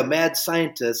just be a mad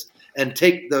scientist and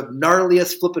take the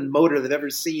gnarliest flipping motor they've ever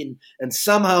seen and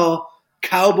somehow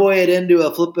cowboy it into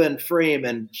a flipping frame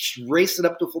and race it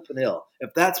up to a flipping hill.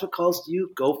 If that's what calls to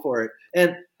you, go for it.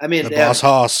 And I mean, the boss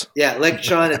hoss. Yeah, like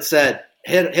Sean had said,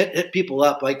 hit people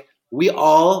up. Like, we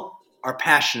all are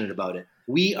passionate about it.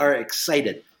 We are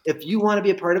excited. If you want to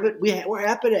be a part of it, we're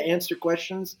happy to answer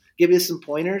questions, give you some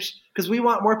pointers, because we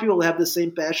want more people to have the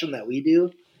same passion that we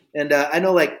do. And I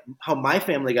know, like, how my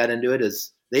family got into it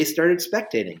is they started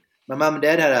spectating. My mom and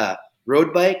dad had a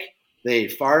road bike. They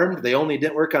farmed. They only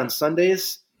didn't work on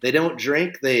Sundays. They don't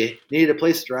drink. They needed a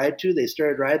place to ride to. They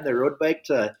started riding their road bike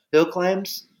to hill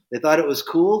climbs. They thought it was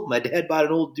cool. My dad bought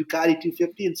an old Ducati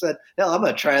 250 and said, hell, I'm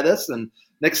going to try this. And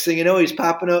next thing you know, he's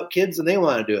popping out kids and they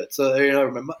want to do it. So,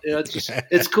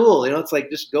 it's cool. It's like,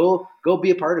 just go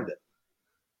be a part of it.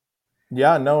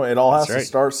 Yeah, no, it all has to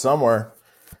start somewhere.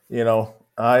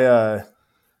 How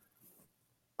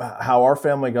our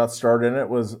family got started in it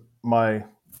was my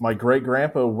great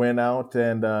grandpa went out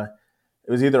and it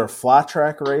was either a flat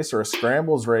track race or a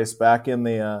scrambles race back in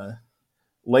the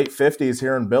late 50s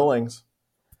here in Billings.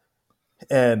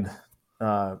 And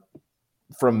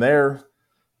from there,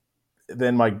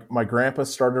 then my grandpa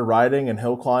started riding and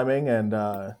hill climbing, and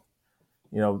my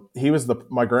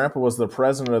grandpa was the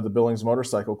president of the Billings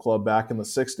Motorcycle Club back in the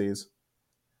 60s.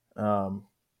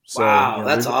 Wow,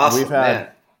 that's awesome, man.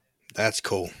 That's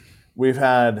cool. We've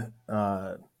had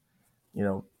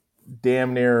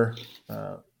damn near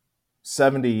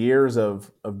 70 years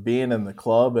of being in the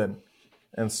club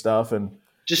and stuff, and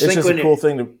just it's just a cool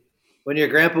thing to. When your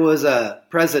grandpa was a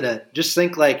president, just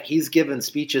think like he's giving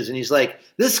speeches and he's like,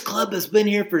 this club has been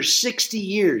here for 60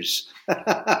 years. and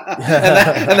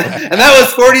that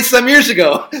was 40 some years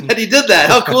ago that he did that.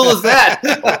 How cool is that?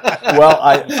 Well,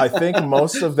 I think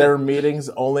most of their meetings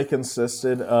only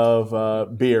consisted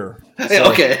of beer.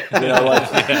 So, okay. Well,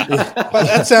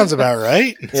 that sounds about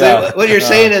right. So yeah. What you're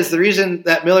saying is the reason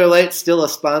that Miller Lite's still a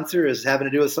sponsor is having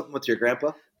to do with something with your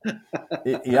grandpa?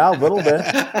 Yeah, a little bit.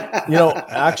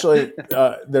 Actually,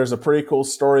 there's a pretty cool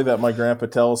story that my grandpa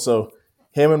tells. So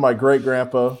him and my great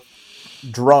grandpa,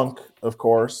 drunk, of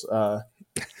course, out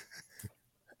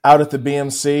at the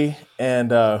BMC, and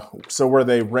so where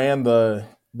they ran the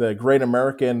Great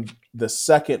American, the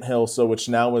second hill, so which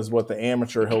now is what the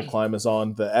amateur hill climb is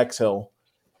on, the X hill.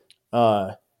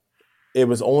 It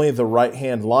was only the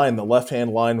right-hand line. The left-hand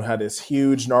line had this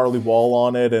huge gnarly wall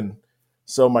on it, and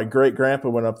so my great-grandpa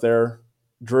went up there,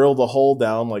 drilled a hole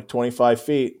down like 25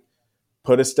 feet,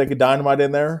 put a stick of dynamite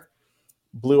in there,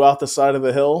 blew out the side of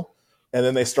the hill, and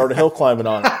then they started hill climbing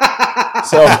on it.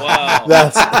 So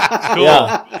that's cool.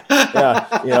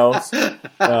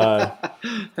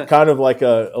 Kind of like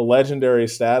a legendary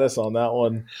status on that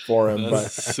one for him.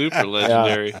 That's super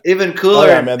legendary. Yeah. Even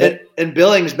cooler, man, in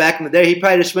Billings back in the day, he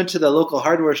probably just went to the local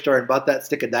hardware store and bought that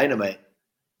stick of dynamite.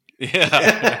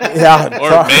 Yeah.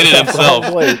 Or made it himself.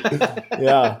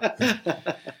 Yeah.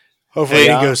 Hopefully he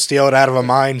can go steal it out of a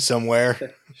mine somewhere.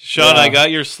 Sean, I got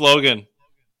your slogan.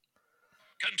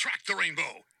 Contract the rainbow.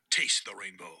 Taste the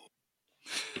rainbow.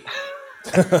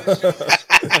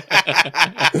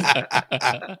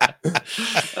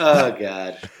 Oh,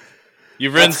 God.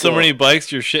 You've ridden so many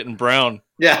bikes, you're shitting brown.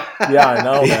 Yeah. Yeah, I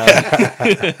know,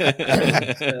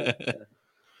 man.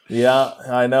 Yeah,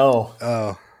 I know.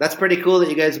 Oh. That's pretty cool that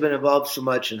you guys have been involved so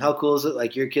much. And how cool is it?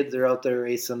 Like, your kids are out there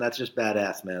racing. That's just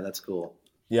badass, man. That's cool.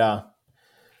 Yeah.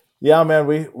 Yeah, man,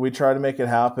 we try to make it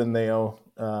happen.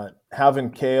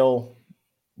 Having Cale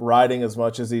riding as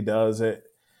much as he does,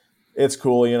 it's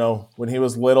cool. When he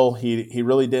was little, he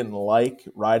really didn't like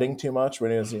riding too much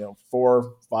when he was,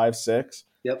 4, 5, 6.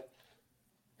 Yep.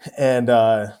 And,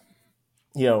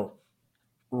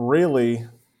 really,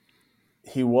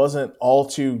 he wasn't all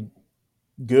too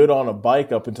good on a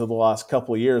bike up until the last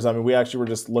couple of years. I mean, we actually were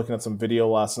just looking at some video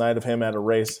last night of him at a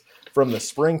race from the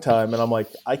springtime, and I'm like,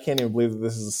 I can't even believe that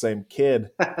this is the same kid.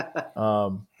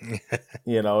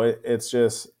 You know, it's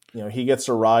just, you know, he gets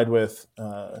to ride with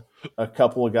a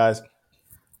couple of guys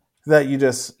that you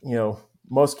just, you know,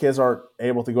 most kids aren't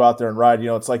able to go out there and ride. You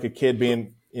know, it's like a kid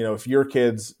being, you know, if your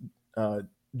kids,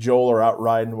 Joel, are out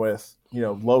riding with, you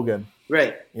know, Logan,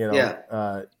 right? You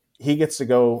know, he gets to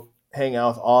go hang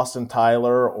out with Austin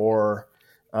Tyler, or,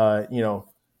 you know,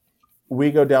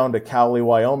 we go down to Cowley,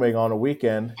 Wyoming on a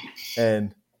weekend,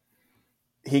 and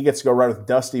he gets to go ride with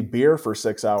Dusty Beer for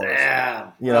 6 hours.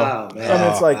 Damn. You know, oh, man.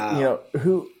 and it's like, you know,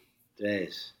 who,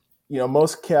 Days. you know,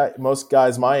 most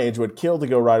guys my age would kill to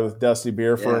go ride with Dusty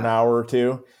Beer for an hour or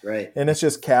two. Right. And it's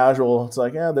just casual. It's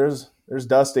like, yeah, there's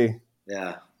Dusty.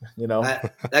 Yeah. You know,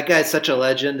 that guy's such a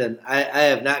legend, and I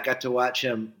have not got to watch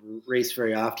him race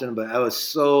very often, but I was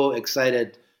so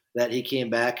excited that he came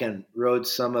back and rode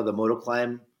some of the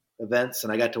motoclimb events,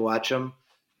 and I got to watch him.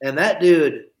 And that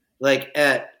dude, like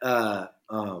at Pogues,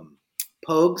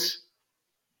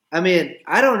 I mean,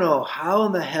 I don't know how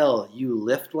in the hell you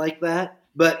lift like that,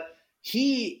 but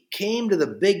he came to the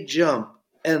big jump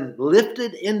and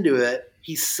lifted into it.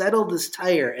 He settled his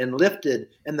tire and lifted,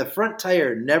 and the front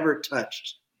tire never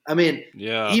touched. I mean,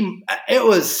 it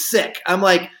was sick. I'm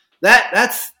like,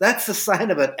 that's the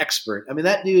sign of an expert. I mean,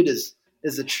 that dude is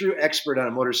a true expert on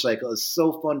a motorcycle. It's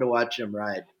so fun to watch him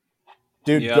ride.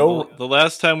 Dude, the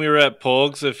last time we were at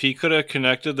Pogues, if he could have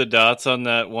connected the dots on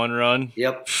that one run,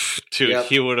 dude,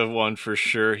 he would have won for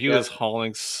sure. He was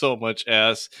hauling so much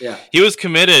ass. Yeah. He was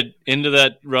committed into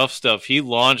that rough stuff.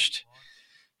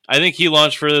 I think he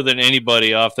launched further than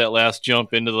anybody off that last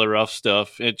jump into the rough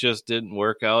stuff. It just didn't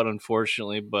work out,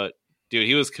 unfortunately. But, dude,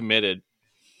 he was committed.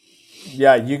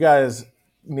 Yeah, you guys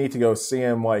need to go see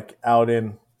him like out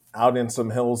in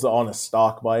some hills on a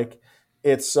stock bike.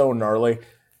 It's so gnarly.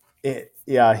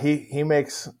 He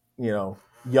makes, you know,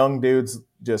 young dudes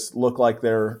just look like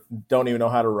don't even know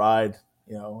how to ride.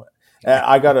 You know, and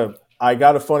I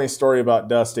got a funny story about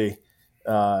Dusty.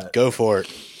 Go for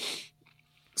it.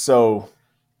 So.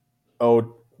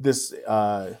 This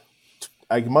I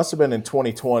must have been in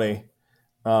 2020.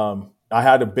 I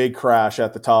had a big crash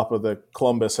at the top of the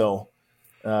Columbus Hill.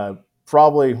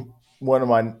 Probably one of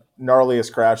my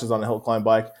gnarliest crashes on a hill climb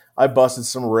bike. I busted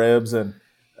some ribs and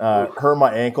hurt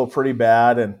my ankle pretty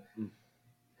bad. And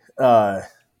I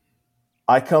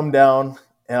come down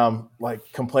and I'm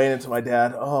like complaining to my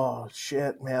dad. Oh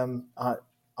shit, man!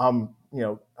 I'm you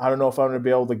know, I don't know if I'm going to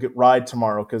be able to ride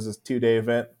tomorrow because it's a 2-day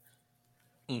event.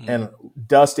 Mm-hmm. And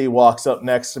Dusty walks up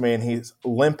next to me and he's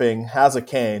limping, has a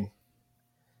cane,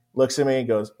 looks at me and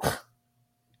goes,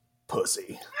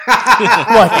 pussy.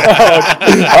 I'm like,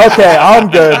 oh, okay, I'm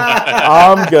good.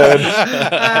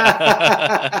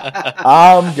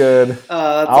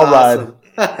 I'll awesome.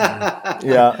 ride.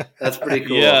 Yeah. That's pretty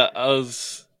cool. Yeah,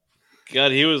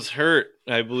 he was hurt,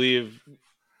 I believe,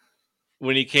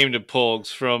 when he came to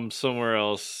Pogues from somewhere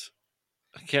else.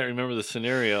 I can't remember the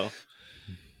scenario.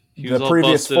 The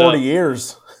previous 40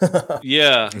 years.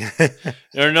 Yeah.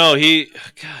 Or no,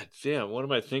 God damn, what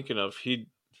am I thinking of? He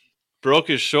broke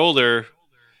his shoulder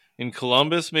in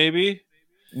Columbus, maybe?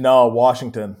 No,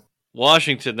 Washington.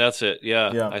 Washington, that's it.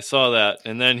 Yeah, I saw that.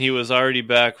 And then he was already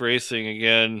back racing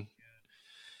again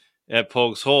at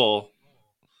Pogues Hole.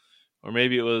 Or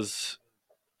maybe it was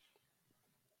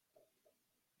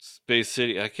Space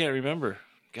City. I can't remember.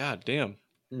 God damn.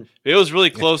 It was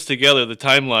really close together, the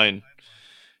timeline.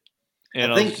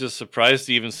 And I was just surprised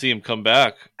to even see him come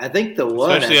back. I think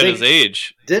especially at his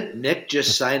age. Didn't Nick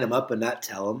just sign him up and not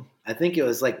tell him? I think it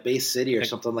was like Base City or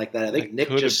something like that. I think Nick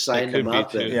just signed him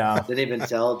up and didn't even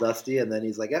tell Dusty, and then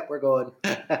he's like, "Yep, we're going."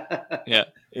 Yeah,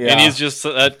 and he's just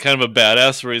that kind of a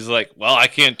badass where he's like, "Well, I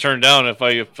can't turn down if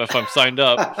I'm signed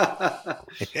up."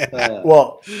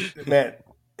 Well, man,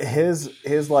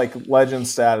 his like legend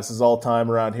status is all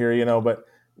time around here, you know. But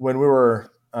when we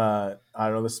were I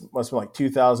don't know, this must have been like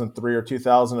 2003 or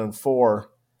 2004.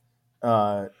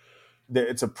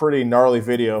 It's a pretty gnarly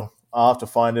video. I'll have to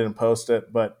find it and post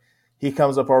it. But he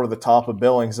comes up over the top of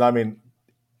Billings. And I mean,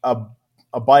 a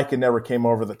bike had never came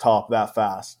over the top that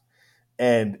fast.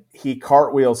 And he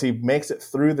cartwheels. He makes it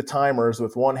through the timers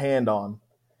with one hand on,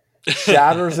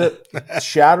 shatters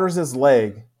his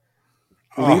leg,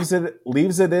 leaves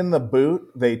it in the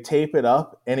boot. They tape it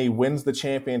up, and he wins the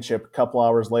championship a couple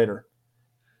hours later.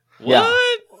 What? Yeah.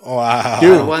 Wow.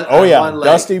 Dude,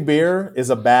 Dusty Beer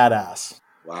is a badass.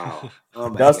 Wow. Oh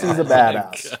my Dusty's a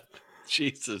badass.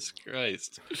 Jesus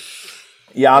Christ.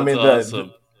 Yeah, that's I mean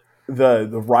awesome.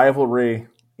 the rivalry,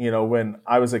 you know, when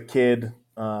I was a kid,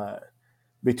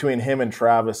 between him and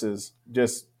Travis is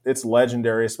just, it's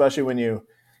legendary, especially when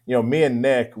me and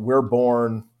Nick, we're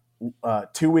born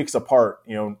 2 weeks apart.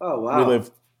 Oh, wow. We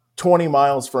live 20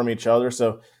 miles from each other.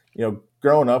 So,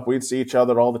 growing up, we'd see each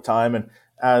other all the time. And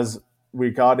as we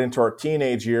got into our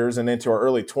teenage years and into our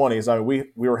early 20s, I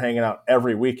mean, we were hanging out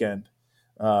every weekend.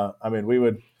 I mean, we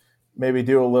would maybe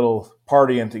do a little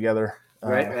partying together.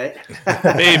 Right.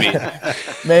 Maybe.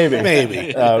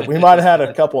 We might have had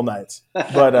a couple nights,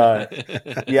 but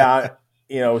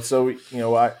so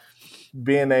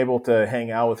being able to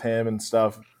hang out with him and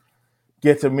stuff,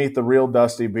 get to meet the real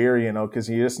Dusty Beer, because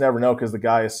you just never know, because the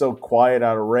guy is so quiet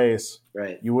out of race.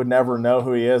 Right. You would never know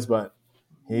who he is, but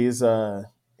he's a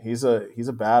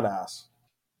badass.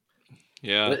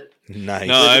 Yeah. Nice.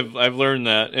 No, I've learned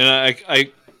that, and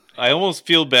I almost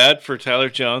feel bad for Tyler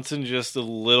Johnson just a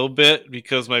little bit,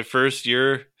 because my first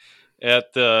year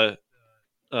at the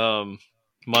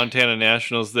Montana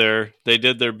Nationals there, they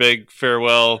did their big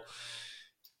farewell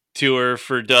tour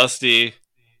for Dusty,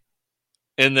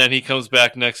 and then he comes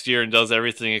back next year and does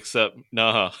everything except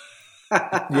Naha.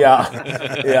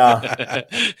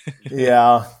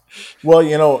 Yeah.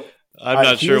 Well, I'm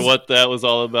not sure what that was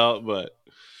all about, but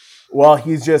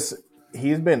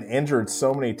he's been injured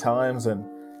so many times, and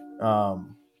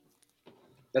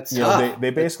that's tough.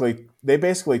 They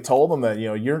basically told him that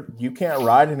you can't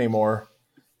ride anymore,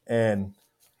 and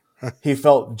he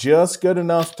felt just good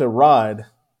enough to ride,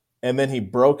 and then he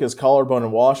broke his collarbone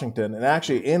in Washington. And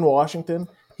actually, in Washington,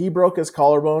 he broke his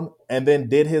collarbone and then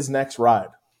did his next ride.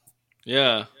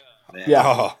 Yeah. Yeah.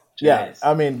 Oh, yeah.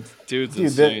 I mean, dude's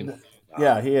insane.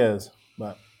 Yeah, he is.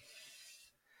 But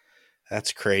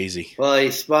that's crazy. Well,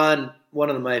 he spawned one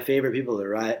of my favorite people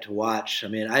to watch. I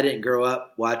mean, I didn't grow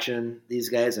up watching these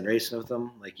guys and racing with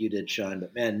them like you did, Sean.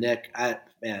 But man, Nick,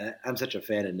 I'm such a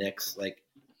fan of Nick's. Like,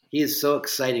 he is so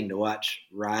exciting to watch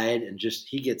ride, and just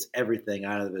he gets everything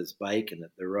out of his bike and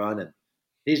the run, and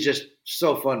he's just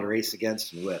so fun to race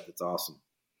against and with. It's awesome.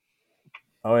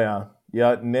 Oh yeah,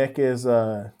 yeah. Nick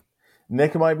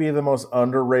might be the most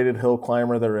underrated hill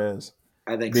climber there is.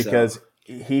 I think because so.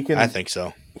 I think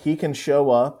so. He can show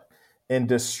up and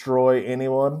destroy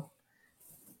anyone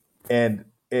and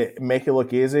make it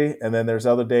look easy. And then there's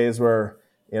other days where,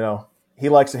 he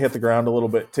likes to hit the ground a little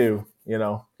bit too,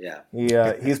 Yeah.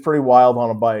 He's pretty wild on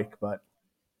a bike, but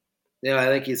I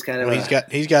think he's kind of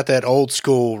he's got that old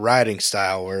school riding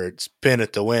style where it's pin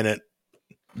it to win it.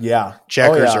 Yeah.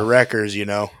 Checkers or wreckers,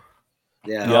 Yeah.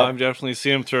 No, I've definitely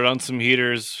seen him throw down some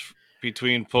heaters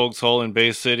between Pogues Hole and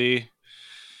Bay City.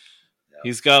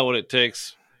 He's got what it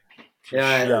takes.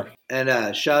 Yeah.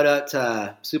 And shout out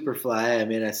to Superfly. I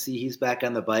mean, I see he's back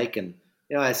on the bike, and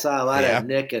I saw a lot of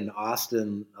Nick and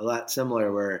Austin, a lot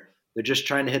similar, where they're just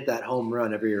trying to hit that home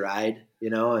run every ride,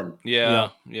 and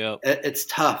it's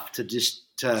tough to just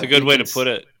it's a good way to put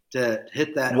it, to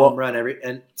hit that home run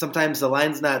and sometimes the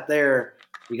line's not there.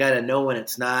 You got to know when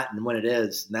it's not and when it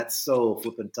is, and that's so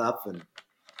flipping tough. And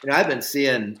I've been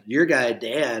seeing your guy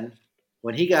Dan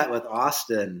when he got with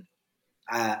Austin.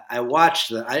 I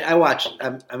watched. When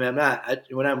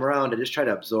I'm around, I just try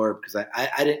to absorb, because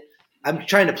I'm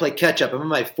trying to play catch up. I'm in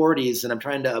my 40s, and I'm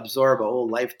trying to absorb a whole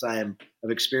lifetime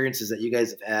of experiences that you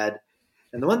guys have had.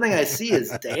 And the one thing I see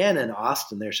is Dan and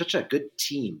Austin. They're such a good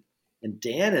team, and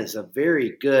Dan is a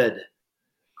very good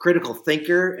critical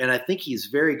thinker, and I think he's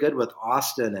very good with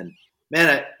Austin. And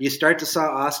man, you start to saw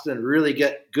Austin really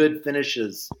get good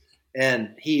finishes,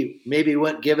 and he maybe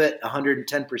wouldn't give it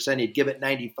 110%. He'd give it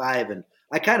 95%. And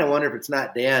I kind of wonder if it's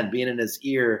not Dan being in his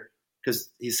ear, because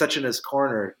he's such in his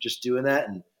corner just doing that.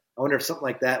 And I wonder if something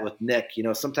like that with Nick,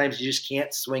 sometimes you just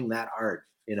can't swing that hard,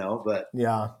 but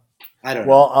yeah, I don't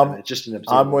know. Well, it's just an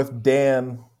observer. I'm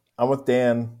with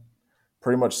Dan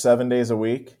pretty much 7 days a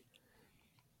week.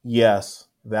 Yes,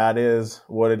 that is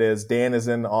what it is. Dan is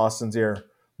in Austin's ear.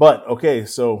 But okay,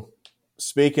 so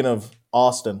speaking of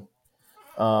Austin,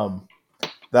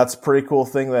 that's a pretty cool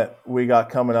thing that we got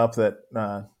coming up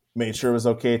that made sure it was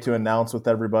okay to announce with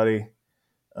everybody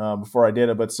before I did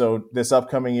it. But so this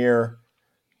upcoming year,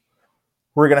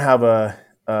 we're going to have a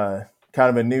kind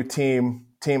of a new team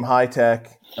High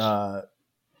Tech,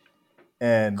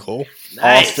 and cool.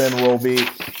 Nice.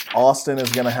 Austin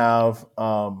is going to have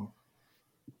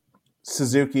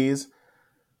Suzuki's.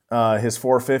 His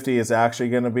 450 is actually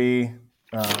going to be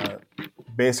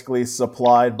basically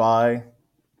supplied by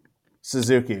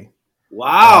Suzuki.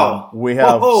 Wow. We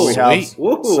have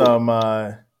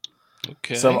some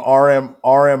some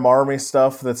RM Army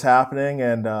stuff that's happening,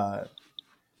 and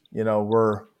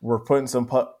we're putting some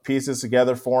pieces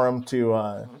together for him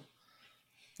to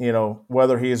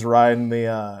whether he's riding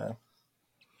the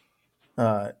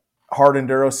hard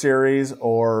enduro series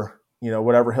or,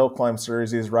 whatever hill climb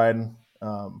series he's riding.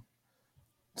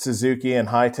 Suzuki and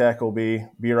High Tech will be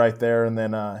right there. And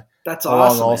then that's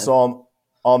awesome. Also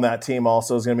on that team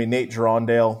also is going to be Nate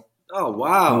Gerondale. Oh,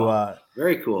 wow.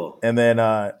 Very cool. And then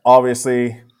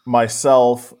obviously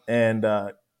myself and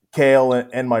Kale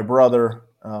and my brother.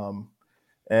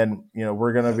 And,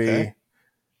 we're going to be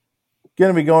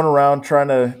going around trying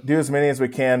to do as many as we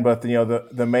can. But,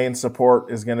 the main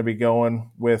support is going to be going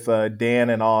with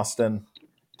Dan and Austin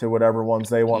to whatever ones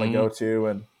they want to go to.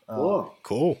 And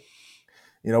cool.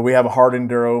 We have a hard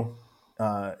enduro,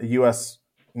 a U.S.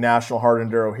 national hard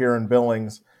enduro here in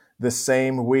Billings the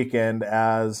same weekend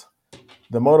as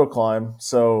the Moto Climb.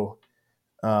 So,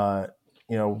 we're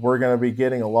going to be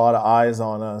getting a lot of eyes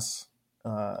on us,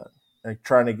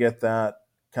 trying to get that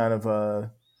kind of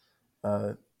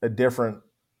a different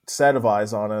set of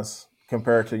eyes on us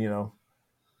compared to,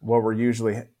 what we're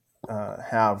usually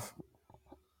have.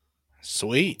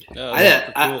 Sweet.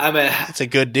 It's a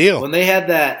good deal. When they had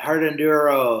that hard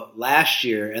enduro last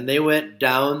year and they went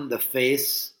down the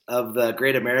face of the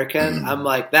Great American, I'm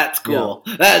like, that's cool.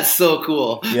 Yeah. That's so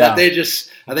cool. Yeah. That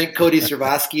I think Cody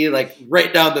Servosky, like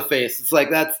right down the face. It's like,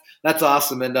 that's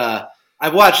awesome. And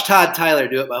I've watched Todd Tyler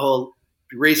do it my whole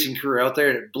racing career out there,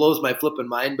 and it blows my flipping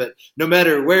mind. But no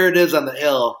matter where it is on the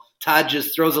hill, Todd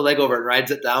just throws a leg over it and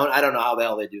rides it down. I don't know how the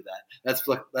hell they do that.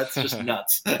 That's just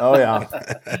nuts. Oh yeah.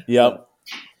 Yep.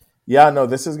 Yeah, no,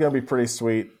 this is going to be pretty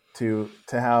sweet to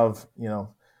have,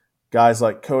 guys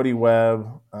like Cody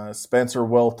Webb, Spencer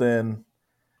Wilton,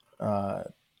 a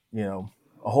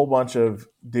whole bunch of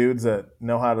dudes that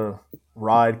know how to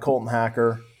ride. Colton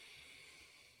Hacker,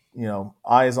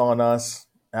 eyes on us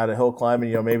at a hill climb,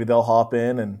 and maybe they'll hop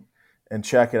in and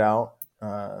check it out.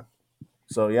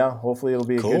 So yeah, hopefully it'll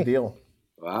be a good deal.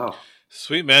 Wow,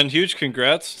 sweet, man! Huge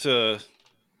congrats to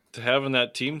having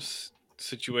that team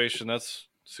situation. That's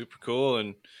super cool.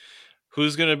 And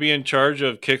who's going to be in charge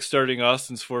of kickstarting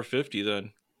Austin's 450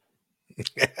 then?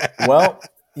 Well,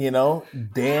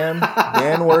 Dan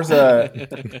wears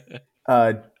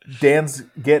Dan's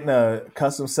getting a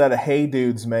custom set of Hey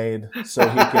Dudes made so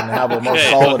he can have a more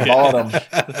solid bottom.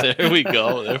 There we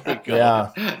go.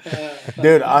 Yeah,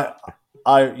 dude, I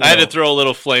had to throw a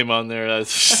little flame on there.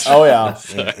 Oh yeah.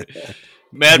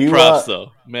 Mad props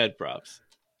though. Mad props.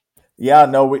 Yeah,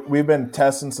 no, we've been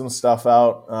testing some stuff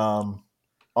out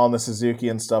on the Suzuki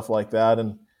and stuff like that,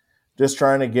 and just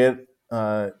trying to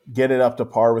get it up to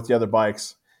par with the other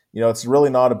bikes. It's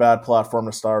really not a bad platform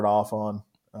to start off on.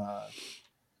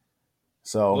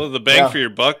 So the bang for your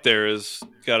buck there is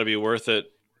got to be worth it.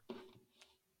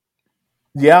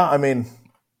 Yeah, I mean,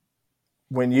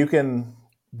 when you can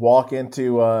walk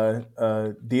into a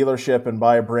dealership and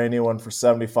buy a brand new one for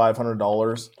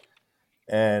 $7,500,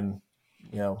 and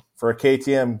for a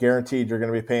KTM, guaranteed you're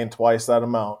going to be paying twice that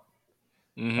amount.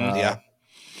 Mm-hmm. Yeah.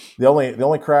 The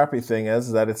only crappy thing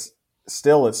is that it's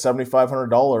still at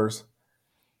 $7,500.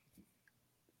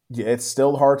 It's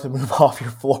still hard to move off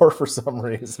your floor for some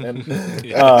reason.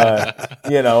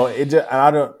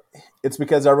 It's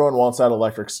because everyone wants that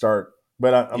electric start.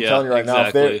 But I'm telling you right now,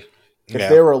 if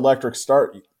they were electric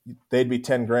start, they'd be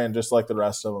 $10,000 just like the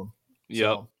rest of them.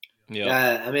 Yep. So.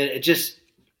 Yeah. I mean,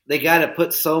 they got to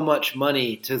put so much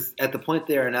money at the point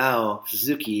they are now,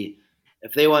 Suzuki.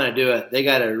 If they want to do it, they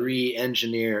got to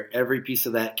re-engineer every piece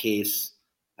of that case.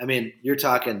 I mean, you're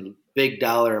talking big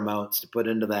dollar amounts to put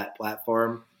into that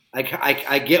platform.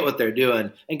 I get what they're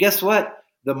doing. And guess what?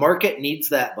 The market needs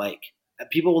that bike.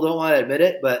 People don't want to admit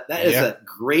it, but that is a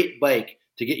great bike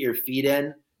to get your feet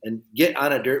in and get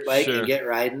on a dirt bike and get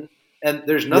riding. And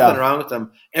there's nothing wrong with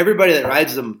them. Everybody that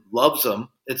rides them loves them.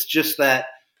 It's just that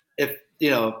if,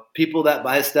 people that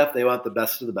buy stuff, they want the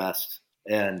best of the best.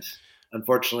 And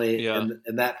unfortunately, in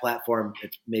that platform,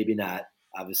 it's maybe not,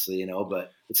 obviously,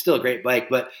 but it's still a great bike.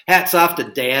 But hats off to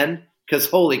Dan, because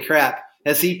holy crap,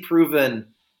 has he proven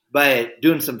by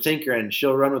doing some tinkering,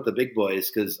 she'll run with the big boys,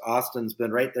 because Austin's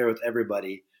been right there with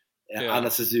everybody on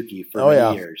a Suzuki for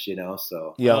many years,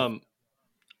 so. Yeah.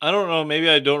 I don't know, maybe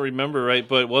I don't remember right,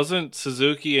 but wasn't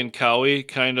Suzuki and Kawi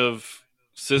kind of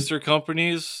sister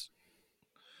companies?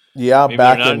 Yeah,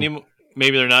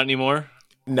 maybe they're not anymore.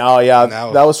 No,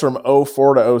 that was from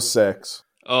 04 to 06.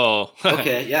 Oh,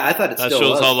 okay, yeah, I thought it that still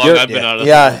shows was. how long I've been out of.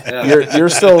 Yeah, you're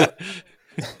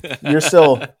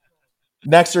still.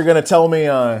 Next, you're going to tell me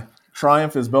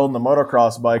Triumph is building the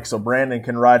motocross bike so Brandon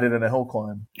can ride it in a hill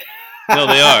climb. No,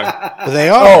 they are. They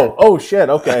are. Oh shit.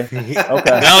 Okay.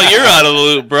 Now you're out of the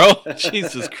loop, bro.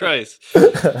 Jesus Christ.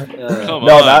 Come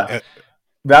on.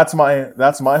 That's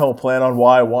my whole plan on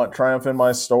why I want Triumph in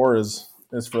my store is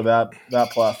for that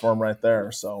platform right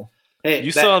there. So Hey,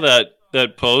 you saw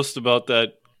that post about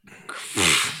that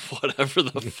whatever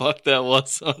the fuck that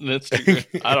was on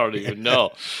Instagram? I don't even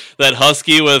know. That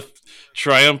husky with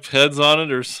Triumph heads on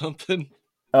it or something?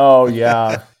 Oh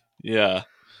yeah. Yeah.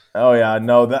 Oh yeah.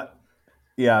 No,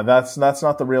 that's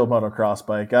not the real motocross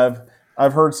bike.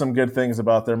 I've heard some good things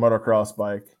about their motocross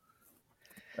bike.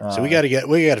 So we got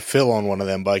to fill on one of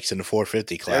them bikes in the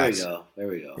 450 class. There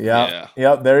we go. Yeah.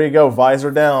 Yep. There you go.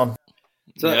 Visor down.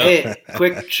 So, hey,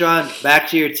 quick, Sean, back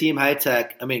to your Team High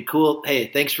Tech. I mean, cool. Hey,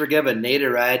 thanks for giving Nate a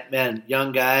ride. Man,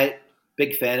 young guy,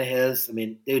 big fan of his. I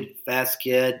mean, dude, fast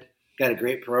kid, got a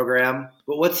great program.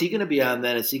 But what's he going to be on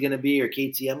then? Is he going to be your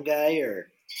KTM guy or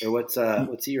what's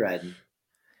he riding?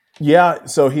 Yeah,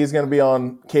 so he's going to be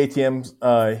on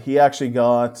KTM. He actually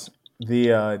got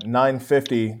the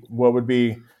 950, what would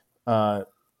be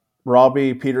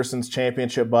Robbie Peterson's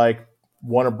championship bike,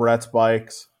 one of Brett's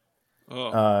bikes.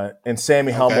 And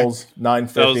Sammy Hummel's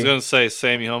 950. I was going to say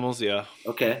Sammy Hummel's, yeah.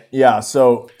 Okay. Yeah,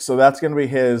 so that's going to be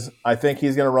his. I think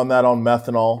he's going to run that on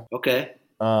methanol. Okay.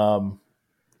 And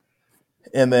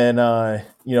then,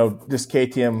 just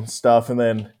KTM stuff. And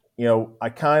then, I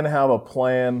kind of have a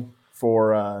plan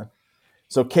for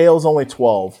so Cale's only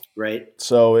 12. Right.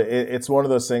 So it's one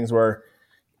of those things where,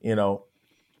 for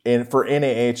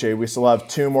NAHA, we still have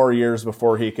 2 more years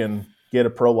before he can get a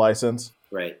pro license.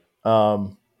 Right.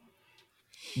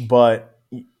 But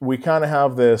we kind of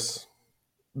have this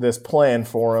plan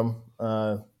for him,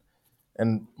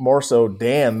 and more so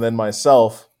Dan than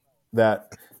myself,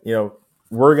 that,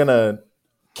 we're going to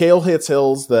 – Cale hits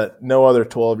hills that no other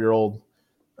 12-year-old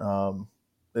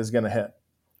is going to hit.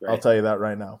 Right. I'll tell you that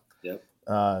right now. Yep.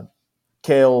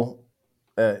 Cale,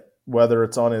 whether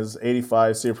it's on his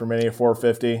 85 Super Mini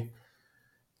 450,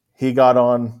 he got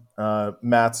on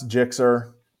Matt's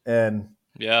Gixxer, and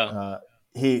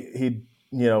he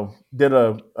did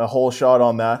a whole shot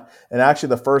on that. And actually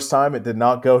the first time it did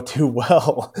not go too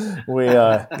well.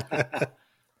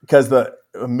 Because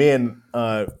me and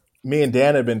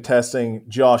Dan had been testing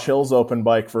Josh Hill's open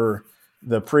bike for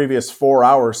the previous 4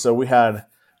 hours. So we had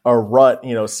a rut,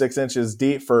 6 inches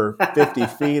deep for 50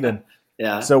 feet. And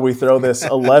so we throw this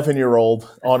 11-year-old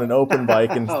on an open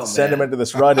bike and send him into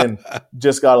this rut, and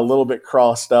just got a little bit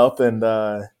crossed up and,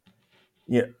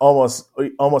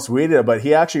 almost weeded it, but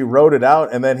he actually rode it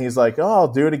out, and then he's like, "Oh,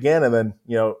 I'll do it again," and then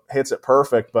hits it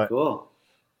perfect. But cool.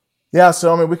 Yeah,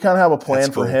 so I mean, we kind of have a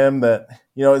plan for him that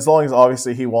as long as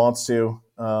obviously he wants to,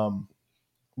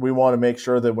 we want to make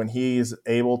sure that when he's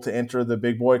able to enter the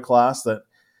big boy class, that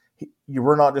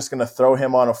we're not just going to throw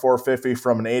him on a 450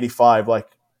 from an 85 like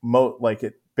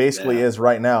it basically is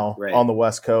right now on the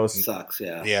West Coast. It sucks,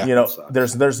 yeah.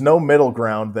 There's no middle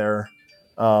ground there.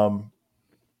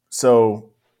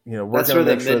 So, we're going to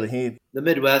make sure that the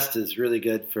Midwest is really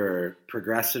good for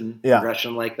progression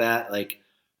like that. Like,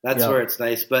 that's where it's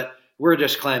nice. But we're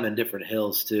just climbing different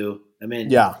hills, too. I mean,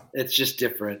 it's just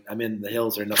different. I mean, the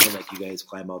hills are nothing like you guys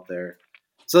climb out there.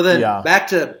 So then back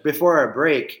to before our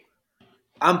break,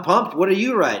 I'm pumped. What are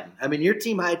you riding? I mean, your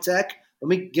Team High Tech.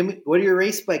 Give me what are your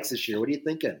race bikes this year? What are you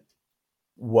thinking?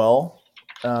 Well,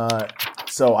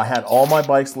 so I had all my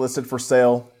bikes listed for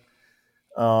sale.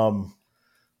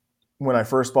 When I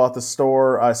first bought the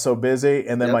store, I was so busy,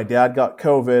 and then my dad got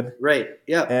COVID. Right.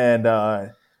 Yeah. And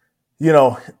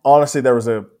honestly, there was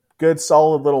a good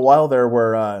solid little while there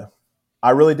where I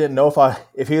really didn't know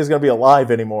if he was going to be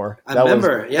alive anymore. I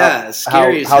remember. It's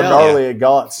scary how gnarly it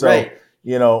got. So I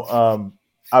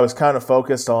was kind of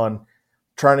focused on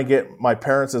trying to get my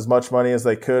parents as much money as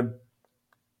they could,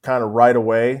 kind of right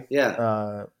away.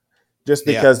 Yeah. Just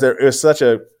because it was such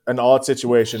an odd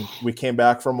situation. We came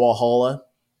back from Walhalla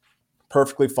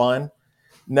perfectly fine.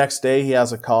 Next day, he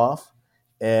has a cough,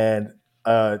 and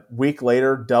a week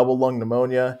later, double lung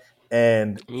pneumonia,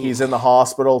 and he's in the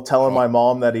hospital telling my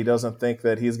mom that he doesn't think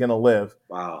that he's going to live.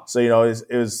 Wow. So,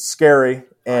 it was scary,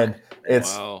 and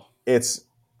it's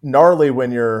gnarly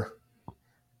when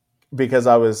because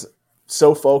I was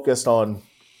so focused on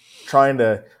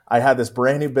I had this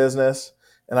brand new business,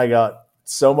 and I got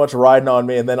so much riding on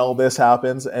me, and then all this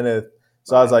happens, and I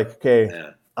was like, okay,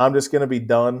 I'm just going to be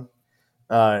done.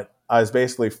 I was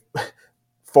basically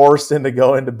forced into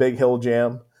going to Big Hill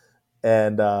Jam,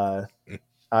 and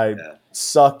I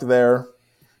sucked there.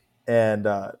 And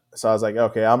so I was like,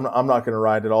 okay, I'm not going to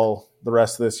ride it all the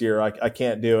rest of this year. I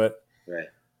can't do it. Right.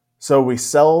 So we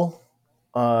sell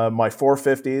my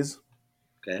 450s.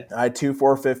 Okay. I had 2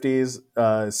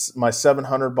 450s. My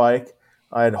 700 bike,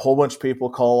 I had a whole bunch of people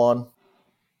call on.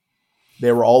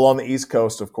 They were all on the East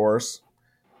Coast, of course.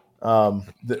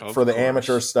 For the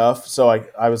amateur stuff. So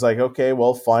I was like, okay,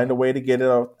 well, find a way to get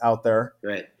it out there.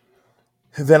 Right.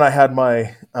 then I had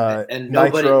my and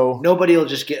nitro. Nobody will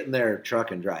just get in their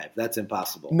truck and drive. That's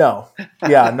impossible. No.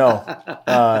 Yeah, no.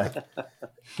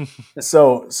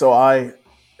 So I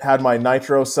had my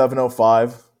Nitro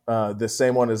 705. The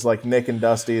same one as like Nick and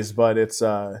Dusty's, but it's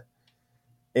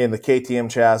in the KTM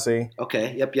chassis.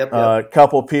 Okay. Yep. A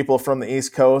couple people from the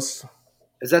East Coast.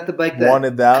 Is that the bike that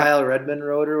wanted that. Kyle Redmond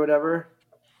rode or whatever?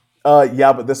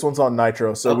 Yeah, but this one's on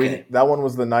Nitro. So okay. that one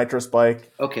was the Nitrous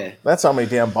bike. Okay. That's how many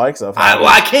damn bikes I've had.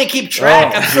 I can't keep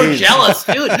track. I'm so jealous,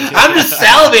 dude. I'm just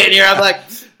salivating here. I'm like,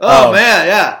 man,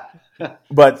 yeah.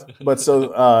 but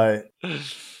so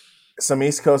some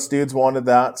East Coast dudes wanted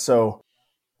that, so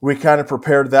we kind of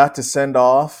prepared that to send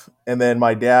off, and then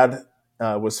my dad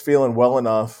was feeling well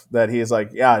enough that he's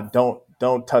like, yeah,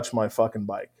 don't touch my fucking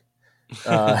bike.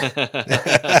 So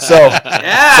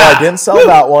I didn't sell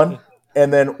that one.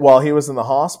 And then while he was in the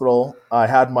hospital, I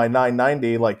had my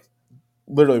 990, like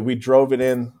literally we drove it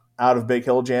in out of Big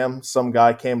Hill Jam. Some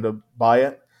guy came to buy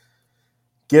it,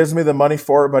 gives me the money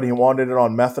for it, but he wanted it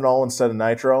on methanol instead of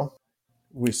nitro.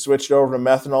 We switched over to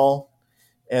methanol,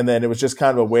 and then it was just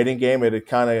kind of a waiting game.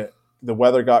 The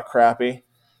weather got crappy.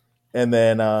 And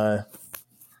then a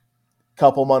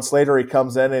couple months later, he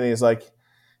comes in and he's like,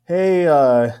 hey,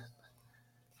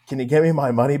 can you give me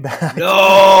my money back?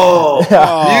 No,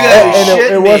 yeah. You gotta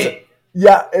shit me. Wasn't.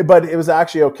 Yeah, but it was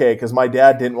actually okay because my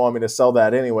dad didn't want me to sell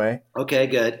that anyway. Okay,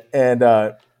 good.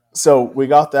 And so we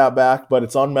got that back, but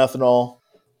it's on methanol.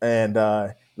 And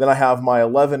then I have my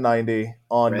 1190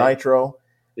 on nitro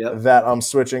that I'm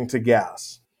switching to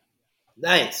gas.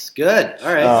 Nice, good.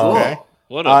 All right, cool. Okay.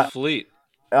 What a fleet!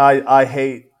 I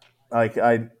hate. Like,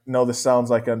 I know this sounds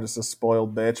like I'm just a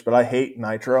spoiled bitch, but I hate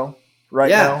nitro.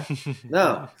 Now.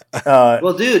 No.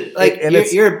 Well, dude, like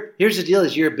here's the deal: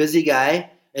 is you're a busy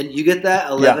guy, and you get that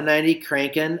 1190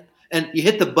 cranking, and you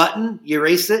hit the button, you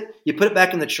race it, you put it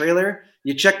back in the trailer,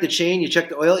 you check the chain, you check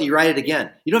the oil, you ride it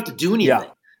again. You don't have to do anything.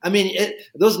 Yeah. I mean,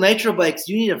 those nitro bikes,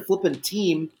 you need a flipping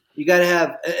team. You got to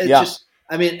have. Just.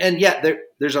 I mean, and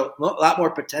there's a lot more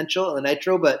potential in the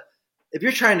nitro, but if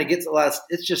you're trying to get a lot,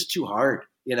 it's just too hard,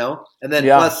 you know. And then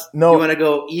plus, you want to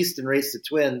go east and race the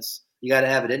twins. You got to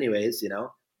have it anyways, you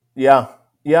know? Yeah.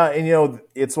 Yeah. And,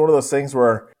 it's one of those things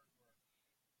where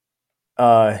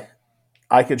I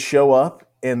could show up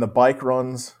and the bike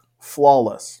runs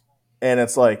flawless. And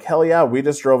it's like, hell yeah, we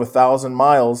just drove 1,000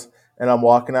 miles and I'm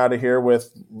walking out of here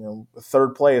with,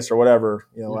 third place or whatever,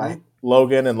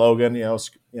 Logan,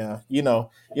 yeah, you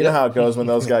know how it goes when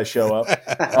those guys show up.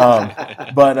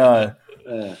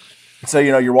 So,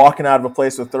 you're walking out of a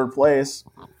place with third place,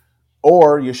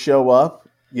 or you show up,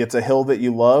 it's a hill that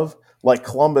you love, like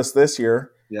Columbus this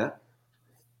year. Yeah.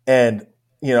 And,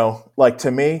 like to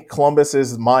me, Columbus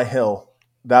is my hill.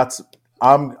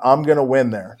 I'm going to win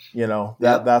there.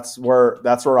 That's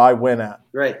where I win at.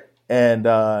 Right.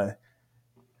 And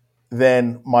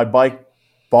then my bike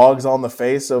bogs on the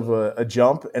face of a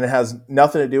jump, and it has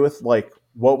nothing to do with like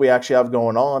what we actually have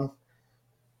going on.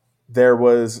 There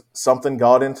was something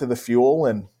got into the fuel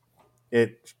and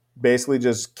it basically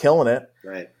just killing it.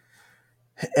 Right.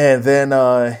 And then,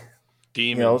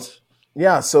 demons.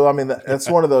 So I mean, that's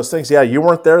one of those things. Yeah, you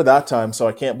weren't there that time, so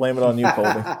I can't blame it on you,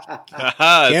 Colby.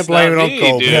 Can't blame it on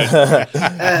Colby.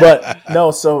 But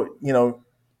no, so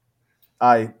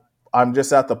I'm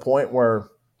just at the point where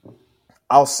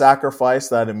I'll sacrifice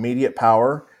that immediate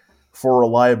power for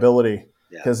reliability,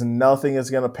 because nothing is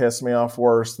going to piss me off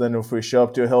worse than if we show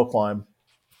up to a hill climb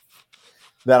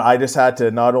that I just had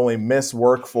to not only miss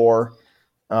work for,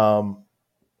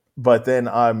 but then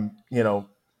I'm,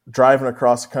 driving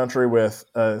across the country with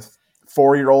a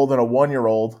 4-year-old and a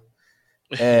 1-year-old,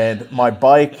 and my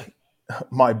bike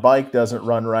doesn't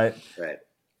run right. Right.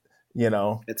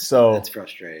 It's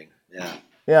frustrating. Yeah.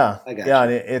 Yeah. I got you.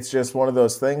 And it's just one of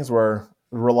those things where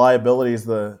reliability is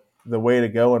the way to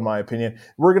go, in my opinion.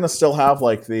 We're going to still have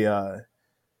like the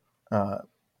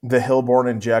Hillborn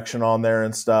injection on there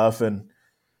and stuff. And,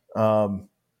 the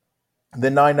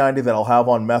 990 that I'll have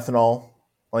on methanol,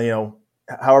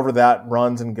 however that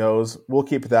runs and goes, we'll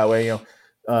keep it that way.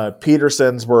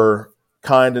 Petersons were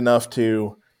kind enough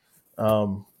to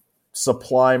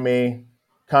supply me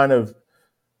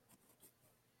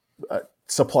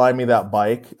that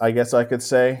bike, I guess I could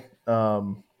say.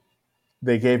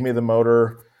 They gave me the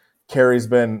motor. Kerry's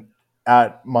been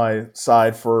at my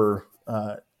side for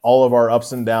all of our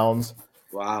ups and downs.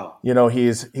 Wow.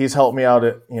 He's helped me out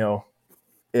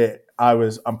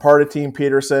I'm part of Team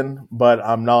Peterson, but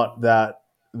I'm not the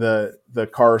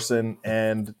Carson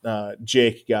and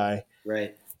Jake guy.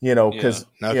 Right. Because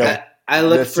I I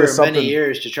looked for many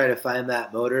years to try to find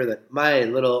that motor. That my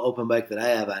little open bike that I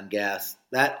have on gas,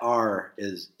 that R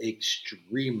is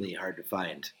extremely hard to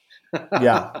find.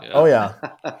 Yeah. Oh yeah.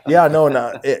 Yeah.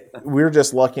 No. We were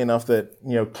just lucky enough that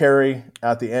Kerry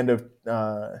at the end of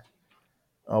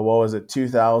what was it,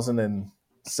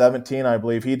 2017, I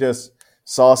believe. He just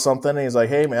saw something and he's like,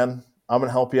 "Hey, man, I'm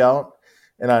gonna help you out."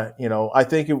 And I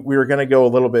think we were gonna go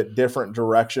a little bit different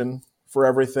direction for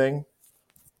everything,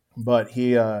 but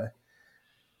he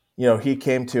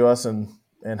came to us and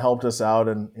helped us out,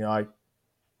 and I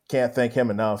can't thank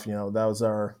him enough. That was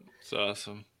our. It's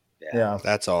awesome. Yeah,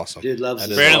 that's awesome. Dude loves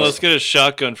Brandon, awesome. Let's get a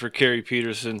shotgun for Kerry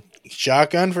Peterson.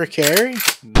 Shotgun for Kerry?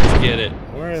 Let's get it.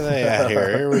 Where are they at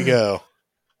here? Here we go.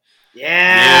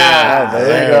 Yeah. Oh,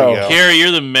 there you go. Kerry,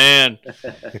 you're the man.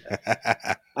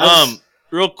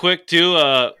 Real quick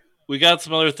too, we got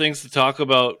some other things to talk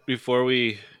about before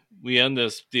we end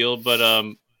this deal, but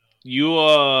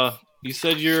you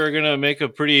said you're gonna make a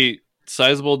pretty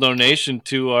sizable donation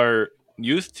to our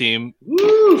youth team.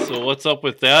 Woo! So what's up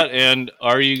with that? And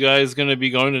are you guys gonna be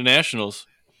going to nationals?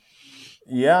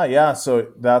 Yeah. So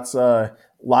that's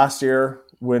last year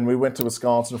when we went to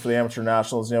Wisconsin for the amateur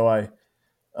nationals. I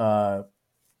thought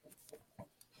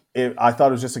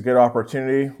it was just a good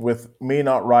opportunity with me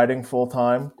not riding full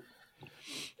time,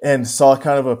 and saw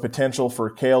kind of a potential for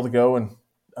Cale to go. And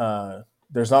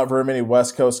there's not very many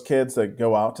West Coast kids that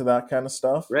go out to that kind of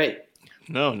stuff. Right.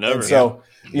 No, never. And so,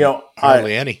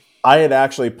 hardly any. I had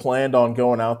actually planned on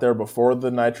going out there before the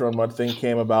Nitro and Mud thing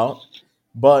came about.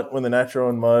 But when the Nitro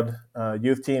and Mud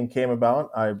youth team came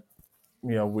about,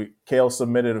 Cale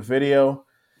submitted a video,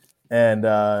 and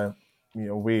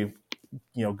we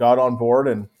got on board.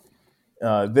 And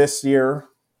this year,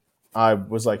 I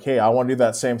was like, hey, I want to do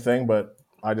that same thing, but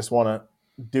I just want to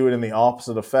do it in the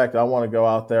opposite effect. I want to go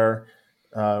out there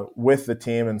with the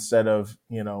team instead of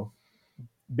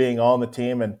being on the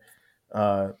team, and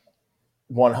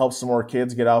want to help some more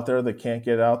kids get out there that can't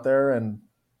get out there, and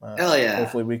hell yeah,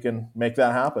 hopefully we can make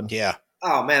that happen. Yeah.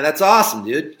 Oh man, that's awesome,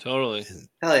 dude. Totally.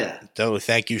 Hell yeah. Totally.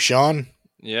 Thank you, Sean.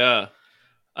 Yeah.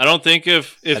 I don't think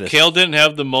if Cale didn't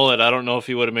have the mullet, I don't know if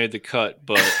he would have made the cut,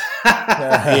 but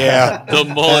yeah, the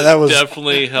mullet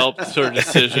definitely helped our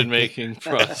decision making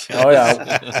process. Oh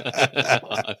yeah.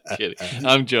 I'm kidding.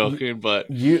 I'm joking,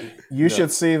 but you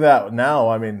should see that now.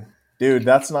 I mean, dude,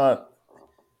 that's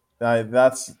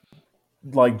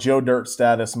like Joe Dirt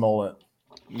status mullet.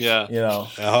 Yeah.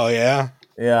 Oh yeah.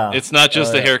 Yeah. It's not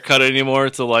just a haircut anymore,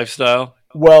 it's a lifestyle.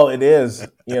 Well, it is.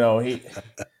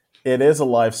 It is a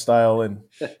lifestyle, and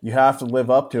you have to live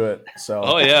up to it. So.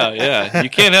 Oh yeah. You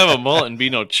can't have a mullet and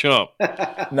be no chump.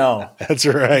 No, that's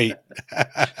right.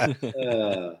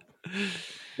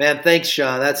 Man, thanks,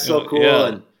 Sean. That's so cool. Yeah.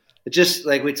 And it just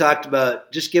like we talked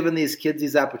about, just giving these kids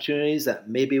these opportunities that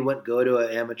maybe wouldn't go to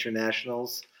an amateur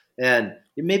nationals, and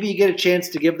maybe you get a chance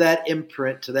to give that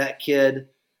imprint to that kid.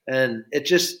 And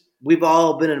we've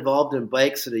all been involved in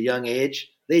bikes at a young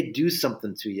age. They do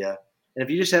something to you. And if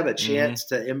you just have a chance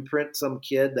to imprint some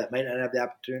kid that might not have the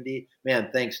opportunity, man,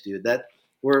 thanks, dude. That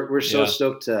we're so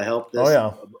stoked to help this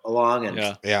along,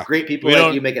 and great people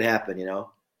like you make it happen.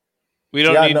 We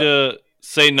don't need to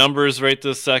say numbers right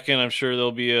this second. I'm sure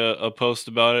there'll be a post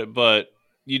about it, but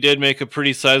you did make a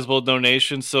pretty sizable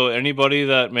donation. So anybody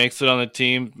that makes it on the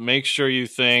team, make sure you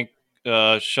thank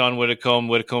Sean Whitcomb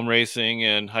Racing,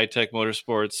 and High Tech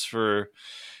Motorsports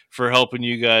for helping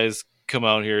you guys come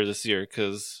out here this year,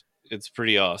 because it's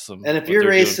pretty awesome. And if you're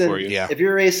racing, if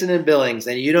you're racing in Billings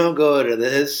and you don't go to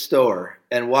his store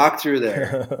and walk through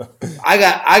there,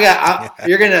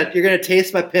 you're gonna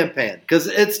taste my pimp hand, because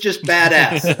it's just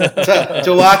badass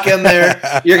to walk in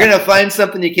there. You're gonna find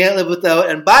something you can't live without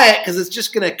and buy it, because it's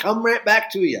just gonna come right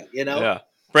back to you. Yeah.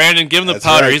 Brandon, give him the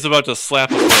powder. Right. He's about to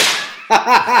slap a whip.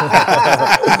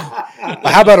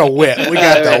 How about a whip? We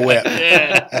got the whip.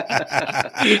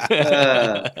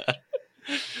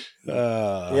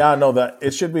 That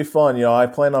it should be fun. I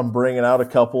plan on bringing out a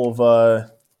couple of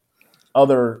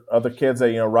other kids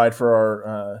that ride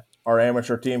for our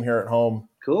amateur team here at home.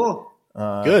 Cool.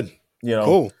 Good.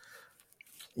 Cool.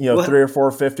 3 or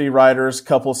 4 50 riders,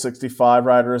 couple 65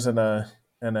 riders, and a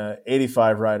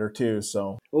 85 rider too.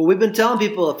 So we've been telling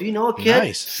people, if you know a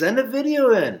kid, send a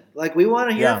video in. Like, we want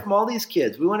to hear from all these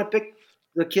kids. We want to pick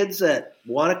the kids that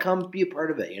want to come be a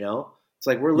part of it. It's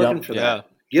like we're looking for that.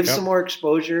 Give some more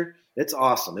exposure. It's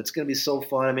awesome. It's going to be so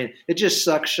fun. I mean, it just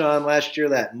sucks, Sean. Last year,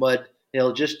 that mud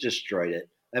hill just destroyed it.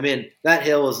 I mean, that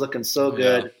hill was looking so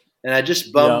good. And I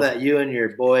just bummed that you and your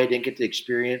boy didn't get to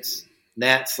experience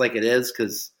Nats like it is,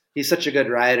 because he's such a good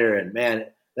rider. And, man,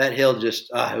 that hill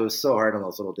just it was so hard on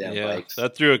those little damn bikes.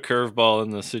 That threw a curveball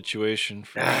in the situation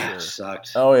for sure.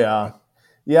 Sucked. Oh yeah,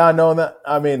 yeah. No, that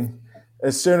I mean,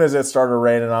 as soon as it started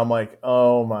raining, I'm like,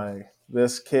 oh my,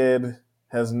 this kid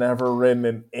has never ridden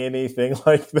in anything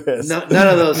like this. None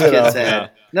of those kids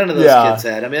had. None of those kids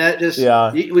had. I mean, that just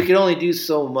we could only do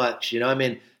so much. I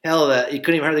mean, hell, you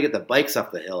couldn't even hardly get the bikes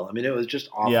up the hill. I mean, it was just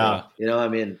awful. Yeah. I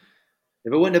mean,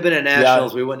 if it wouldn't have been a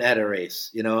nationals, we wouldn't have had a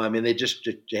race. I mean, we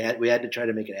had to try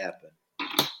to make it happen.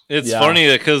 It's funny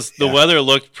because the weather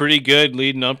looked pretty good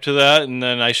leading up to that, and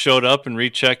then I showed up and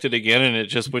rechecked it again, and it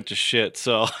just went to shit.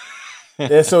 So.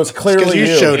 Yeah, so it's clearly you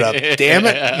showed up. Damn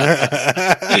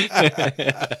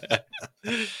it.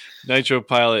 Nitro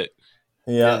Pilot.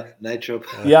 Yeah. Nitro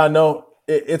Pilot. Yeah, no,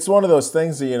 it's one of those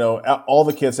things that, all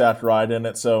the kids have to ride in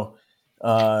it. So,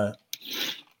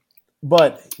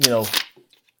 but,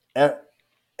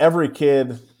 every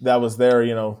kid that was there,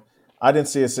 I didn't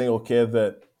see a single kid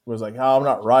that was like, oh, I'm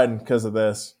not riding because of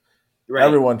this. Right.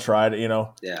 Everyone tried it,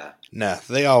 Yeah. No,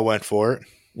 they all went for it.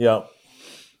 Yeah.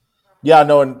 Yeah,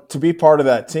 no, and to be part of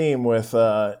that team with,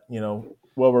 what do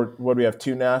we have?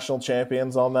 2 national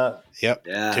champions on that? Yep.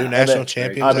 Yeah. 2 national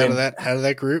champions out of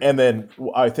that group. And then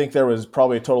I think there was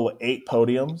probably a total of 8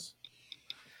 podiums.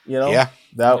 Yeah.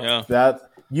 That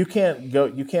you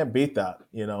can't beat that,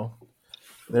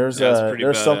 There's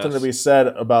something to be said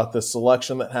about the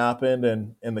selection that happened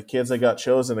and the kids that got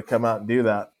chosen to come out and do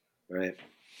that. Right.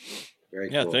 Very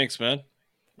cool. Yeah, thanks, man.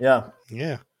 Yeah.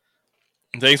 Yeah.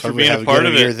 Thanks for being a part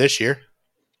of it this year.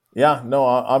 Yeah, no,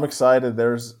 I'm excited.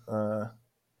 There's, I've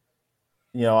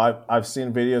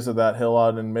seen videos of that hill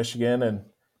out in Michigan, and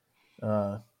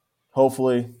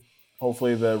hopefully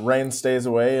the rain stays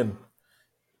away and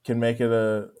can make it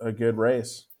a good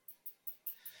race.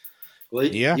 Well,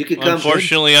 you could come.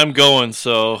 Unfortunately, I'm going,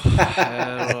 so.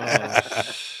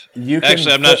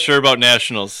 Actually, I'm not sure about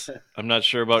nationals.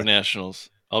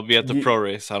 I'll be at the pro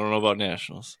race. I don't know about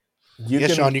nationals.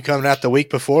 Sean, you coming out the week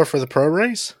before for the pro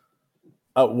race?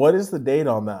 What is the date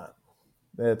on that?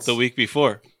 It's the week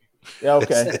before. Yeah,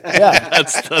 okay. Yeah.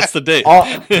 that's the date.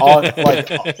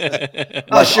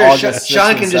 Sure.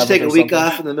 Sean can just take a week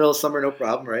off in the middle of summer, no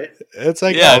problem, right? It's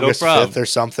like August 5th or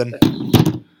something.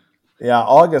 Yeah,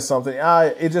 August something.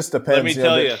 It just depends. Let me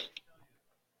tell you.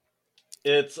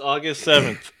 It's August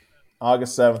 7th.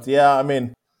 August 7th. Yeah, I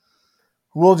mean,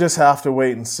 we'll just have to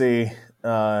wait and see.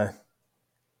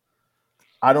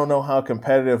 I don't know how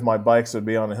competitive my bikes would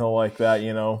be on a hill like that,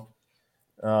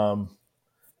 but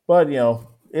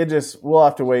we'll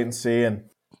have to wait and see. And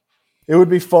it would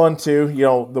be fun too.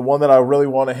 The one that I really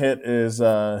want to hit is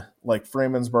like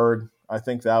Freemansburg. I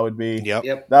think that would be.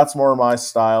 Yep. That's more my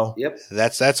style. Yep.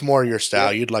 That's more your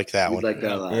style. Yep. You'd like that one. Like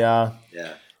that a lot. Yeah.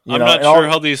 Yeah. I'm not sure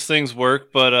how these things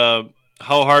work, but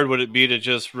how hard would it be to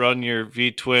just run your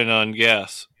V-twin on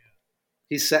gas?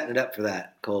 He's setting it up for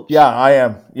that, Cole. Yeah, I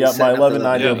am. Yeah, my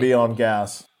 1190 will be on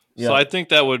gas. Yeah. So I think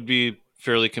that would be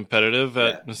fairly competitive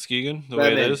at Muskegon, the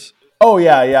way it is. Oh,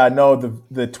 yeah. No,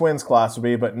 the twins class would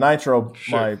be, but Nitro,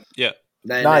 my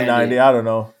 990, I don't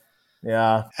know.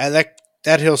 Yeah. And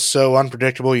that hill's so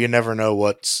unpredictable, you never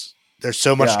know there's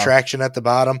so much traction at the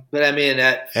bottom. But I mean,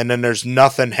 and then there's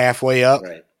nothing halfway up.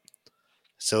 Right.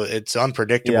 So it's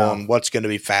unpredictable on what's going to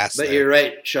be fast. But you're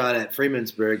right, Sean. At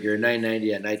Freemansburg, your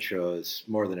 990 at Nitro is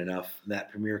more than enough in that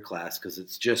premier class because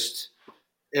it's just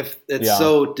if it's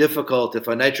so difficult. If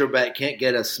a Nitro bike can't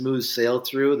get a smooth sail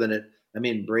through, then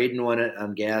Braden won it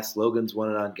on gas. Logan's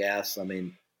won it on gas. I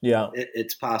mean,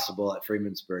 it's possible at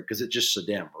Freemansburg because it's just so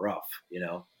damn rough,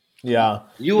 Yeah,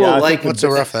 you will like what's so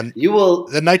rough. Then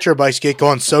the Nitro bikes get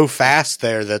going so fast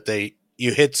there that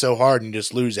you hit so hard and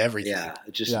just lose everything. Yeah,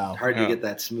 it's just hard to get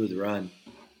that smooth run.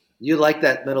 You like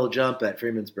that middle jump at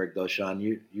Freemansburg, though, Sean.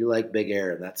 You like big air,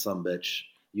 and that sumbitch,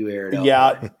 you air it out.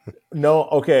 Yeah, no,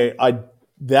 okay.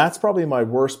 That's probably my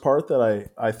worst part that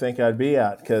I think I'd be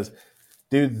at because,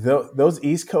 dude, those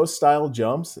East Coast style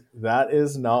jumps, that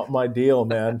is not my deal,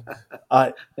 man.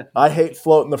 I hate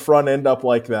floating the front end up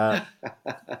like that,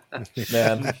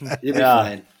 man. You'll be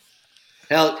fine.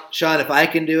 Hell, Sean, if I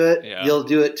can do it, you'll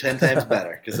do it 10 times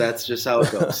better because that's just how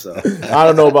it goes. So I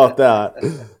don't know about that.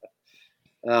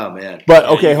 Oh, man. But,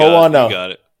 okay, hold on now. You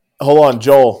got it. Hold on,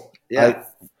 Joel. Yeah.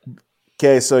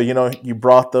 Okay, so, you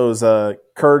brought those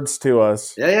curds to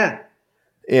us. Yeah.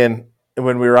 When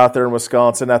we were out there in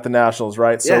Wisconsin at the Nationals,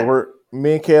 right? So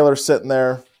me and Kayla are sitting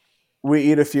there. We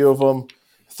eat a few of them,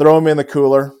 throw them in the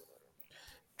cooler,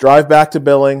 drive back to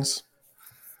Billings.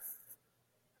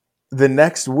 The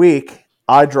next week,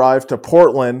 I drive to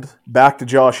Portland, back to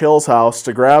Josh Hill's house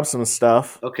to grab some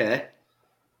stuff. Okay.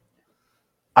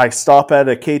 I stop at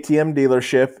a KTM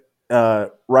dealership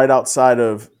right outside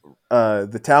of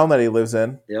the town that he lives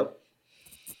in. Yep.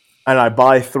 And I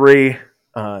buy 3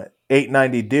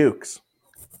 890 Dukes.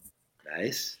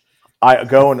 Nice. I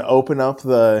go and open up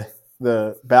the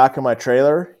back of my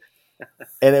trailer,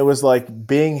 and it was like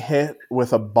being hit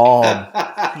with a bomb.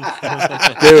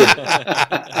 Dude,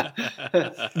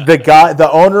 the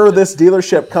owner of this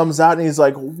dealership comes out and he's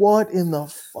like, "What in the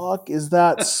fuck is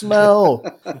that smell?"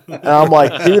 And I'm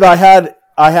like, "Dude, I had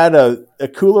a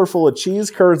cooler full of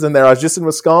cheese curds in there. I was just in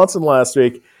Wisconsin last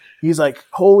week." He's like,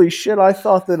 "Holy shit, I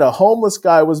thought that a homeless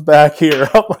guy was back here."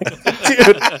 I'm like,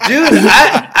 dude,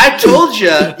 I told you,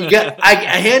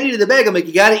 I handed you the bag. I'm like,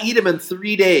 you got to eat them in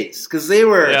 3 days because they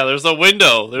were. Yeah, there's a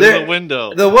window. There's a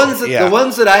window. The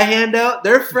ones that I hand out,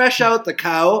 they're fresh out the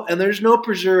cow, and there's no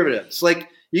preservatives. Like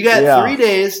you got 3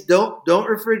 days. Don't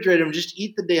refrigerate them. Just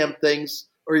eat the damn things,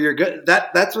 or you're good.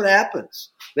 That's what happens.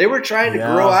 They were trying to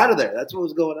grow out of there. That's what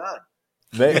was going on.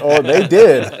 They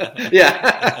did.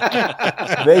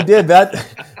 Yeah. They did. That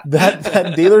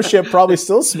dealership probably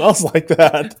still smells like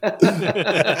that.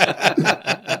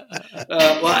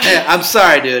 Well, hey, I'm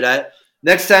sorry, dude.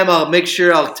 Next time I'll make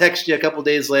sure I'll text you a couple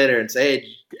days later and say, hey,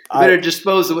 you better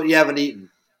dispose of what you haven't eaten.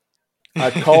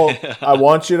 I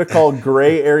want you to call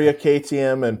Gray Area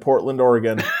KTM in Portland,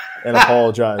 Oregon, and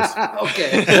apologize.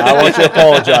 Okay. I want you to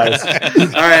apologize.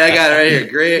 All right, I got it right here.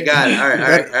 Gray, got it. All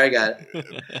right, I got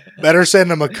it. Better send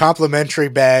them a complimentary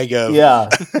bag of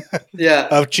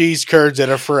of cheese curds at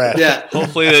a fresh. Yeah.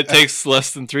 Hopefully it takes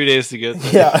less than 3 days to get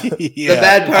there. Yeah. The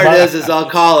bad part is I'll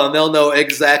call them. They'll know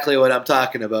exactly what I'm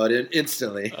talking about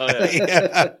instantly. Oh,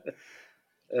 yeah.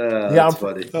 That's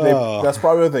funny. That's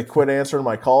probably why they quit answering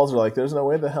my calls. They're like, "There's no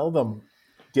way the hell I'm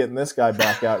getting this guy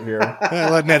back out here,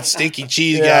 letting that stinky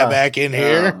cheese guy back in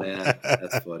here." Oh man,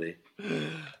 that's funny.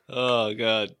 Oh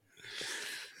god.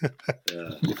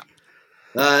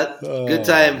 Good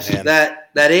times. Man. That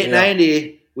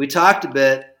 890, we talked a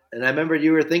bit, and I remember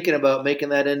you were thinking about making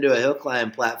that into a hill climb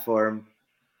platform.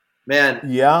 Man,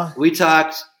 we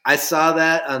talked. I saw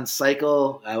that on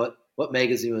Cycle. What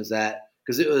magazine was that?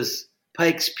 Because it was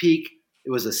Pikes Peak.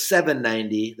 It was a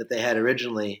 790 that they had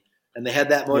originally, and they had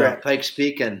that motor at Pikes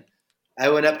Peak. And I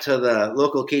went up to the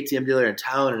local KTM dealer in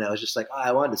town, and I was just like,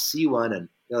 I wanted to see one. And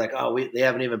they're like, they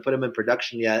haven't even put them in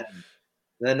production yet.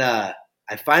 And then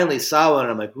I finally saw one,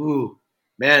 and I'm like, ooh,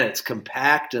 man, it's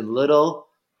compact and little.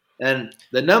 And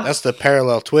the number that's the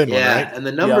parallel twin one, right? And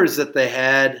the numbers that they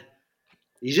had,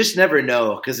 you just never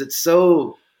know because it's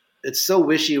so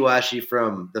wishy-washy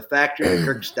from the factory to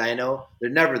Kirk's dyno. They're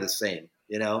never the same,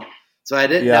 you know? So I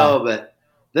didn't know, but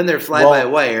then they're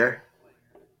fly-by-wire,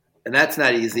 and that's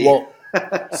not easy. Well,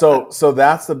 so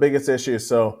that's the biggest issue.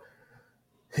 So,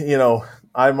 you know,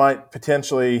 I might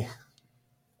potentially,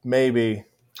 maybe,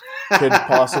 could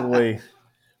possibly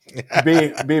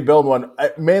be building one.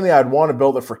 Mainly, I'd want to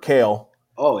build it for Kale.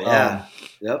 Oh, yeah.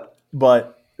 Yep.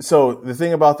 But, so the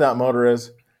thing about that motor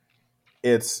is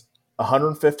it's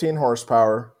 115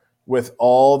 horsepower with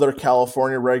all their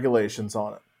California regulations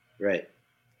on it. Right.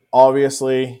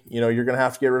 Obviously, you know, you're going to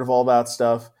have to get rid of all that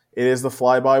stuff. It is the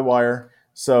fly-by-wire.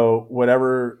 So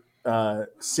whatever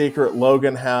secret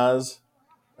Logan has,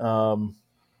 you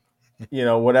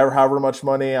know, however much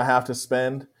money I have to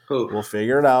spend, we'll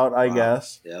figure it out, I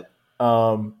guess. Yep.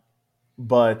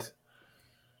 But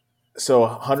so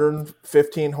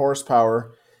 115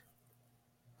 horsepower,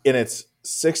 and it's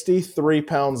 63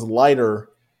 pounds lighter,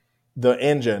 the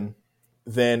engine,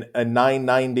 than a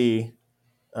 990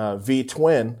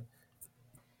 V-twin,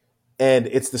 and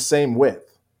it's the same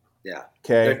width. Yeah.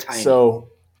 Okay. They're tiny.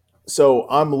 So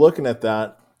I'm looking at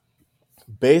that.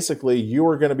 Basically, you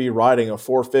are going to be riding a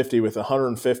 450 with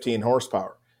 115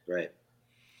 horsepower. Right.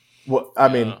 Well, I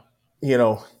mean, you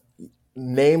know,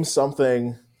 name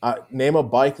something. Name a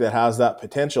bike that has that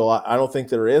potential. I don't think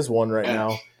there is one right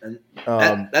now.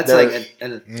 And that's like,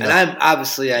 and I'm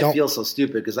obviously I feel so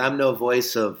stupid because I'm no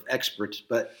voice of experts,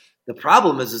 but the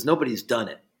problem is nobody's done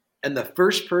it, and the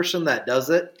first person that does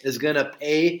it is gonna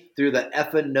pay through the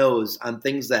effing nose on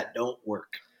things that don't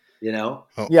work. You know?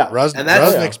 Oh, yeah,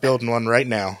 Rusnick's building one right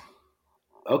now.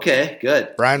 Okay,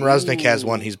 good. Brian Rusnick has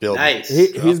one he's building. Nice.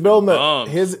 He's building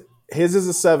his is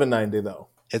a 790 though.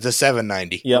 It's a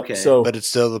 790. Yep. Okay. So, but it's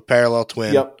still the parallel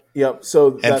twin. Yep.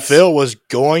 So Phil was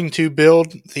going to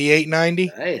build the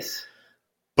 890. Nice.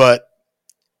 But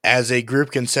as a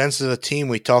group consensus of the team,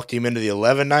 we talked him into the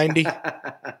 1190.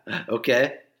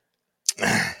 Okay.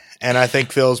 And I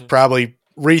think Phil's probably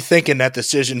rethinking that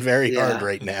decision very hard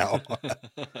right now.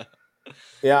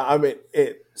 Yeah, I mean,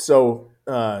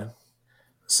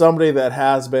 somebody that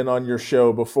has been on your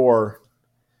show before,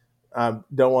 I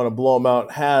don't want to blow them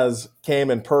out, came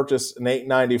and purchased an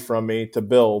 890 from me to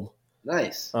build.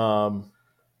 Nice.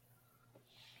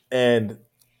 And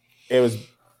it was,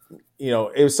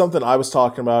 it was something I was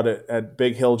talking about at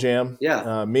Big Hill Jam.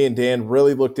 Yeah. Me and Dan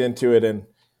really looked into it, and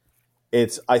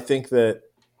I think that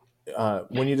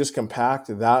when you just compact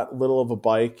that little of a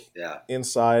bike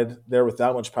inside there with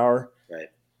that much power, right,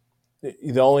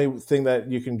 the only thing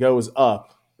that you can go is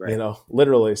up, right.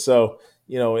 Literally. So,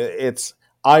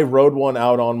 I rode one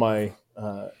out on my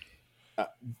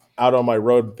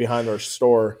road behind our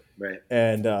store. Right.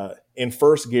 And in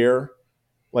first gear,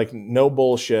 like no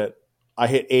bullshit, I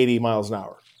hit 80 miles an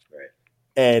hour. Right.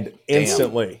 And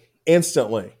instantly, it's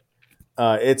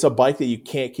a bike that you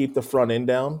can't keep the front end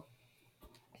down.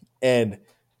 And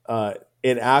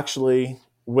it actually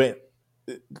went,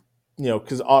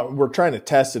 because we're trying to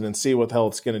test it and see what the hell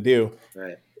it's going to do.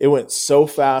 Right. It went so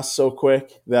fast, so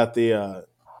quick that the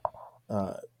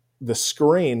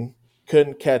screen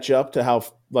couldn't catch up to how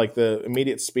the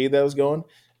immediate speed that was going,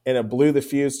 and it blew the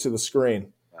fuse to the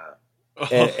screen. Wow.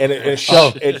 And it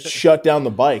shut down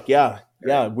the bike. Yeah.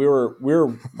 Yeah. We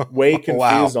were way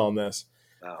confused on this.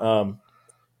 Wow.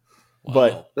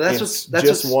 But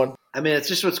that's one. I mean, it's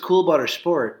just what's cool about our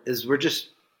sport is we're just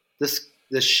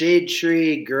the shade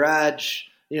tree garage.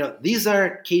 These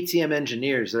aren't KTM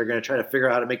engineers that are going to try to figure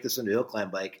out how to make this into a hill climb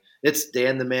bike. It's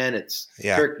Dan the Man. It's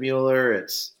Kirk Mueller.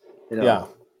 It's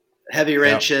Heavy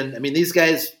Wrenching. Yep. I mean, these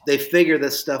guys, they figure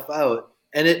this stuff out,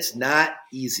 and it's not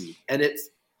easy. And it's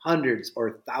hundreds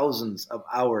or thousands of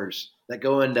hours that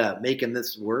go into making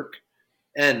this work.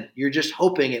 And you're just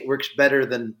hoping it works better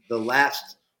than the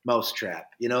last mousetrap.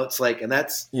 It's like, and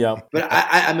that's, but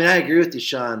I mean, I agree with you,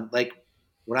 Sean. Like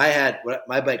when I had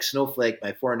my bike Snowflake,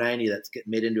 my 490, that's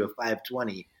getting made into a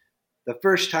 520, the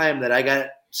first time that I got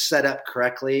it set up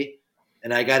correctly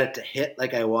and I got it to hit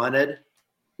like I wanted,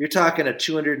 you're talking a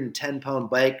 210-pound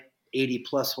bike,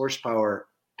 80-plus horsepower.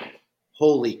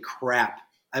 Holy crap.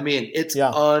 I mean, it's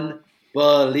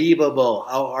unbelievable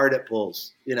how hard it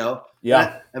pulls, Yeah.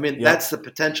 That's the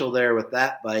potential there with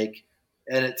that bike.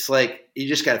 And it's like, you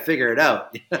just got to figure it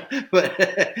out. But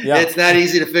it's not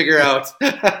easy to figure out.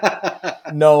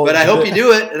 No. But I hope you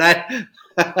do it. And I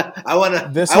want to.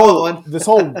 This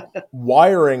whole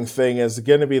wiring thing is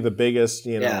going to be the biggest,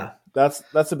 that's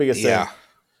the biggest thing.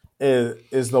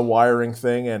 Is the wiring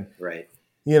thing, and right,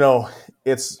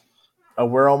 it's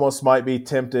we're almost might be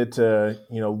tempted to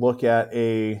look at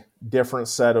a different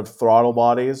set of throttle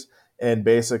bodies and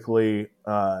basically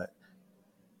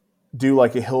do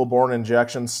like a Hillborn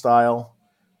injection style,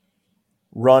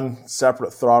 run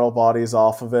separate throttle bodies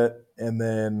off of it, and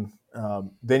then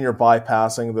you're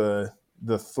bypassing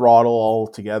the throttle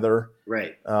altogether,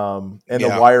 right? And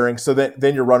the wiring, so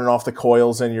then you're running off the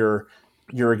coils and your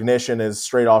ignition is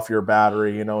straight off your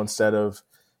battery, instead of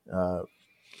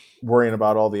worrying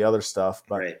about all the other stuff.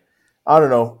 But right. I don't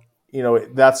know,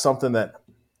 that's something that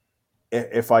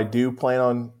if I do plan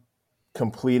on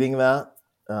completing that,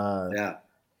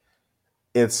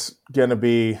 it's going to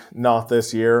be not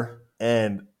this year,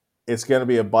 and it's going to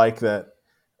be a bike that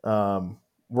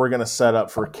we're going to set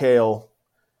up for Kale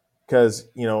because,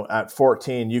 at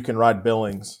 14, you can ride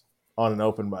Billings on an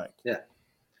open bike. Yeah.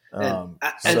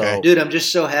 Dude, I'm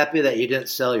just so happy that you didn't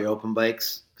sell your open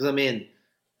bikes. Because, I mean,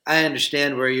 I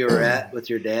understand where you were at with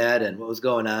your dad and what was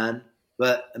going on.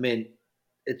 But, I mean,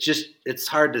 it's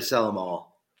hard to sell them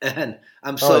all. And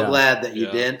I'm so glad that you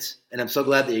didn't. And I'm so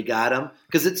glad that you got them.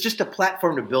 Because it's just a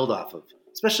platform to build off of,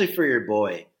 especially for your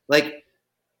boy. Like,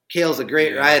 Kale's a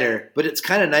great rider, but it's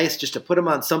kind of nice just to put him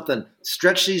on something.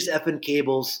 Stretch these effing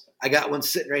cables. I got one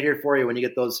sitting right here for you when you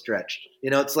get those stretched.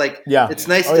 It's like, it's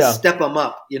nice to step them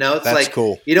up. It's That's like,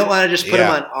 cool. You don't want to just put him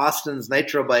on Austin's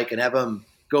Nitro bike and have him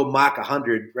go Mach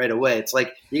 100 right away. It's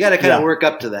like, you got to kind of work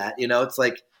up to that. It's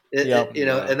like,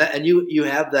 and you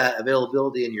have that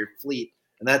availability in your fleet.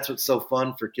 And that's what's so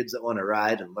fun for kids that want to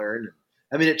ride and learn.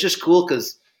 I mean, it's just cool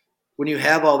because when you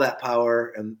have all that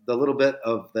power and the little bit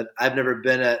of that, I've never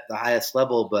been at the highest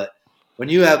level, but when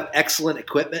you have excellent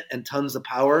equipment and tons of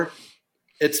power,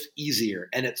 it's easier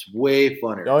and it's way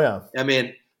funner. Oh yeah. I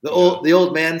mean, the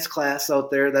old man's class out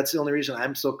there, that's the only reason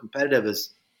I'm so competitive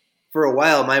is for a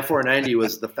while, my 490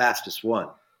 was the fastest one.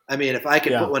 I mean, if I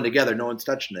could put one together, no one's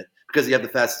touching it because you have the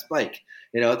fastest bike.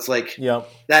 It's like,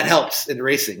 that helps in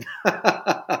racing.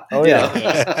 Oh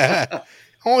yeah.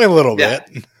 Only a little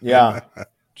bit. Yeah.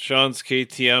 Sean's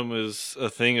KTM is a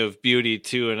thing of beauty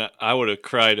too. And I would have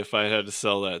cried if I had to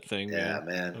sell that thing. Yeah,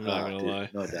 man. I'm not going to lie.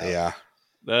 No doubt. Yeah.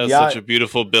 That is such a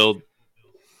beautiful build.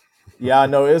 Yeah,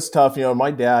 no, it's tough. My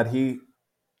dad, if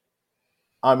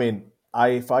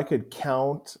I could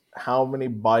count how many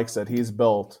bikes that he's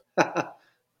built,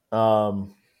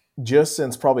 just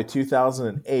since probably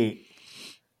 2008,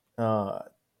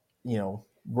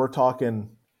 we're talking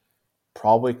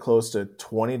probably close to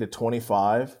 20 to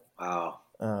 25. Wow.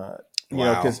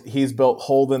 Because he's built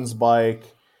Holden's bike.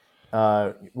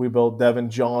 We built Devin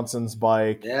Johnson's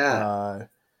bike. Yeah.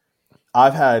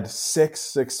 I've had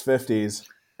 650s,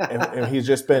 and he's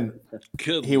just been.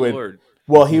 Good Lord.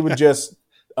 He would just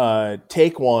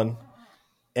take one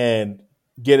and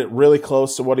get it really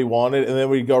close to what he wanted, and then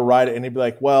we'd go ride it, and he'd be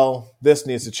like, "Well, this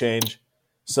needs to change."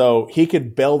 So he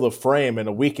could build a frame in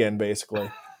a weekend,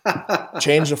 basically.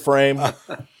 Change the frame.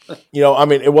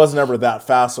 It wasn't ever that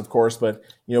fast, of course, but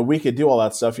we could do all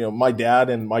that stuff. My dad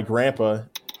and my grandpa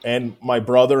and my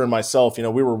brother and myself, we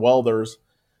were welders,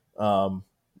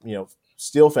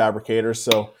 steel fabricators.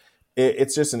 So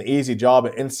it's just an easy job,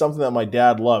 and it's something that my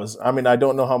dad loves. I mean, I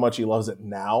don't know how much he loves it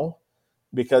now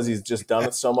because he's just done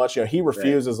it so much. He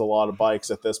refuses a lot of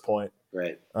bikes at this point.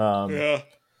 Right.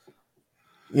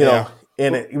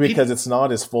 Because it's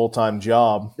not his full-time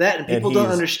job. And people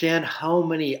don't understand how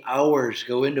many hours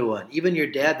go into one. Even your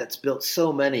dad that's built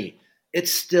so many,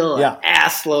 it's still an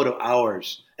ass load of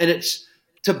hours. And it's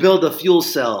to build a fuel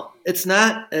cell. It's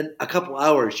not a couple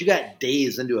hours. You got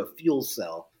days into a fuel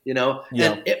cell,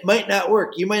 and it might not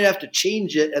work. You might have to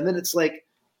change it. And then it's like,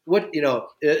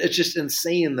 it's just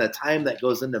insane the time that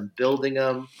goes into building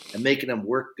them and making them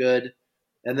work good.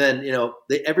 And then,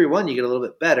 every one you get a little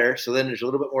bit better. So then there's a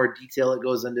little bit more detail that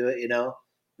goes into it,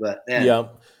 But man,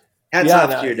 hats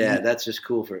off to your dad. That's just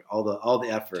cool for all the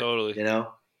effort. Totally.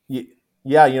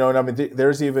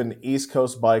 There's even East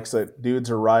Coast bikes that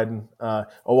dudes are riding.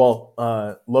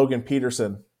 Logan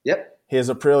Peterson. Yep. His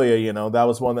Aprilia, that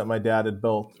was one that my dad had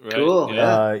built. Right. Cool.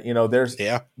 Yeah.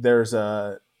 There's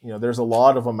a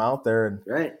lot of them out there, and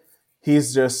right.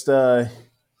 He's just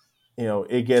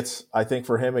it gets, I think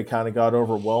for him, it kind of got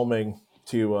overwhelming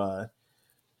to,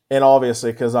 and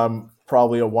obviously because I'm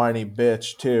probably a whiny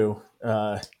bitch too,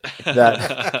 that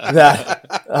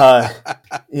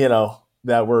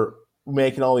we're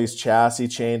making all these chassis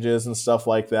changes and stuff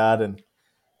like that. And,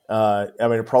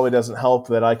 it probably doesn't help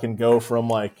that I can go from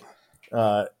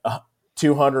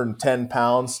 210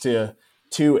 pounds to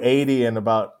 280 in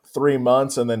about 3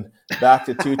 months, and then back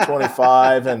to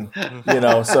 225, and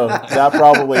so that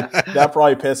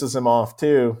probably pisses him off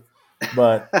too.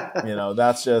 But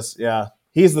that's just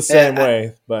he's the same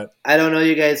way. But I don't know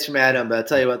you guys from Adam, but I'll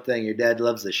tell you one thing: your dad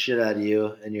loves the shit out of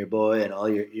you and your boy and all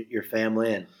your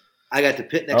family. And I got to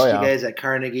pit next to you guys at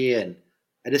Carnegie, and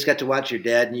I just got to watch your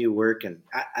dad and you work, and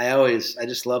I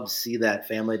just love to see that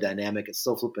family dynamic. It's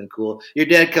so flipping cool. Your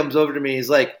dad comes over to me, he's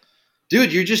like,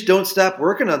 dude, you just don't stop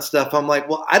working on stuff. I'm like,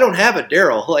 well, I don't have a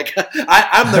Daryl. Like,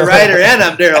 I'm the rider and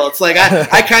I'm Daryl. It's like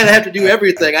I kind of have to do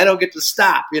everything. I don't get to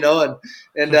stop,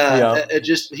 it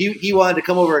just he wanted to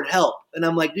come over and help, and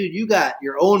I'm like, dude, you got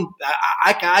your own.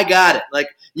 I got it. Like,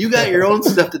 you got your own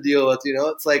stuff to deal with.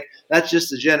 It's like that's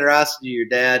just the generosity of your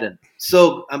dad, and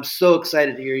so I'm so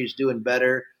excited to hear he's doing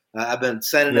better. I've been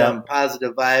sending him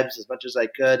positive vibes as much as I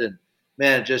could, and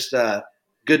man, just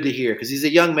good to hear because he's a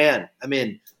young man. I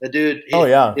mean, the dude.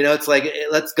 It's like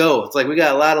let's go. It's like we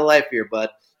got a lot of life here, bud.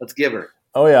 Let's give her.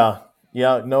 Oh yeah.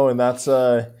 No, and that's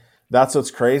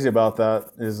what's crazy about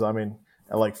that is, at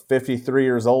like 53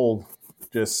 years old,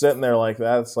 just sitting there like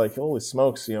that, it's like, holy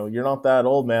smokes, you're not that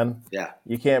old, man. Yeah.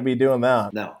 You can't be doing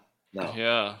that. No.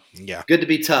 Yeah. Good to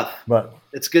be tough. But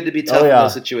it's good to be tough in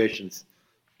those situations.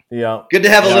 Yeah. Good to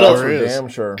have a little. Damn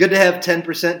sure. Good to have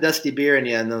 10% dusty beer in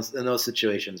you in those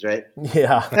situations, right?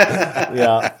 Yeah.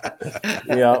 Yeah.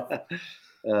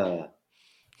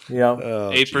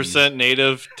 8%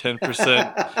 native,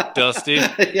 10% dusty.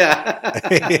 Yeah.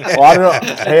 Well, I don't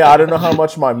know. Hey, I don't know how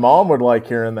much my mom would like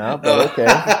hearing that, but okay.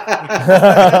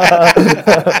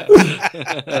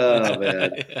 Oh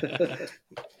man.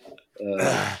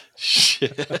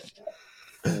 Shit.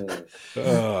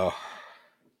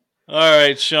 All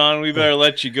right, Sean, we better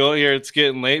let you go here. It's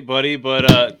getting late, buddy,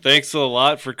 but thanks a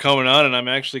lot for coming on, and I'm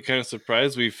actually kind of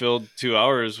surprised we filled 2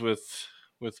 hours with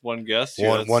one guest.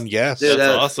 One guest. Dude,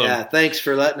 that's awesome. Yeah, thanks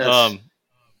for letting us.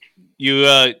 You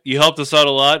helped us out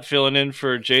a lot filling in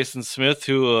for Jason Smith,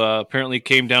 who apparently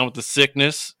came down with the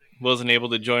sickness, wasn't able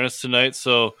to join us tonight,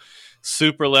 so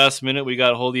super last minute. We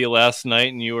got a hold of you last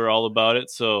night, and you were all about it,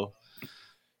 so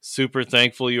super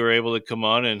thankful you were able to come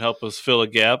on and help us fill a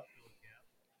gap.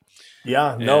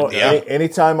 Yeah,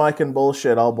 anytime I can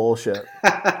bullshit, I'll bullshit.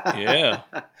 Yeah.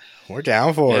 We're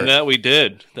down for it. And that we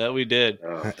did.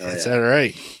 That's all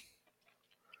right.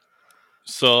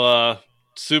 So,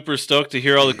 super stoked to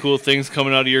hear all the cool things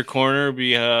coming out of your corner,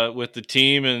 with the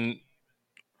team and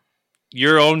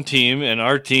your own team and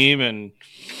our team and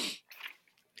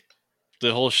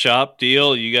the whole shop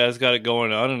deal. You guys got it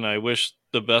going on, and I wish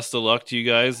the best of luck to you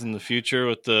guys in the future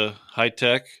with the high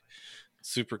tech.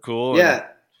 Super cool. Yeah.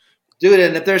 Dude,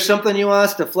 and if there's something you want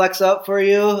us to flex up for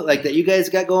you, like that you guys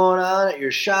got going on at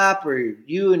your shop or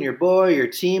you and your boy, your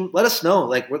team, let us know.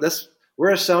 Like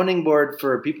we're a sounding board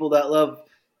for people that love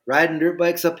riding dirt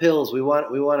bikes up hills. We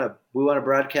want to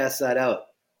broadcast that out.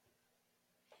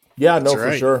 Yeah, no,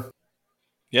 for sure.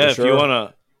 Yeah, if you want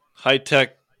a high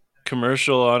tech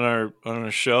commercial on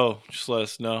our show, just let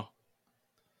us know.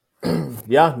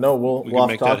 Yeah, no, we'll have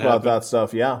to talk about that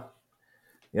stuff. Yeah.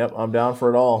 Yep, I'm down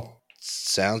for it all.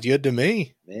 Sounds good to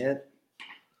me. Man.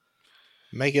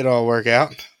 Make it all work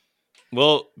out.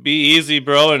 Well, be easy,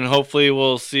 bro, and hopefully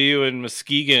we'll see you in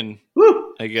Muskegon.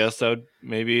 Woo! I guess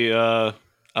maybe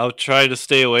I'll try to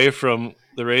stay away from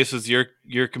the races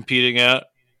you're competing at.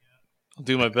 I'll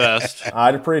do my best.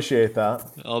 I'd appreciate that.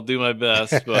 I'll do my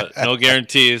best, but no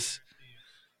guarantees.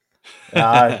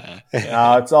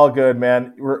 It's all good,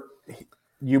 man.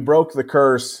 You broke the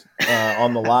curse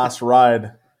on the last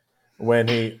ride when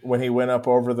he went up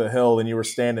over the hill and you were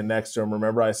standing next to him.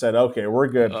 Remember, I said, "Okay, we're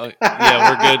good." Yeah,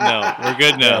 we're good now. We're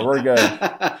good now. Yeah, we're good.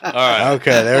 All right.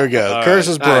 Okay, there we go. All Curse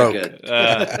right. is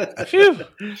broke. Phew.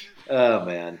 Oh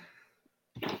man.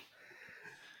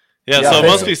 Yeah, so it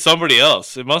must be somebody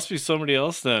else. It must be somebody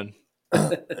else then.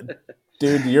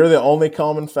 Dude, you're the only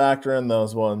common factor in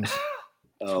those ones.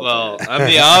 Oh, well, I'm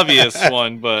the obvious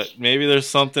one, but maybe there's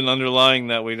something underlying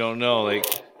that we don't know. Like,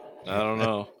 I don't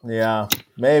know. Yeah,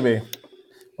 maybe.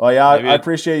 Well, yeah, I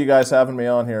appreciate you guys having me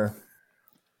on here.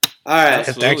 All right.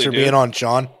 Absolutely, thanks for being on,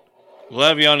 Sean. We'll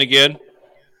have you on again.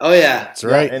 Oh, yeah. That's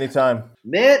right. Yeah, anytime.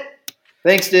 Mitt.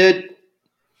 Thanks, dude.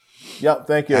 Yep,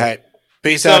 thank you. All right.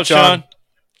 Peace out, Sean.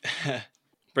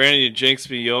 Brandon, you jinxed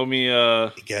me. You owe me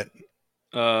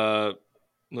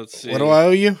let's see. What do I owe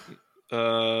you?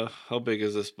 How big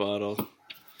is this bottle?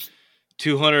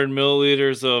 200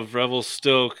 milliliters of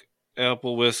Revelstoke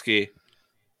apple whiskey.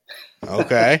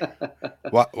 Okay.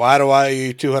 Why do I owe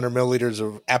you 200 milliliters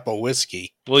of apple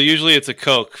whiskey? Well, usually it's a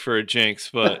Coke for a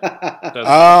jinx, but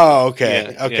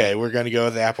okay. Yeah, okay, yeah. we're gonna go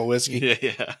with the apple whiskey.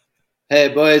 Yeah. Hey,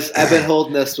 boys, I've been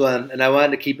holding this one, and I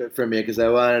wanted to keep it from you because I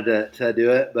wanted to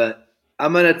do it, but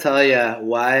I'm going to tell you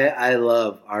why I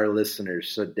love our listeners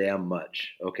so damn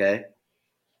much, okay?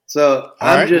 So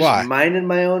I'm just minding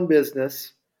my own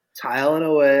business, tiling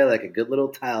away like a good little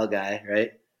tile guy,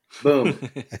 right? Boom.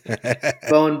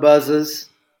 Phone buzzes.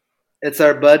 It's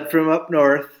our bud from up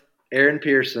north, Aaron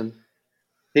Pearson.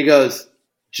 He goes,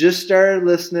 just started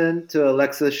listening to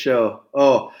Alexa's show.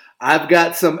 Oh, I've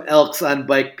got some Elks on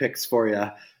bike pics for you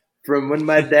from when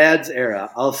my dad's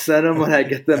era. I'll send them when I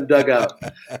get them dug up.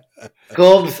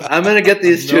 Colbs, I'm going to get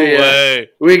these to you. Way.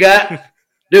 We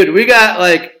got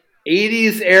like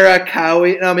 80s era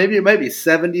Cowie. No, maybe it might be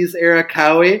 70s era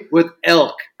Cowie with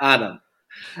elk on them.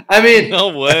 I mean,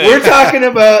 no way. We're talking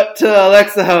about to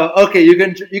Alexa how, okay, you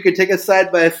can take a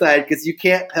side by side because you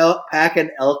can't pack an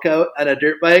elk out on a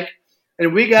dirt bike.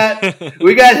 And we got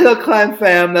Hill Climb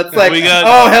fam that's like,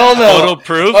 oh hell no, photo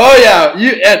proof. Oh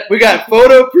yeah, we got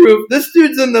photo proof. This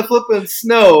dude's in the flipping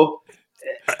snow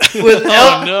with with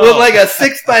like a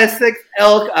 6x6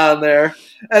 elk on there,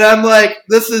 and I'm like,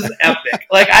 this is epic.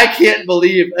 Like I can't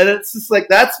believe, and it's just like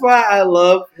that's why I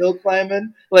love hill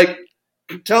climbing. Like,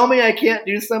 tell me I can't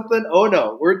do something. Oh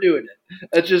no, we're doing it.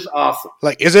 It's just awesome.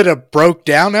 Like, is it a broke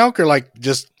down elk or like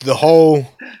just the whole?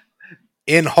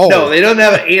 In whole. No, they don't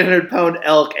have an 800-pound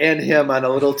elk and him on a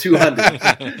little 200.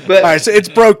 But all right, so it's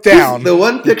broke down. The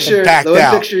one picture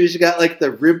he's got like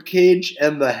the rib cage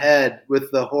and the head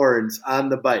with the horns on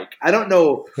the bike. I don't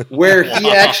know where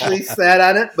he actually sat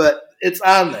on it, but it's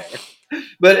on there.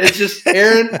 But it's just,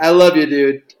 Aaron, I love you,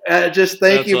 dude. Just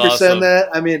thank you for sending that.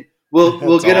 I mean,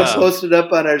 we'll get them posted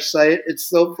up on our site. It's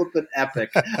so flipping epic.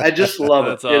 I just love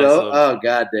it. You know? Oh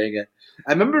god dang it.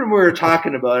 I remember when we were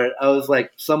talking about it, I was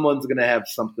like, someone's going to have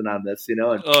something on this, you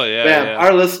know? And bam,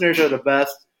 our listeners are the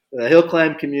best. The Hill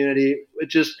Climb community,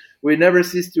 we never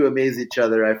cease to amaze each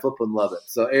other. I flipping love it.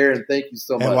 So, Aaron, thank you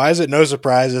so much. And why is it no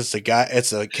surprise it's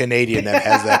a Canadian that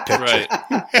has that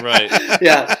picture? Right.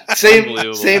 Yeah.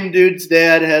 Same dude's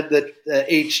dad had the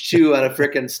H2 on a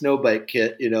freaking snow bike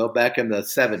kit, you know, back in the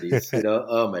 70s, you know?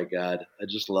 Oh, my God. I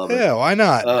just love it. Yeah, why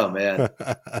not? Oh, man.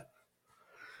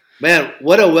 Man,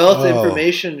 what a wealth of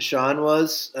information Sean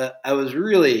was. I was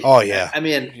really... Oh, yeah. I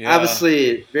mean,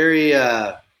 obviously, very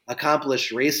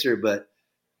accomplished racer, but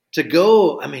to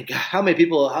go... I mean, how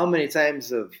many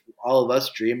times have all of us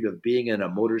dreamed of being in a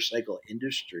motorcycle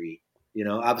industry? You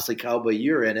know, obviously, Cowboy,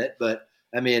 you're in it, but,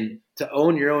 I mean, to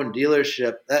own your own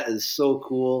dealership, that is so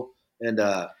cool. And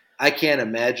I can't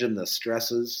imagine the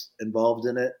stresses involved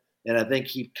in it. And I think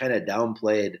he kind of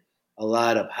downplayed a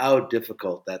lot of how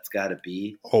difficult that's got to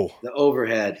be. Oh, the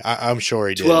overhead. I'm sure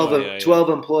he did. 12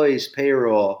 employees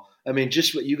payroll. I mean,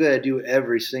 just what you got to do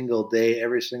every single day,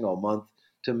 every single month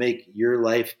to make your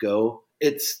life go.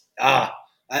 I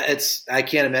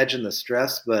can't imagine the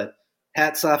stress, but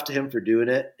hats off to him for doing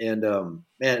it. And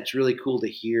man, it's really cool to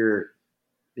hear,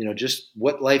 just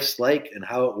what life's like and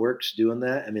how it works doing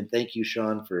that. I mean, thank you,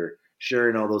 Sean, for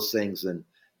sharing all those things. And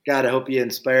God, I hope you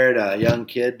inspired a young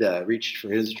kid to reach for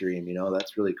his dream.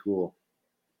 That's really cool.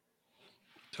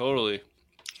 Totally.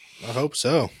 I hope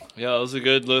so. Yeah, it was a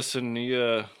good listen. He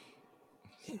had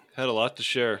a lot to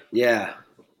share. Yeah.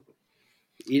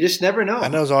 You just never know. I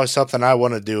know it's always something I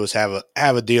want to do is have a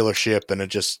dealership, and it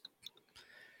just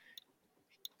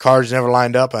cards never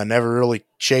lined up. I never really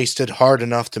chased it hard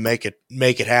enough to make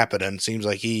it happen. And it seems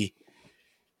like he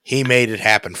made it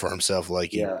happen for himself. Like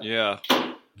he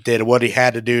did what he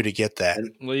had to do to get that.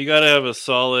 Well, you got to have a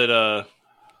solid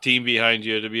team behind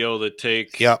you to be able to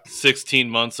take 16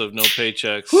 months of no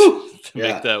paychecks to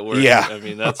make that work. Yeah. I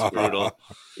mean, that's brutal.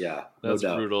 Yeah, that's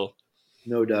brutal.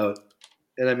 No doubt.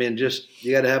 And I mean, just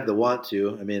you got to have the want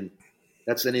to. I mean,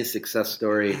 that's any success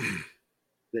story.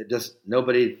 That just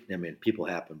people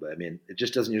happen, but I mean, it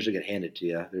just doesn't usually get handed to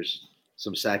you. There's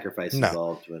some sacrifice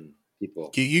involved when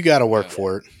people. You got to work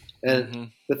for it.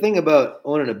 And the thing about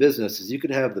owning a business is you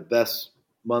could have the best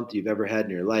month you've ever had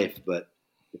in your life, but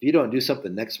if you don't do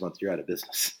something next month, you're out of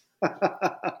business.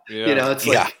 It's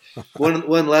like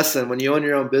one lesson when you own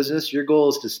your own business, your goal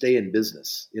is to stay in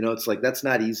business. It's like, that's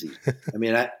not easy. I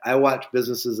mean, I watch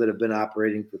businesses that have been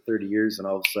operating for 30 years and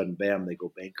all of a sudden, bam, they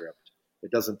go bankrupt. It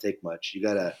doesn't take much. You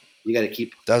gotta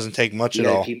keep. Doesn't take much at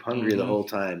all. Keep hungry the whole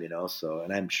time, So,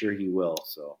 and I'm sure he will.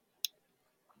 So.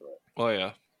 Oh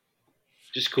yeah.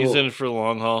 Just cool. He's in it for the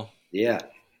long haul. Yeah.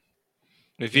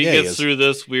 If he gets through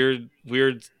this weird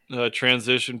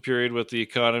transition period with the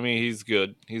economy, he's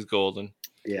good. He's golden.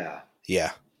 Yeah.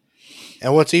 Yeah.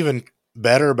 And what's even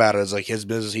better about it is like his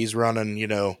business. He's running,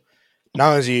 not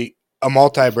only is he a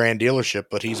multi-brand dealership,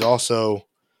 but he's also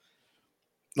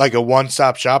like a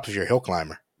one-stop shop if you're a hill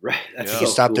climber. Right. That's you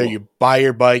stop there, you buy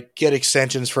your bike, get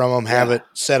extensions from them, have it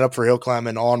set up for hill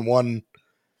climbing on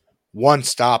one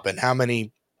stop. And how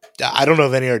many? I don't know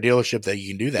of any other dealership that you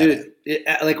can do that. Dude,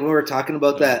 like when we were talking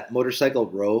about that motorcycle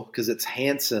row, because it's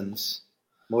Hanson's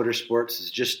Motorsports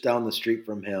is just down the street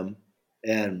from him,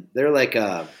 and they're like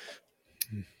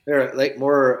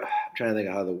more. I'm trying to think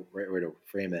of how the right way to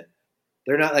frame it.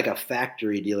 They're not like a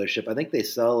factory dealership. I think they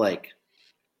sell like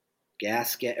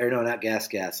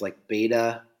like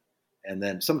Beta, and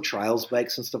then some trials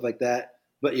bikes and stuff like that.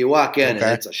 But you walk in and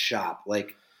it's a shop.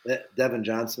 Like Devin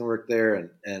Johnson worked there,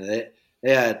 and they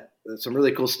had some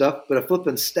really cool stuff. But a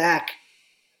flipping stack,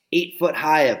 8 foot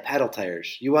high of paddle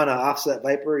tires. You want an offset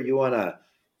Viper? You want a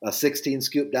 16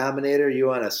 scoop Dominator? You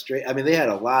want a straight? I mean, they had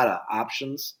a lot of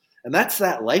options, and that's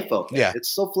that life out there. Yeah. It's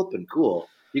so flipping cool.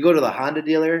 You go to the Honda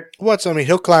dealer.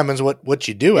 Hill climbing's what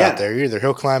you do out there. You're either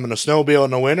hill climbing a snowmobile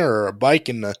in the winter or a bike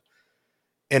in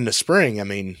the spring. I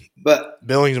mean, but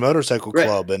Billings Motorcycle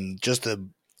Club and just the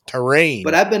terrain.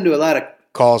 But I've been to a lot of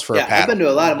calls for a paddle. I've been to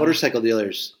a lot of motorcycle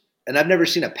dealers, and I've never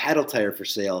seen a paddle tire for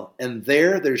sale. And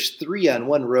there's 3 on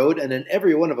one road, and in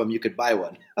every one of them you could buy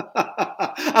one.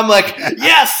 I'm like,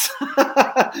 yes,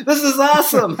 this is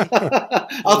awesome.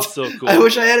 That's so cool. I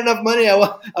wish I had enough money. I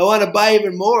want to buy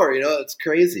even more. It's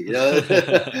crazy.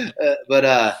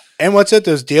 But and what's it?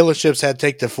 Those dealerships had to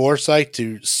take the foresight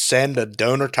to send a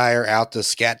donor tire out to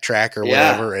Scat Track or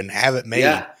whatever and have it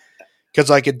made. Because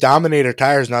like a Dominator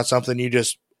tire is not something you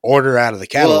just order out of the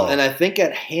catalog. Well, and I think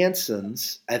at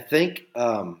Hanson's, and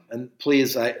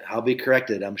please, I'll be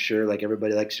corrected. I'm sure like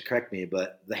everybody likes to correct me,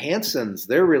 but the Hansons,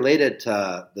 they're related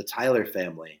to the Tyler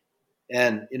family.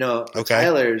 And, the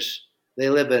Tylers, they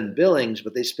live in Billings,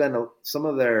 but they spend some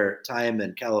of their time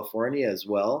in California as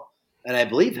well. And I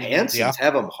believe Hansons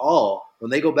have them haul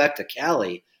when they go back to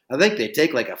Cali. I think they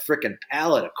take like a freaking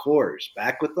pallet of cores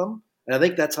back with them. And I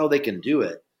think that's how they can do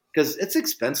it. Because it's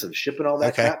expensive shipping all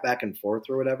that crap back and forth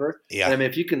or whatever. Yeah. And I mean,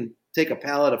 if you can take a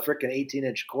pallet of freaking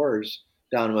 18-inch cores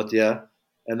down with you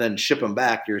and then ship them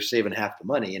back, you're saving half the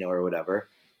money, or whatever.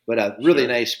 But really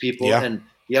nice people. Yeah. And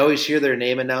you always hear their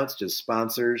name announced as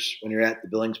sponsors when you're at the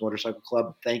Billings Motorcycle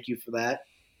Club. Thank you for that.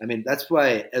 I mean, that's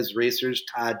why as racers,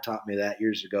 Todd taught me that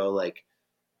years ago. Like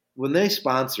when they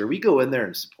sponsor, we go in there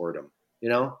and support them.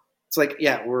 It's like,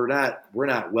 we're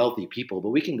not wealthy people, but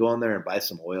we can go in there and buy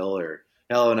some oil or.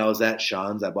 Hell, when I was at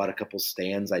Sean's, I bought a couple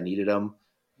stands. I needed them.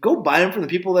 Go buy them from the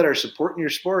people that are supporting your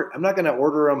sport. I'm not going to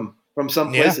order them from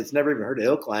some place that's never even heard of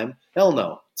hill climb. Hell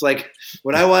no. It's like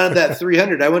when I wanted that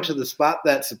 300, I went to the spot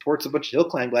that supports a bunch of hill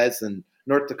climb guys, and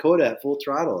North Dakota at full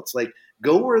throttle. It's like,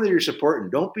 go where you're supporting.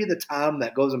 Don't be the Tom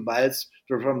that goes and buys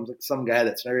from some guy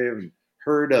that's never even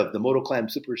heard of the Moto Climb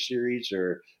Super Series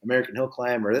or American Hill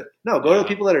Climb. Go to the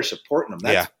people that are supporting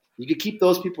them. You can keep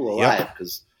those people alive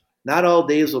because not all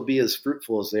days will be as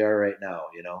fruitful as they are right now,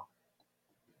 you know?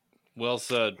 Well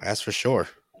said. That's for sure.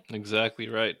 Exactly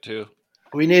right, too.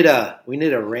 We need a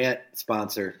rant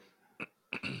sponsor.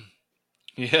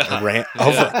 Yeah. A rant.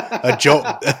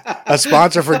 A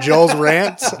sponsor for Joel's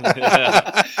rants?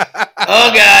 Yeah.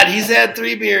 Oh, God, he's had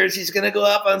 3 beers. He's going to go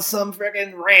up on some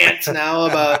freaking rant now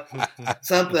about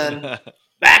something.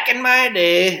 Back in my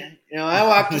day, I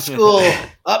walked to school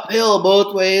uphill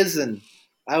both ways, and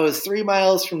I was 3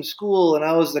 miles from school, and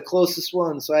I was the closest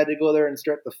one, so I had to go there and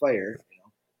start the fire.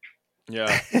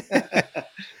 Yeah.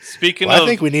 Speaking of, I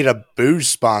think we need a booze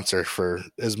sponsor for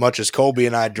as much as Colby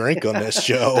and I drink on this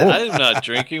show. I'm not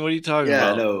drinking. What are you talking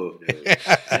about? No.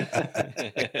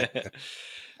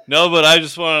 No, but I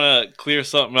just want to clear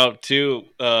something up too.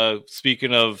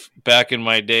 Speaking of back in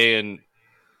my day, and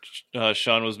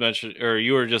Sean was mentioning, or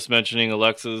you were just mentioning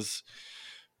Alexa's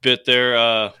bit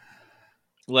there.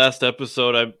 Last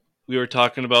episode, we were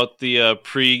talking about the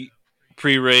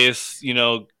pre-race,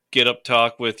 get up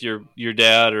talk with your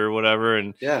dad or whatever,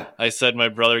 and I said my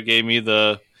brother gave me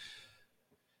the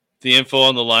info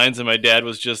on the lines, and my dad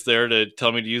was just there to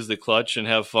tell me to use the clutch and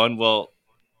have fun. Well,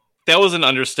 that was an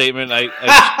understatement. I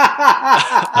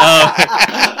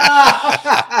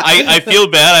feel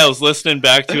bad. I was listening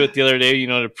back to it the other day,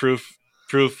 to proof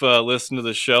listen to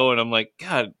the show, and I'm like,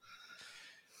 God,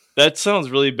 that sounds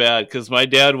really bad, because my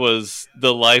dad was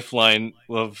the lifeline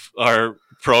of our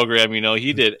program.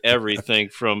 He did everything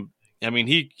from,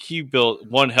 he built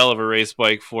one hell of a race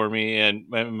bike for me and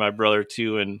my brother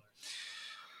too, and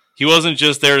he wasn't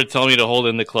just there to tell me to hold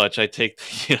in the clutch. I take,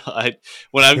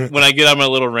 when I get on my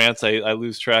little rants, I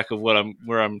lose track of where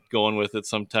I'm going with it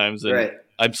sometimes. And right.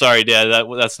 I'm sorry, Dad.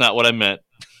 That's not what I meant.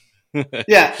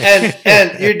 Yeah,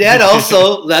 and your dad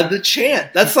also led the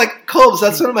chant. That's like Colbs.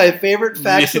 That's one of my favorite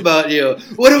facts about you.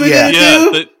 What are we gonna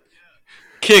do?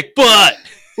 Kick butt.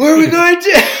 Where are we going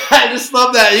to? I just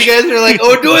love that. You guys are like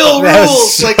O'Doyle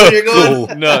rules. So like when you're going.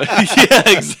 cool. No, yeah,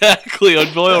 exactly.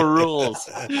 O'Doyle rules.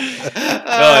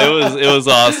 No, it was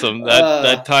awesome.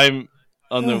 That time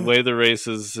on the way the race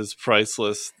is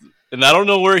priceless, and I don't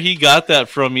know where he got that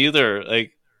from either.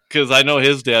 Like, because I know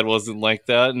his dad wasn't like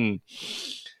that, and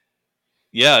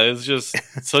yeah, it's just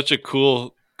such a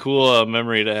cool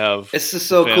memory to have. It's just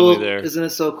so cool, there. Isn't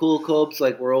it so cool, Colbs?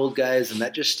 Like, we're old guys, and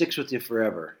that just sticks with you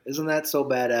forever. Isn't that so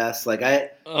badass? Like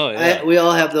we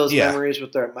all have those memories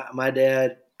with my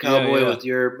dad, Cowboy, with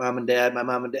your mom and dad, my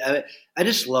mom and dad. I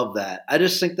just love that. I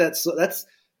just think that's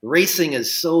racing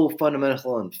is so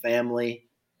fundamental in family,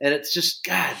 and it's just,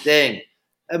 God dang.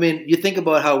 You think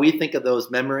about how we think of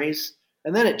those memories,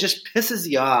 and then it just pisses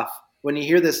you off when you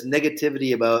hear this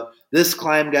negativity about this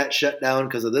climb got shut down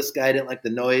because of this guy didn't like the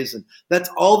noise, and that's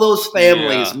all those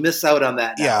families miss out on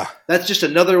that now. Yeah. That's just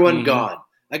another one gone.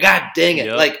 God dang it.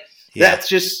 Yep. That's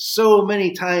just so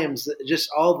many times, just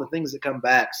all the things that come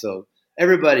back. So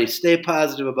everybody stay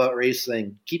positive about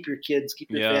racing. Keep your kids,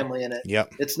 keep your family in it.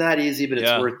 Yep. It's not easy, but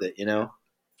it's worth it,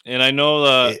 And I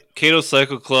know Cato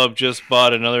Cycle Club just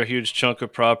bought another huge chunk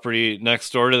of property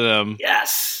next door to them.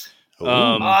 Yes.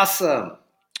 Awesome.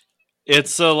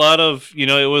 It's a lot of,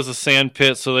 it was a sand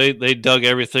pit, so they dug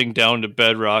everything down to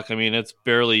bedrock. It's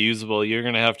barely usable. You're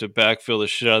going to have to backfill the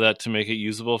shit out of that to make it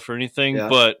usable for anything. Yeah.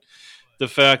 But the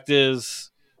fact is,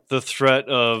 the threat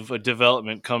of a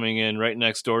development coming in right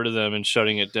next door to them and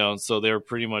shutting it down. So they're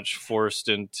pretty much forced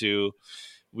into,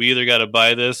 we either got to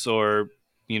buy this or,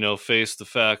 face the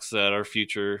facts that our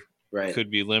future could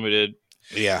be limited.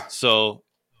 Yeah. So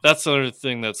that's another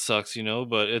thing that sucks,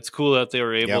 but it's cool that they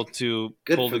were able to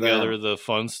pull together the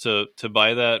funds to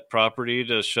buy that property,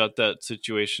 to shut that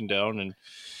situation down. And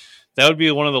that would be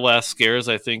one of the last scares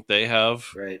I think they have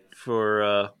for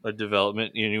a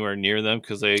development anywhere near them,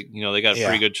 because they got a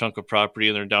pretty good chunk of property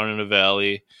and they're down in a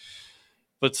valley.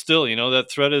 But still, that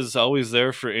threat is always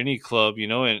there for any club,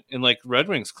 and like Red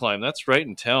Wings Climb, that's right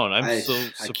in town. I'm so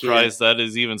surprised that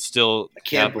is even still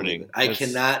happening. I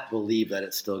cannot believe that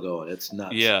it's still going. It's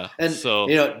nuts. Yeah. And so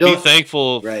be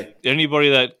thankful.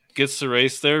 Anybody that gets to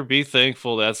race there, be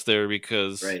thankful that's there,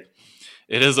 because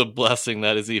it is a blessing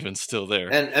that is even still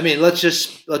there. And let's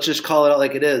just call it out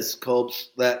like it is, Colbs.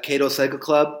 That Cato Cycle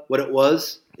Club, what it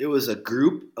was a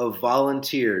group of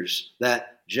volunteers that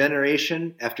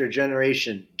generation after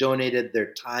generation donated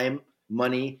their time,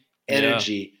 money,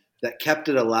 energy that kept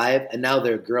it alive, and now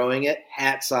they're growing it.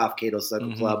 Hats off, Cato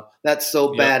Cycle Club. That's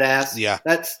so badass. Yeah.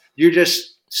 You're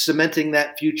just cementing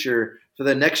that future for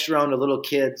the next round of little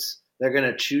kids, they're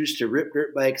going to choose to rip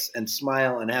dirt bikes and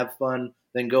smile and have fun,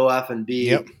 then go off and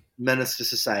be menace to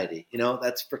society. You know,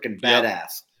 that's freaking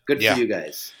badass. Good for you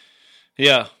guys.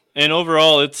 Yeah, and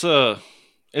overall, it's a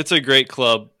great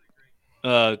club.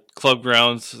 Club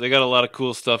grounds. They got a lot of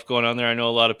cool stuff going on there. I know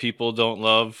a lot of people don't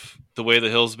love the way the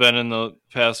hill's been in the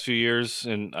past few years,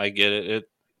 and I get it.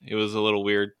 It was a little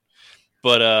weird,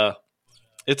 but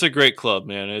it's a great club,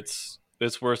 man. It's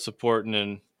worth supporting,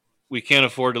 and we can't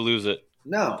afford to lose it.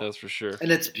 No, that's for sure.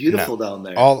 And it's beautiful down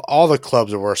there. All the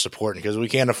clubs are worth supporting because we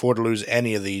can't afford to lose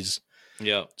any of these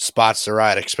spots to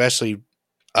ride, especially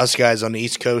us guys on the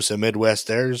East Coast and Midwest.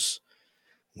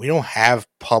 We don't have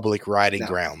public riding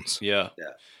grounds. Yeah.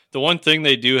 The one thing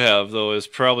they do have, though, is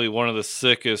probably one of the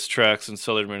sickest tracks in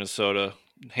southern Minnesota,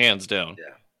 hands down.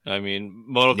 Yeah. I mean,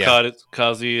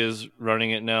 Motokazi is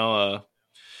running it now.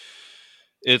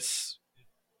 It's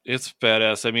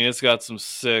badass. I mean, it's got some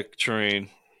sick terrain.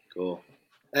 Cool.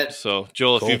 So,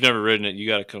 Joel, if you've never ridden it, you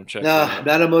got to come check it out. No, I'm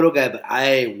not a moto guy, but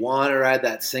I want to ride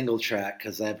that single track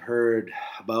because I've heard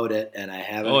about it and I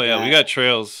haven't. Oh, yeah, we got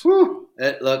trails. Whew.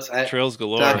 It looks trails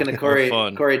galore. Talking to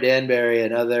Corey Danbury,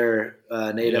 another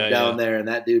native down there, and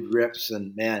that dude rips.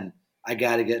 And man, I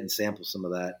got to get and sample some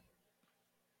of that.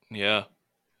 Yeah,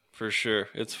 for sure.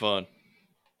 It's fun.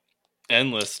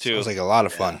 Endless too. Sounds like a lot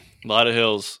of fun. A lot of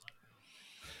hills.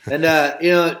 And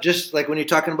just like when you're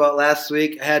talking about last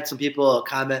week, I had some people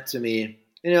comment to me.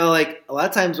 Like a lot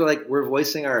of times we're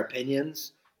voicing our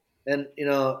opinions, and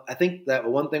I think that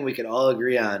one thing we could all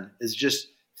agree on is just.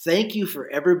 Thank you for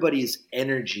everybody's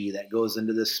energy that goes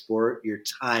into this sport, your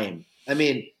time. I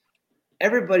mean,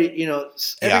 everybody,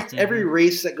 every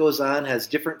race that goes on has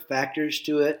different factors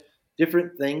to it,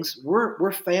 different things.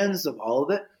 We're fans of all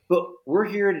of it, but we're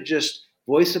here to just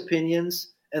voice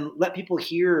opinions and let people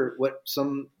hear what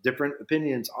some different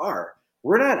opinions are.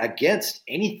 We're not against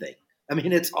anything. I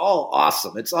mean, it's all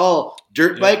awesome. It's all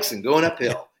dirt bikes and going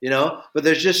uphill, but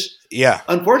there's just,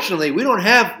 unfortunately, we don't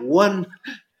have one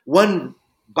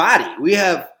body. We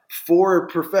have 4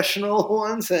 professional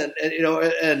ones and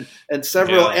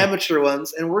several amateur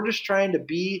ones, and we're just trying to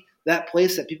be that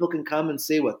place that people can come and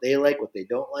say what they like, what they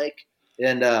don't like,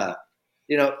 and man,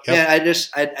 I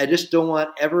just don't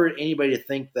want ever anybody to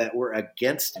think that we're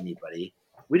against anybody.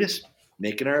 We just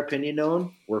making our opinion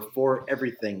known. We're for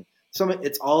everything.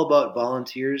 It's all about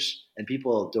volunteers and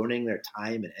people donating their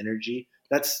time and energy.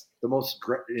 That's the most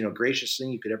gracious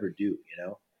thing you could ever do.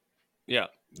 Yeah.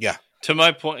 Yeah. To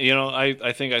my point,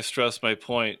 I think I stressed my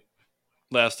point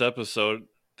last episode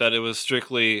that it was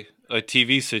strictly a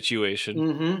TV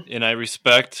situation, and I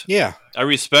respect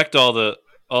all the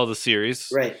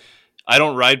series. Right. I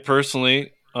don't ride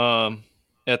personally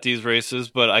at these races,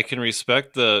 but I can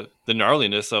respect the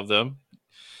gnarliness of them.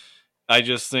 I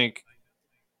just think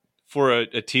for a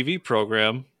TV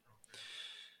program,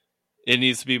 it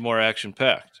needs to be more action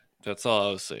packed. That's all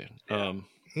I was saying.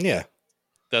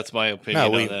 That's my opinion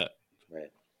on that.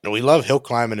 We love hill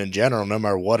climbing in general, no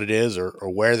matter what it is or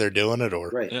where they're doing it or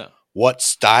right. what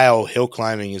style hill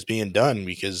climbing is being done,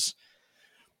 because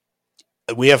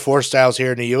we have 4 styles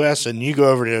here in the U.S. and you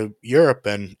go over to Europe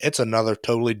and it's another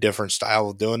totally different style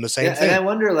of doing the same thing. And I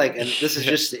wonder, and this is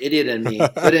just the idiot in me,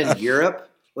 but in Europe,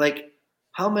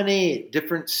 how many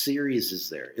different series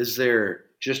is there? Is there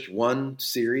just one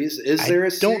series? Is there a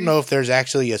series? I don't know if there's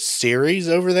actually a series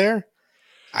over there.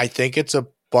 I think it's a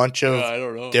bunch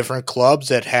of different clubs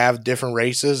that have different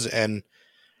races, and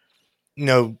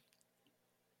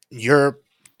Europe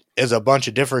is a bunch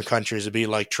of different countries. It'd be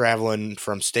like traveling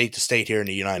from state to state here in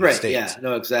the United States. Yeah,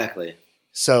 no, exactly.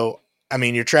 So, I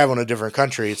mean, you're traveling to a different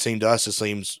country. It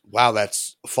seems, wow,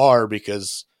 that's far,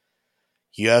 because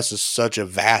U.S. is such a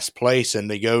vast place,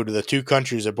 and they go to the 2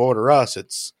 countries that border us.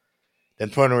 It's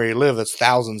depending where you live, it's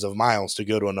thousands of miles to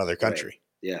go to another country.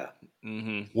 Right. Yeah.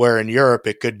 Mm-hmm. Where in Europe,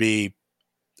 it could be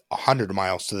 100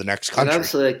 miles to the next country. And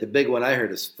obviously, the big one I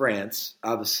heard is France.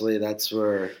 Obviously, that's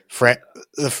where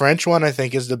the French one, I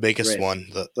think, is the biggest one.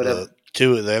 The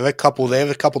 2, they have a couple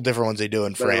different ones they do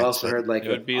in France. I've also heard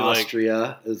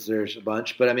Austria. There's a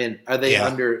bunch, but I mean, are they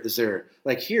under? Is there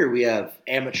here we have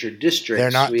amateur districts?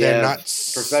 They're not. We they're have not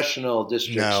professional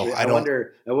districts. No, I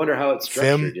wonder how it's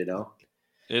structured.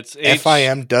 It's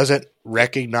FIM doesn't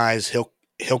recognize hill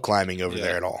climbing over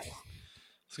there at all. I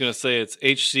was gonna say it's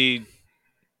HCGP.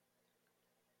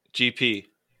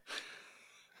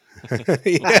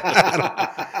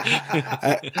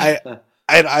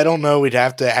 I don't know. We'd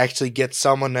have to actually get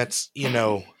someone that's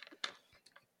been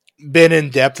in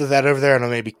depth of that over there, and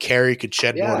maybe Carrie could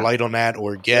shed more light on that,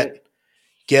 or get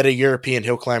a European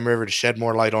hill climb river to shed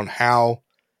more light on how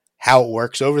it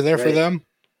works over there for them.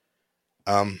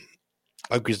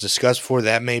 like we discussed before,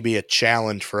 that may be a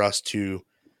challenge for us to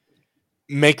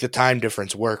make the time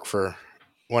difference work for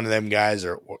one of them guys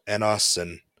and us,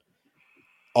 and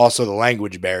also the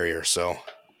language barrier. So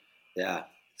yeah,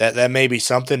 that may be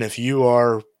something. If you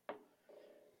are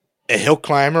a hill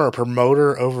climber or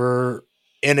promoter over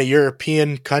in a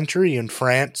European country, in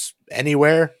France,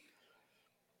 anywhere,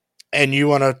 and you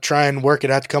want to try and work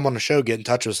it out to come on the show, get in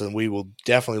touch with us, and we will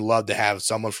definitely love to have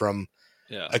someone from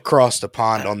across the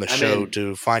pond on the show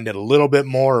to find out a little bit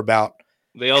more about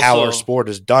how our sport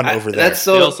is done over there.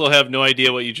 They also have no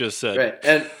idea what you just said. Right.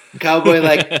 And Cowboy,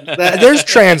 like that. There's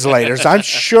translators. I'm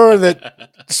sure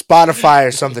that Spotify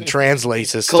or something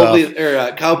translates this Colby, stuff.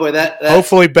 Or Cowboy, that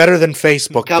hopefully better than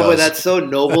Facebook Cowboy, does. that's so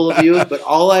noble of you. But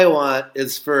all I want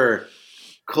is for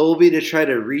Colby to try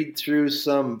to read through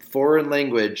some foreign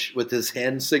language with his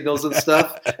hand signals and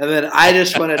stuff, and then I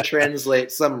just want to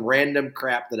translate some random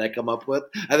crap that I come up with.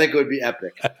 I think it would be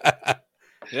epic.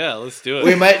 Yeah, let's do it.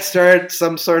 We might start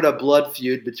some sort of blood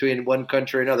feud between one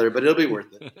country and another, but it'll be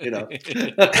worth it, you know.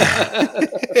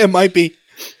 It might be.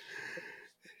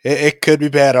 It could be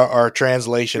bad, our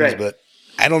translations, right. But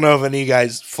I don't know if any of you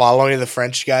guys follow any of the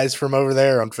French guys from over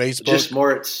there on Facebook. Just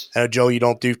Moritz. I know, Joe, you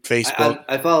don't do Facebook.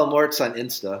 I follow Moritz on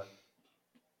Insta.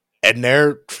 And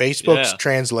their Facebook's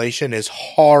translation is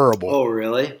horrible. Oh,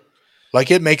 really? Like,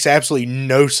 it makes absolutely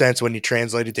no sense when you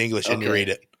translate it to English and you read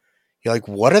it. You're like,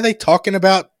 what are they talking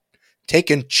about?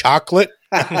 Taking chocolate?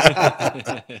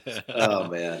 Oh,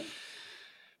 man.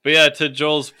 But yeah, to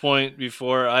Joel's point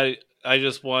before, I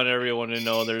just want everyone to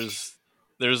know there's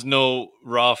no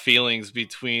raw feelings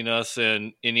between us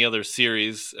and any other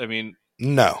series. I mean,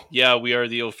 no. Yeah, we are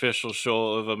the official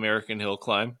show of American Hill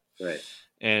Climb. Right.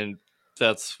 And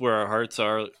that's where our hearts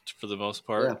are for the most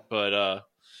part. Yeah. But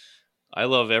I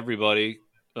love everybody.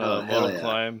 Moto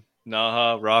Climb,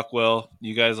 Naha, Rockwell,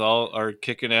 you guys all are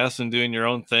kicking ass and doing your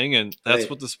own thing, and that's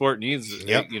what the sport needs.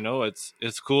 Yep. You know,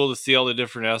 it's cool to see all the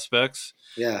different aspects.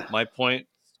 Yeah. My point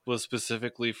was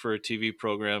specifically for a TV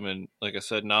program, and like I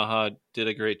said, Naha did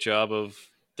a great job of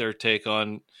their take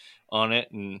on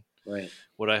it and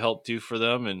what I helped do for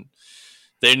them, and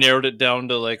they narrowed it down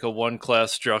to like a one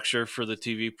class structure for the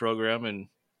TV program, and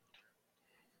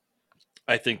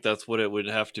I think that's what it would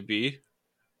have to be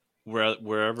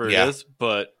wherever it is.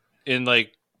 But in,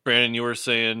 like Brandon, you were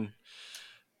saying,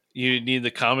 you need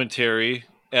the commentary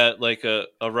at like a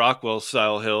Rockwell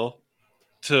style hill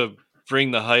to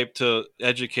bring the hype, to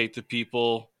educate the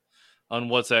people on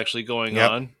what's actually going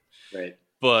on. Right.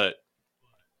 But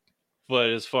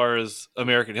as far as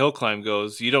American Hill Climb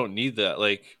goes, you don't need that.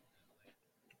 Like,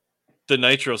 the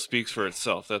Nitro speaks for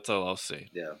itself. That's all I'll say.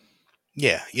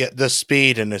 Yeah. Yeah. The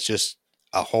speed, and it's just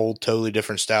a whole totally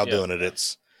different style doing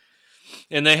it.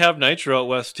 And they have Nitro out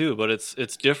west too, but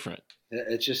it's different.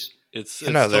 It's just it's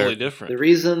totally different. The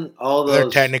reason all those they're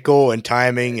technical and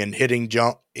timing and hitting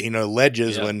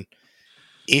ledges when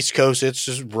East Coast, it's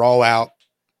just raw out.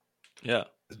 Yeah.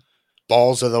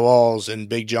 Balls of the walls and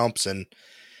big jumps, and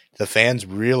the fans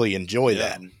really enjoy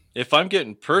that. If I'm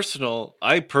getting personal,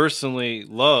 I personally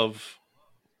love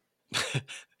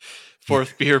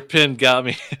Fourth Beer Pin got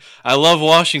me. I love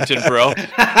Washington, bro.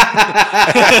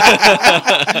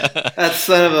 That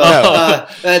son of a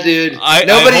that dude.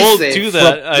 Nobody's safe. To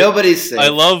that. Nobody's safe. I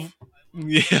love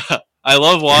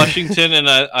Washington, and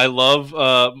I love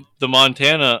the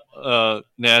Montana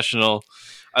National.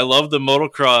 I love the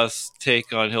motocross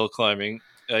take on hill climbing.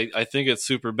 I think it's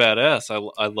super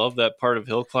badass. I love that part of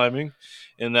hill climbing,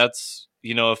 and that's,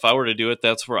 you know, if I were to do it,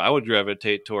 that's where I would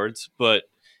gravitate towards. But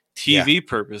TV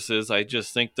purposes, I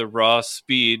just think the raw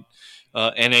speed,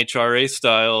 NHRA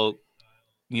style,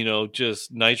 you know, just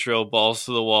nitro balls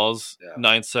to the walls,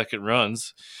 9-second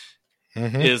runs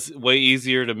is way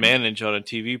easier to manage on a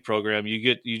TV program.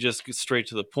 You just get straight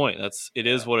to the point. It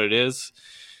is what it is.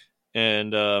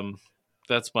 And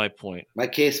that's my point. My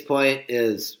case point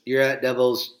is, you're at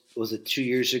Devils, was it 2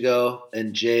 years ago,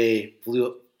 and Jay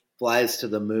flies to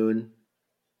the moon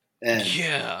and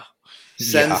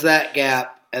sends that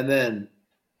gap, and then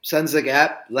sends the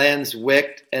gap, lands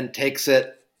wicked, and takes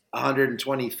it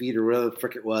 120 feet or whatever the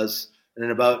frick it was, and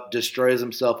then about destroys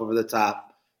himself over the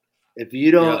top. If you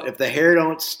don't, if the hair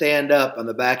don't stand up on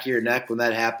the back of your neck when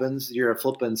that happens, you're a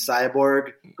flipping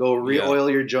cyborg. Go re-oil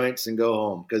your joints and go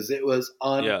home, because it was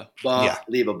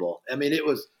unbelievable. I mean, it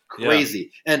was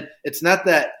crazy, and it's not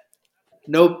that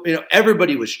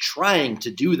everybody was trying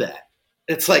to do that.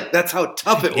 It's like, that's how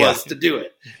tough it was to do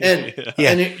it. And,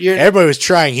 and everybody was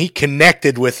trying. He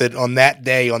connected with it on that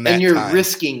day, on that time. And you're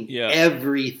risking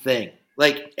everything.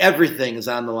 Like, everything is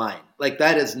on the line. Like,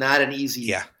 that is not an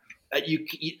easy.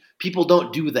 People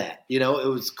don't do that. You know, it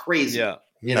was crazy. Yeah.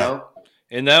 You know?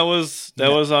 And that was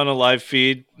on a live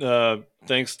feed,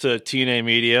 thanks to TNA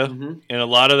Media. Mm-hmm. And a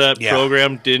lot of that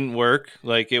program didn't work.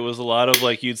 Like, it was a lot of,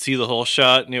 like, you'd see the whole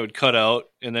shot and it would cut out,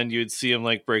 and then you'd see him,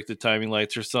 like, break the timing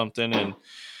lights or something. And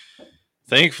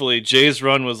thankfully, Jay's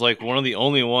run was, like, one of the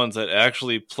only ones that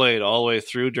actually played all the way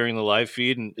through during the live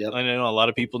feed. And I know a lot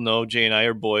of people know Jay and I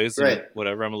are boys, and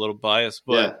whatever. I'm a little biased,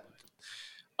 but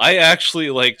I actually,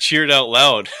 like, cheered out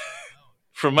loud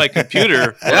from my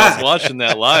computer when I was watching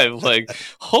that live. Like,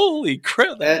 holy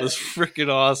crap, that was freaking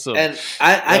awesome. And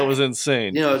that was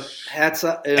insane. You know, hats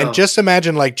up. You know. And just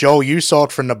imagine, like, Joel, you saw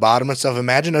it from the bottom and stuff.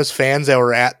 Imagine those fans that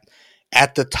were at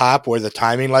the top where the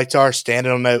timing lights are,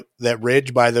 standing on that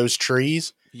ridge by those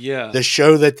trees. Yeah. The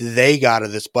show that they got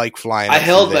of this bike flying. I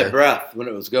held my breath when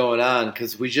it was going on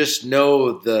because we just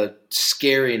know the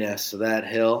scariness of that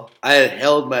hill. I had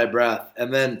held my breath.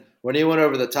 And then when he went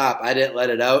over the top, I didn't let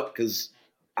it out because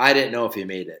I didn't know if he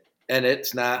made it. And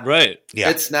it's not right. Yeah.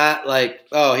 It's not like,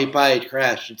 oh, he probably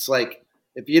crashed. It's like,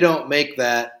 if you don't make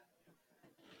that,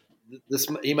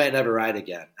 he might never ride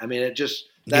again. I mean, it just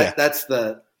that's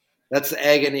the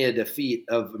agony of defeat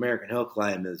of American Hill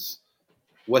Climb is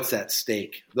what's at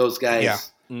stake. Those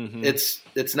guys,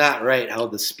 it's not right how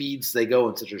the speeds they go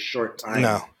in such a short time.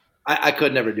 No, I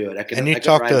could never do it. I could ride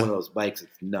one of those bikes.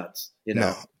 It's nuts. You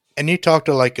know. No. And you talk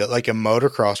to like a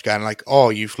motocross guy and like, oh,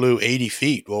 you flew 80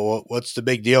 feet. Well, what's the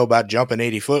big deal about jumping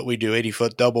 80 foot? We do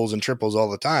 80-foot doubles and triples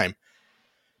all the time.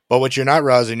 But what you're not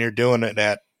realizing, you're doing it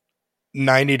at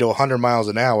 90 to 100 miles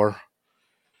an hour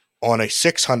on a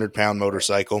 600-pound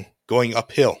motorcycle going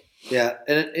uphill. Yeah,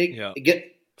 and it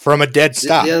get from a dead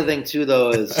stop. The other thing too,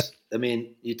 though, is I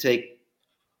mean, you take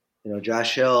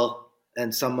Josh Hill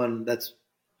and someone that's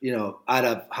out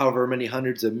of however many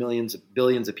hundreds of millions of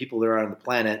billions of people there are on the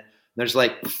planet, there's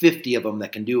like 50 of them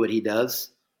that can do what he does.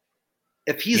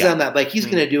 If he's on that bike, he's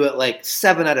going to do it like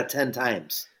 7 out of 10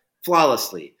 times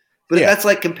flawlessly. But that's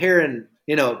like comparing,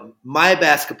 my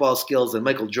basketball skills and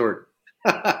Michael Jordan.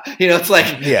 It's like,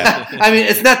 I mean,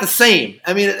 it's not the same.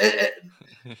 I mean,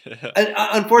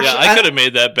 unfortunately, I could have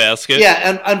made that basket. Yeah,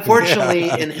 and unfortunately,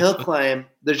 in hill climb,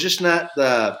 there's just not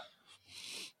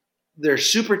they're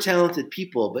super talented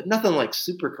people, but nothing like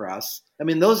Supercross. I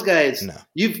mean, those guys,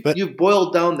 you've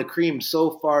boiled down the cream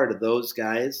so far to those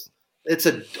guys. It's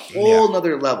a whole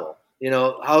nother level,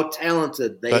 how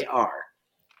talented they are.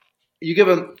 You give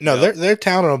them... No, they're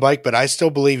talented on a bike, but I still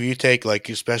believe you take, like,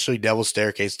 especially Devil's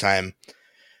Staircase time,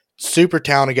 super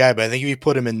talented guy, but I think if you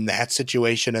put him in that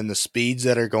situation and the speeds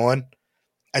that are going,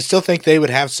 I still think they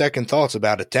would have second thoughts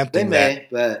about attempting that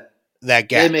gap.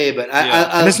 They may, but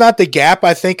and it's not the gap.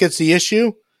 I think it's the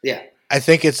issue. Yeah. I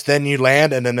think it's then you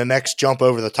land and then the next jump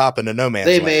over the top into no man's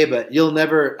land. They may, but you'll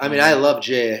never. I mean, I love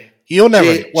Jay. You'll never.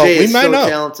 Jay we is might so know.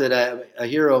 Talented, a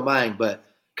hero of mine. But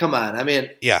come on, I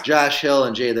mean, Josh Hill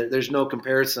and Jay. There's no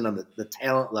comparison on the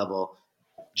talent level.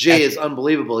 Jay is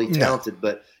unbelievable. He's talented,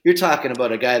 but you're talking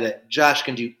about a guy that Josh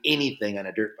can do anything on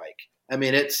a dirt bike. I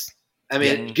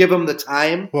mean, give him the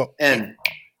time, and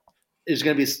there's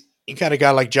going to be. You got a guy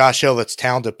like Josh Hill that's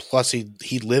talented, plus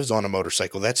he lives on a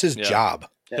motorcycle. That's his job.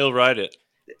 He'll ride it.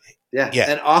 Yeah,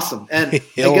 and awesome. And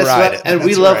he'll ride it. And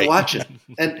we love watching.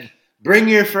 And bring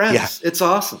your friends. Yeah. It's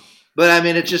awesome. But I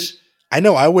mean, it just... I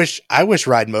know. I wish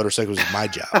riding motorcycles was my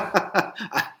job.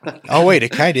 Oh, wait,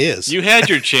 it kind of is. You had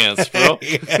your chance, bro.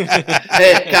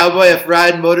 Hey, cowboy, if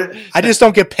riding motor... I just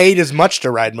don't get paid as much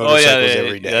to ride motorcycles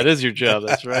every day. That is your job.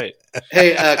 That's right.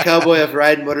 Hey, cowboy, if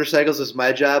riding motorcycles was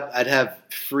my job, I'd have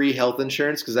free health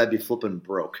insurance because I'd be flipping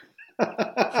broke. Damn.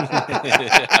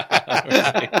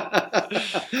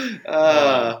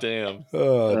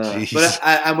 Oh, jeez. But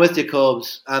I'm with you,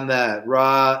 Cobes, on the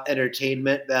raw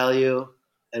entertainment value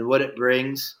and what it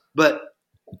brings. But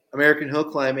American Hill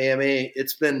Climb AMA,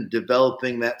 it's been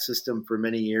developing that system for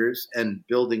many years and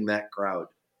building that crowd.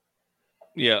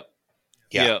 Yeah.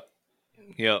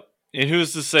 And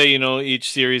who's to say,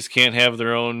 each series can't have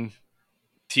their own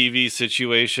TV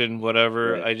situation,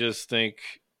 whatever. Right. I just think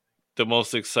the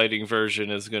most exciting version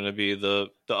is going to be the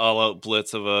all-out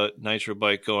blitz of a nitro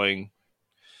bike going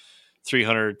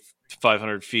 300 to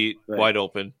 500 feet wide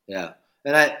open. Yeah.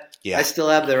 And I still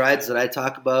have the rides that I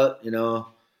talk about,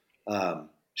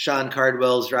 Sean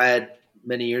Cardwell's ride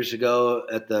many years ago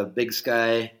at the Big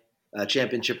Sky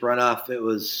Championship runoff. It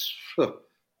was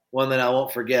one that I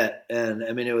won't forget. And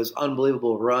I mean, it was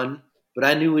unbelievable run, but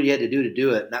I knew what you had to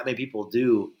do it. Not many people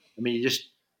do. I mean,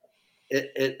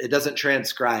 it doesn't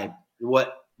transcribe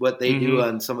what they do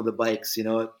on some of the bikes.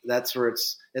 That's where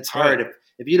it's hard. Right.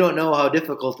 If you don't know how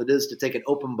difficult it is to take an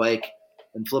open bike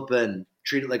and flip it and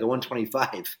treat it like a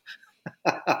 125,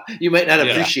 you might not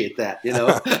appreciate that,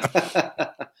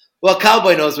 Well,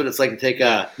 Cowboy knows what it's like to take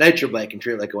a nitro bike and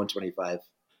treat it like a 125.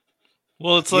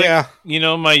 Well, it's like,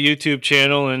 my YouTube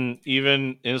channel and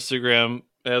even Instagram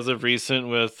as of recent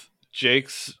with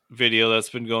Jake's video that's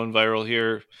been going viral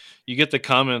here. You get the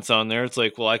comments on there. It's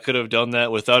like, well, I could have done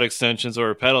that without extensions or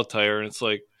a pedal tire. And it's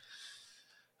like,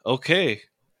 okay,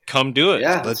 come do it.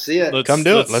 Yeah, let's see it. Let's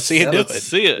see it. Let's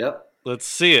see it. Yep. Let's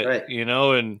see it. Right.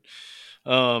 And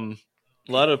a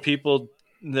lot of people,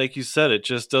 like you said, it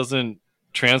just doesn't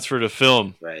transfer to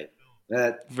film. Right.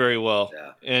 Very well.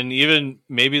 Yeah. And even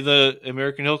maybe the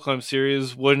American Hill Climb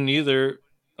series wouldn't either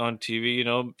on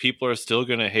TV. People are still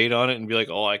going to hate on it and be like,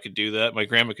 oh, I could do that. My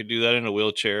grandma could do that in a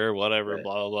wheelchair, whatever,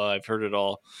 blah, blah, blah. I've heard it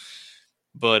all.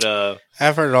 But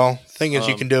I've heard it all. Thing is,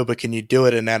 you can do it, but can you do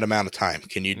it in that amount of time?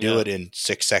 Can you do it in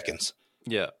 6 seconds?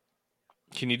 Yeah.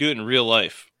 Can you do it in real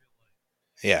life?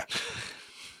 Yeah.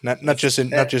 Not just in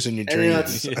your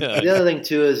dreams. The other thing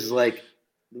too is like,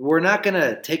 we're not going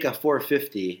to take a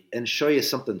 450 and show you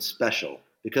something special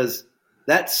because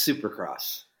that's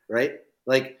Supercross, right?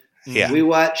 Like, we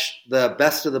watch the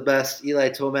best of the best, Eli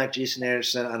Tomac, Jason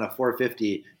Anderson on a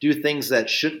 450 do things that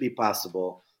shouldn't be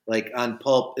possible. Like on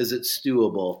Pulp, is it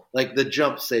stewable? Like the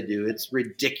jumps they do, it's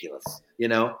ridiculous,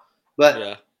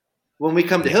 But when we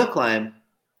come to Hill Climb,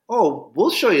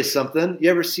 we'll show you something. You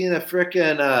ever seen a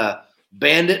frickin'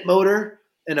 Bandit motor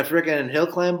and a frickin' Hill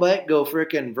Climb bike go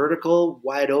frickin' vertical,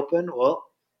 wide open? Well,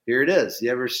 here it is. You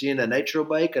ever seen a nitro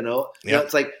bike?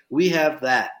 It's like we have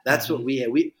that. That's what we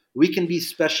have. We can be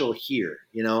special here.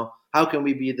 How can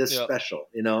we be this special?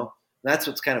 That's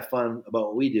what's kind of fun about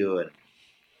what we do. And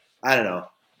I don't know.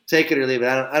 Take it or leave it.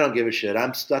 I don't give a shit.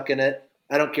 I'm stuck in it.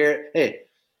 I don't care. Hey,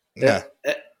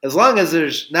 as long as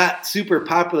there's not super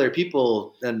popular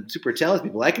people and super talented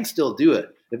people, I can still do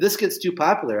it. If this gets too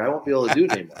popular, I won't be able to do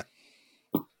it anymore.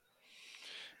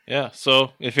 Yeah.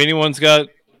 So if anyone's got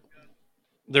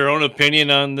their own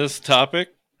opinion on this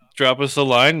topic, drop us a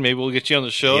line. Maybe we'll get you on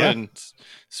the show and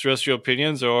stress your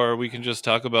opinions, or we can just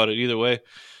talk about it either way.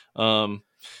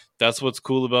 That's what's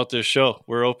cool about this show.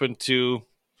 We're open to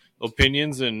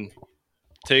opinions and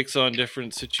takes on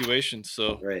different situations.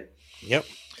 So Yep.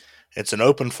 It's an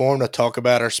open forum to talk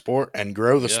about our sport and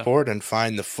grow the sport and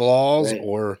find the flaws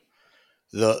or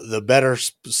the better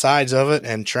sides of it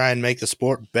and try and make the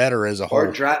sport better as a whole.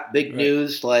 Or drop big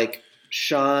news like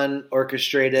Sean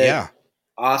orchestrated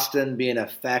Austin being a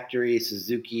factory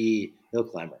Suzuki hill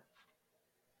climber.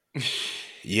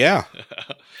 Yeah.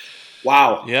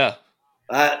 Wow. Yeah.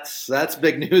 That's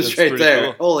big news right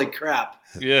there. Cool. Holy crap.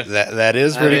 Yeah. That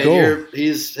is pretty cool.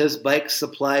 His bike's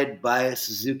supplied by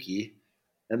Suzuki.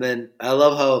 And then I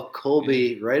love how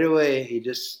Colby right away, he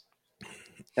just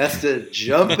has to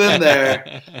jump in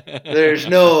there. There's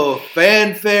no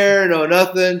fanfare, no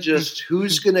nothing. Just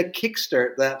who's going to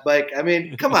kickstart that bike? I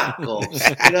mean, come on, Cole.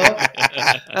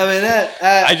 I mean,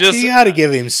 you got to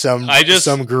give him some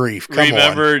grief.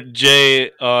 Remember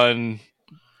Jay on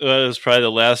it was probably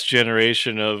the last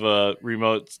generation of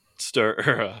remote start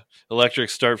or electric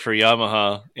start for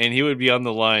Yamaha, and he would be on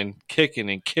the line kicking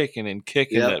and kicking and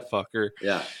kicking that fucker.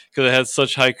 Yeah, because it had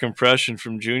such high compression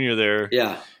from Junior there.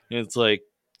 Yeah, and it's like,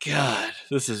 God,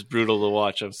 this is brutal to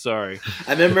watch. I'm sorry.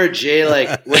 I remember Jay,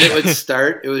 like when it would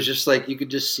start, it was just like you could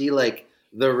just see like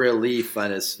the relief on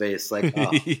his face, like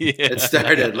it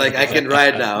started. Like I can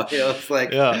ride now. It's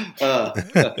like yeah.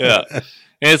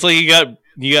 And it's like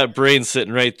you got Brain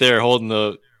sitting right there holding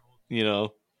the,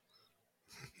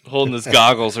 holding his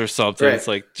goggles or something. Right. It's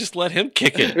like, just let him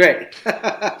kick it. Right.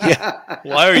 Yeah.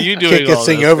 Why are you doing all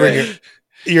this? Over and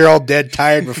you're all dead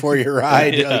tired before you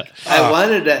ride. Like, I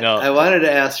wanted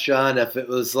to ask Sean if it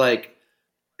was like,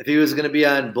 if he was going to be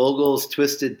on Bogle's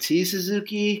Twisted Tea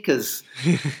Suzuki, because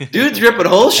dude's ripping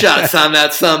hole shots on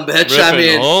that sumbitch. I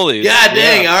mean, God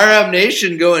dang, RM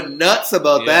Nation going nuts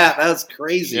about that. That was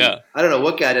crazy. Yeah. I don't know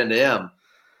what got into him.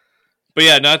 But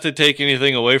yeah, not to take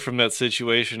anything away from that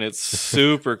situation, it's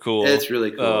super cool. It's really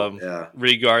cool.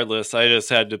 Regardless, I just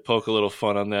had to poke a little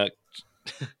fun on that.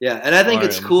 Yeah, and I think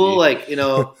it's cool, like,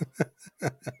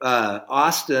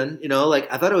 Austin,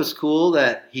 like, I thought it was cool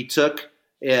that he took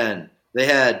and they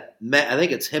had, I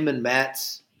think it's him and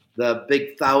Matt's, the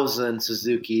big 1000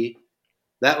 Suzuki.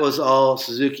 That was all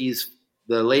Suzuki's,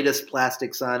 the latest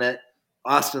plastics on it.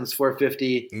 Austin's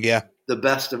 450. Yeah. The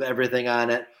best of everything on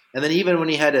it. And then even when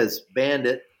he had his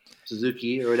Bandit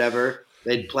Suzuki or whatever,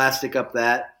 they'd plastic up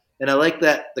that. And I like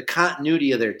that, the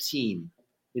continuity of their team.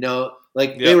 They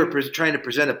were trying to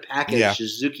present a package to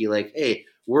Suzuki, like, hey,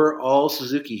 we're all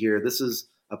Suzuki here. This is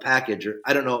a package. Or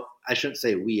I don't know. I shouldn't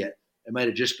say we yet. It might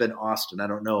have just been Austin. I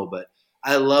don't know. But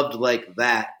I loved, like,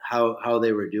 that, how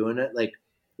they were doing it. Like,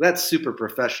 that's super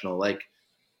professional. Like,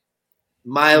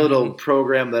 my little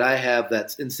program that I have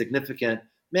that's insignificant,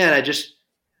 man,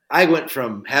 I went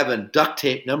from having duct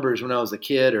tape numbers when I was a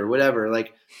kid or whatever.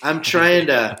 Like I'm trying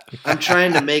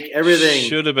to make everything.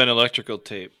 Should have been electrical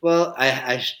tape. Well,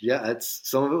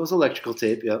 some of it was electrical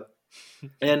tape. Yep.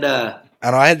 And I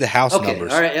know I had the house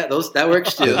numbers. All right, yeah, that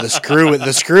works too.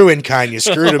 the screw in kind, you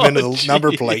screwed them into the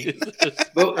number plate.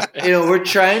 But we're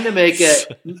trying to make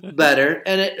it better,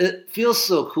 and it feels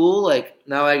so cool. Like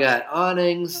now, I got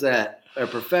awnings that are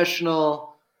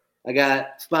professional. I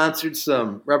got sponsored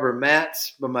some rubber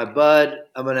mats by my bud.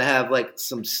 I'm gonna have like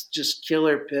some just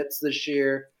killer pits this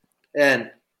year,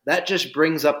 and that just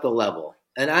brings up the level.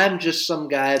 And I'm just some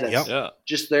guy that's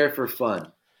just there for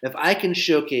fun. If I can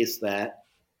showcase that,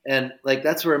 and like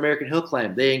that's where American Hill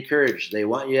Climb, they encourage, they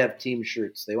want you to have team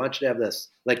shirts, they want you to have this.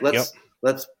 Like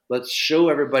let's show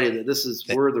everybody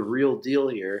that we're the real deal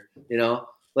here.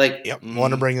 Like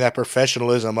want to bring that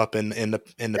professionalism up in the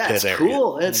pit area. That's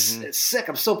cool. It's sick.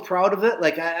 I'm so proud of it.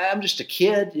 Like I'm just a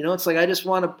kid. It's like I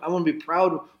want to be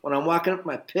proud when I'm walking up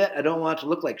my pit. I don't want it to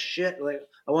look like shit. Like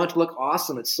I want it to look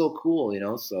awesome. It's so cool.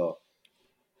 So.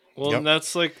 Well, and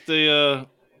that's like the.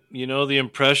 The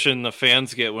impression the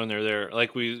fans get when they're there.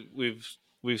 Like we've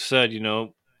said,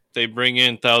 they bring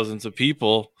in thousands of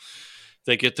people.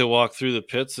 They get to walk through the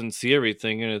pits and see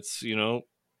everything, and it's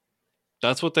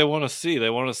that's what they want to see. They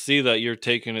want to see that you're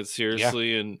taking it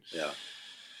seriously, and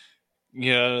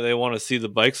they want to see the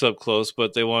bikes up close,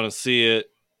 but they want to see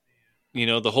it,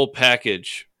 the whole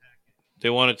package. They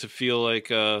want it to feel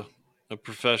like a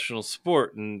professional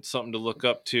sport and something to look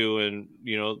up to, and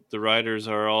the riders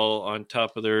are all on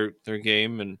top of their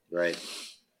game, and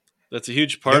that's a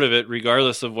huge part of it,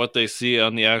 regardless of what they see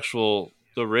on the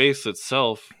race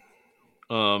itself.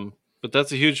 But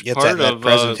that's a huge part of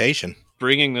presentation,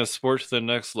 bringing the sport to the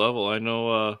next level. I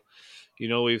know,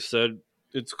 we've said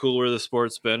it's cool where the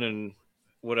sport's been and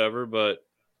whatever, but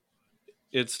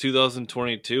it's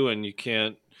 2022 and you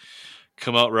can't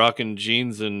come out rocking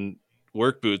jeans and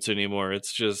work boots anymore.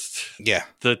 It's just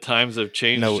the times have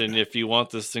changed, and if you want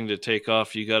this thing to take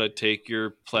off, you got to take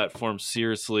your platform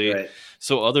seriously,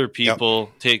 so other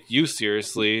people take you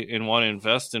seriously and want to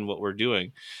invest in what we're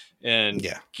doing. And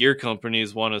gear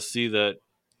companies want to see that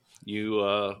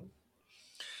you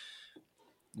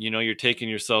you're taking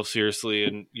yourself seriously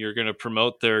and you're going to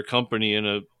promote their company in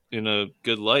a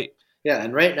good light.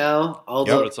 And right now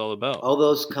what it's all about. All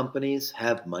those companies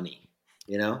have money.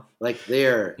 Like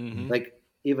they're like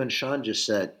even Sean just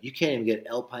said, you can't even get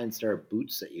Alpine Star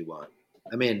boots that you want.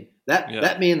 I mean,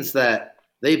 that means that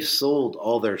they've sold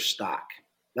all their stock.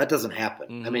 That doesn't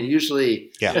happen. I mean,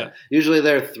 usually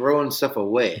they're throwing stuff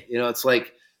away. It's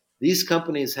like these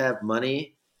companies have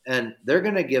money and they're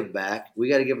going to give back. We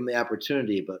got to give them the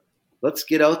opportunity, but let's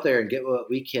get out there and get what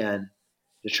we can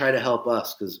to try to help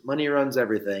us, because money runs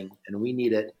everything and we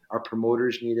need it. Our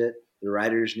promoters need it. The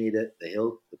riders need it.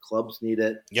 The clubs need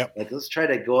it. Like, let's try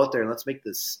to go out there and let's make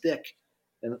this stick.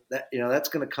 And that, that's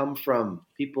going to come from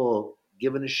people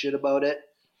giving a shit about it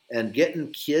and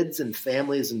getting kids and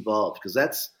families involved. Because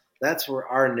that's where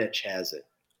our niche has it.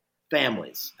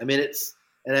 Families. I mean,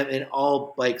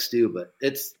 all bikes do, but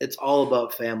it's all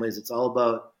about families. It's all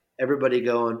about everybody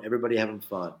going, everybody having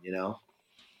fun,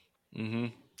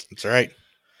 That's right.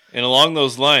 And along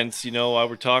those lines, while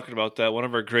we're talking about that, one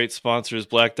of our great sponsors,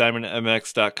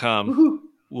 BlackDiamondMX.com,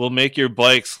 will make your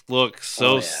bikes look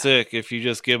so sick if you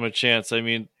just give them a chance. I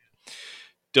mean,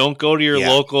 don't go to your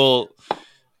local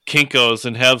Kinko's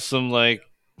and have some like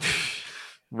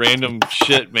random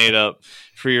shit made up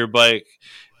for your bike.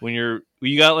 When you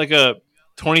got like a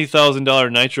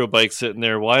 $20,000 nitro bike sitting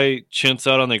there, why chintz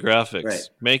out on the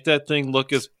graphics? Make that thing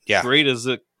look as great as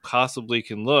it possibly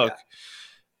can look,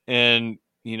 and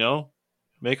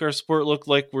make our sport look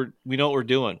like we know what we're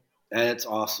doing. And it's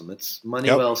awesome. It's money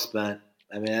well spent.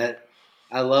 I mean,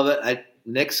 I love it.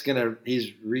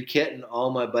 He's rekitting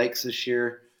all my bikes this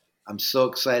year. I'm so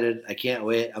excited. I can't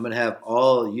wait. I'm going to have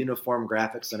all uniform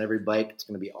graphics on every bike. It's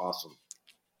going to be awesome.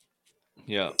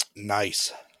 Yeah.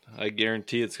 Nice. I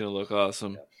guarantee it's going to look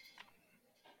awesome.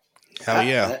 Hell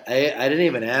yeah. I didn't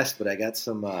even ask, but I got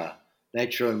some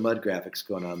nitro and mud graphics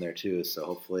going on there too. So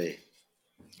hopefully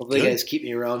you guys keep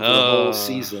me around for the whole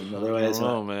season. Otherwise,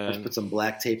 I'll just put some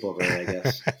black tape over it, I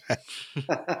guess.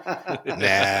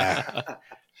 Nah.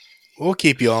 We'll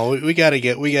keep you on. We gotta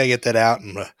get that out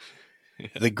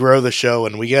and grow the show,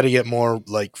 and we gotta get more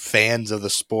like fans of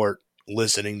the sport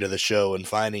listening to the show and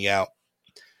finding out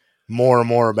more and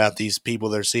more about these people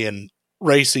they're seeing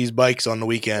race these bikes on the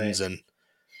weekends and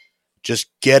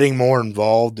just getting more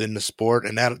involved in the sport,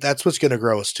 and that's what's going to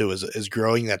grow us too, is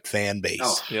growing that fan base.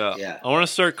 Oh, yeah. I want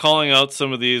to start calling out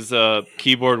some of these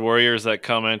keyboard warriors that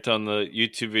comment on the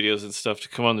YouTube videos and stuff to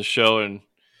come on the show and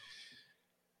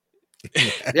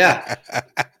yeah,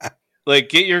 like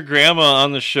get your grandma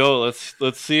on the show.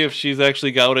 Let's see if she's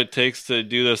actually got what it takes to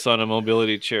do this on a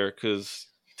mobility chair. Because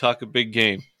talk a big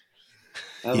game.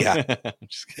 Yeah,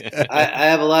 I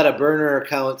have a lot of burner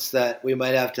accounts that we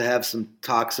might have to have some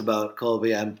talks about,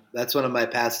 Colby. That's one of my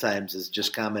pastimes, is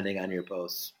just commenting on your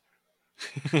posts.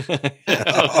 Okay.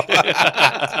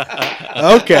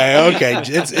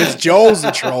 It's Joel's the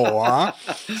troll, huh?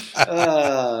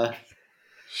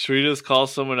 Should we just call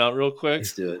someone out real quick?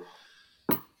 Let's do it.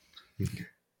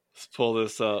 Let's pull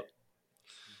this up.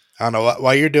 I don't know.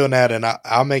 While you're doing that, and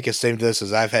I'll make a statement to this,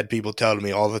 as I've had people tell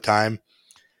me all the time,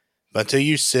 but until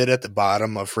you sit at the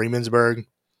bottom of Freemansburg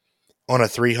on a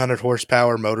 300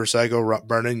 horsepower motorcycle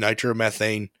burning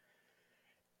nitromethane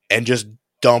and just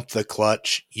dump the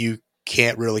clutch, you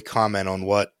can't really comment on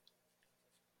what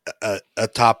a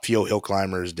top fuel hill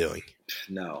climber is doing.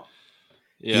 No.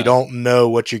 Yeah. You don't know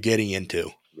what you're getting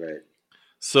into. Right.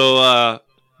 So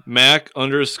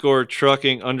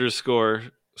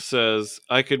Mac_trucking_ says,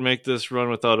 I could make this run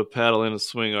without a paddle and a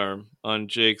swing arm on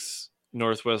Jake's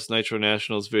Northwest Nitro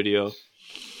Nationals video.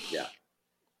 Yeah.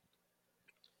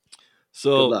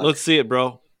 So let's see it,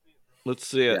 bro. Let's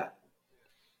see it. Yeah.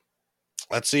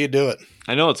 Let's see you do it.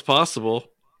 I know it's possible.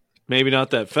 Maybe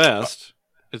not that fast.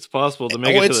 It's possible to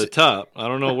make it to the top. I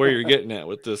don't know where you're getting at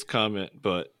with this comment,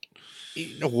 but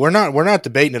we're not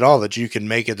debating at all that you can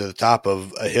make it to the top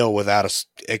of a hill without a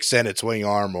extended swing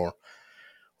arm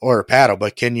or a paddle,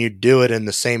 but can you do it in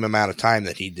the same amount of time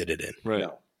that he did it in? Right.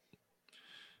 No.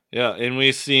 Yeah, and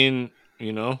we've seen,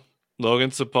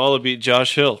 Logan Sapala beat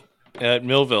Josh Hill at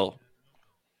Millville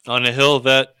on a hill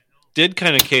that did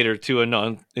kind of cater to a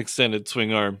non-extended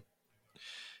swing arm.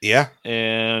 Yeah.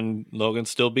 And Logan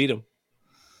still beat him.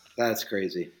 That's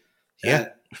crazy. Yeah.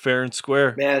 Fair and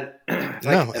square. Man.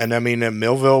 No, and I mean,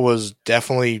 Millville was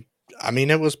definitely,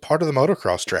 it was part of the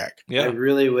motocross track. Yeah. I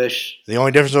really wish. The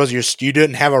only difference was you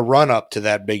didn't have a run up to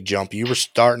that big jump. You were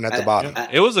starting at the bottom.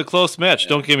 It was a close match.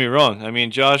 Don't get me wrong. I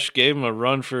mean, Josh gave him a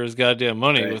run for his goddamn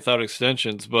money without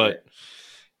extensions, but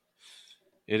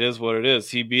it is what it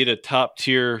is. He beat a top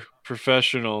tier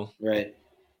professional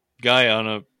guy on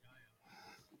a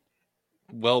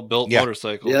well-built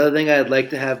motorcycle. The other thing I'd like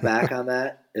to have back on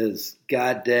that is,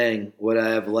 god dang, would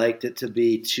I have liked it to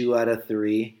be 2 out of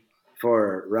 3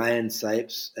 for Ryan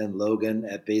Sipes and Logan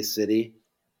at Bay City.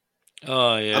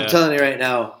 Oh yeah. I'm telling you right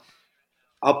now,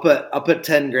 I'll put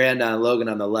 10 grand on Logan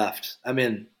on the left. I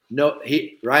mean,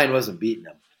 Ryan wasn't beating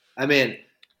him. I mean,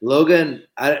 Logan,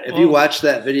 if you watch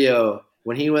that video,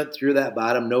 when he went through that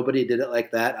bottom, nobody did it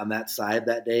like that on that side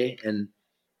that day. And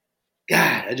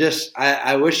God,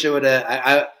 I wish it would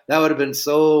have. That would have been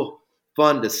so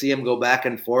fun to see him go back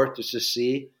and forth just to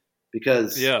see,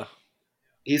 because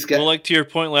he's got. Well, like to your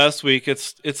point last week,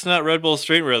 it's not Red Bull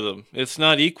Straight Rhythm. It's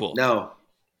not equal. No,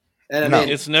 and I mean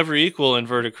it's never equal in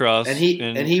Verticross.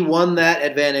 And he won that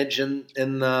advantage in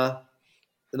the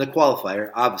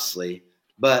qualifier, obviously.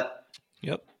 But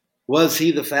was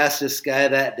he the fastest guy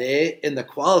that day in the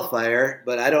qualifier?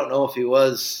 But I don't know if he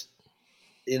was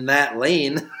in that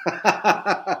lane.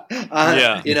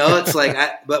 It's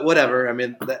like, but whatever. I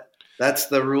mean, that's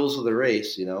the rules of the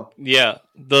race, Yeah,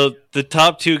 the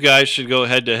top 2 guys should go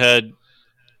head to head,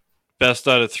 best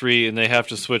out of 3, and they have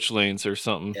to switch lanes or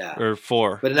something, or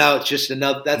 4. But now it's just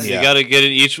another. You got to get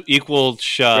an equal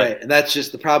shot, right? And that's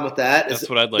just the problem with that. That's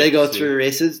what I'd like. They go through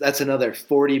races. That's another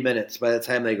 40 minutes by the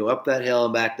time they go up that hill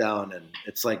and back down, and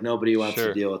it's like nobody wants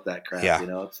to deal with that crap. Yeah.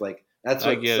 It's like that's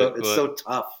what it's so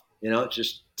tough. It's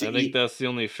just. I think that's the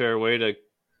only fair way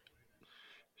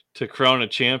to crown a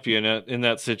champion in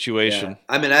that situation. Yeah.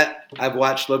 I mean, I've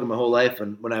watched Logan my whole life,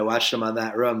 and when I watched him on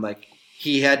that run, like,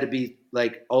 he had to be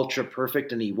like ultra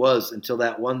perfect, and he was until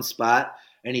that one spot,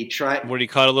 and he tried. When he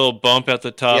caught a little bump at the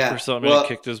top or something, and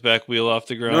kicked his back wheel off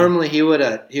the ground. Normally he would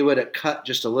have cut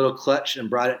just a little clutch and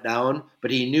brought it down, but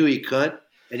he knew he couldn't,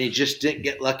 and he just didn't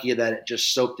get lucky that it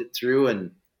just soaked it through, and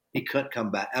he couldn't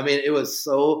come back. I mean, it was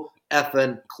so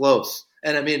effing close.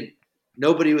 And I mean,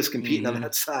 nobody was competing on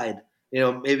that side.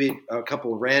 Maybe a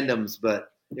couple of randoms,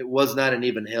 but it was not an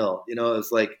even hill.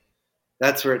 It's like,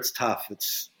 that's where it's tough.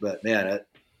 But man,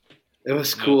 it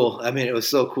was cool. I mean, it was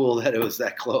so cool that it was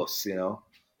that close.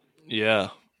 Yeah,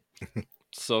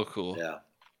 so cool. Yeah.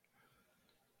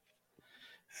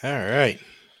 All right,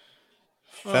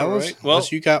 fellas. Well,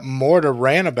 unless you got more to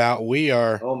rant about, we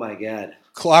are. Oh my God.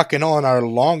 Clocking on our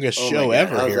longest show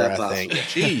ever here, I possible? think.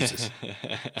 Jesus.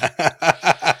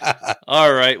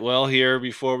 All right. Well, here,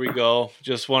 before we go,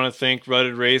 just want to thank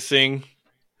Rutted Racing.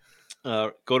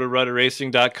 Go to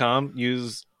ruttedracing.com.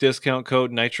 Use discount code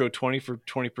Nitro20 for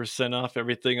 20% off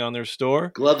everything on their store.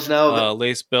 Gloves now.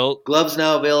 Lace belt. Gloves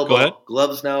now available. Go ahead.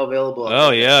 Gloves now available.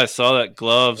 Oh, yeah. I saw that.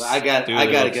 Gloves. I got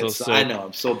to get so I know.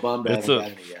 I'm so bummed I haven't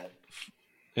gotten it yet.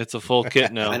 It's a full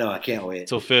kit now. I know. I can't wait.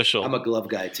 It's official. I'm a glove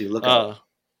guy, too. Look up.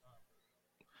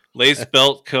 Lace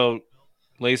belt code.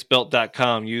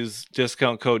 Lacebelt.com. Use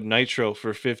discount code Nitro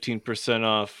for 15%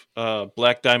 off.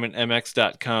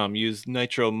 BlackDiamondMX.com. Use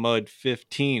Nitro Mud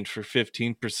 15 for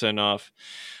 15% off.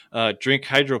 Drink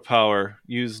Hydropower.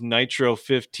 Use Nitro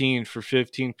 15 for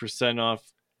 15%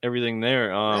 off everything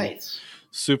there. Nice.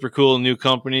 Super cool new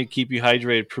company. Keep you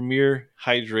hydrated. Premier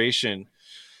Hydration.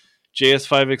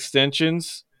 JS5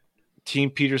 Extensions.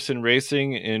 Team Peterson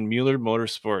Racing, and Mueller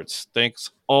Motorsports. Thanks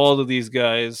all of these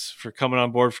guys for coming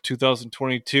on board for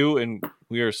 2022, and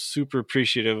we are super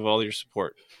appreciative of all your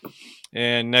support.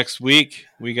 And next week,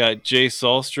 we got Jay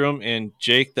Sahlstrom and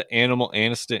Jake the Animal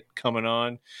Aniston coming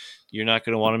on. You're not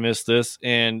going to want to miss this,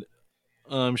 and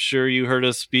I'm sure you heard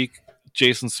us speak.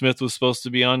 Jason Smith was supposed to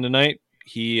be on tonight.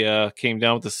 He came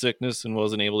down with a sickness and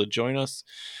wasn't able to join us,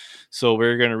 so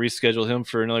we're going to reschedule him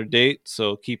for another date,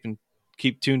 so keep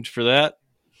tuned for that.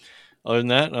 Other than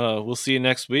that, we'll see you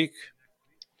next week.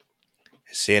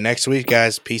 See you next week,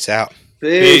 guys. Peace out.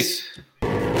 Peace.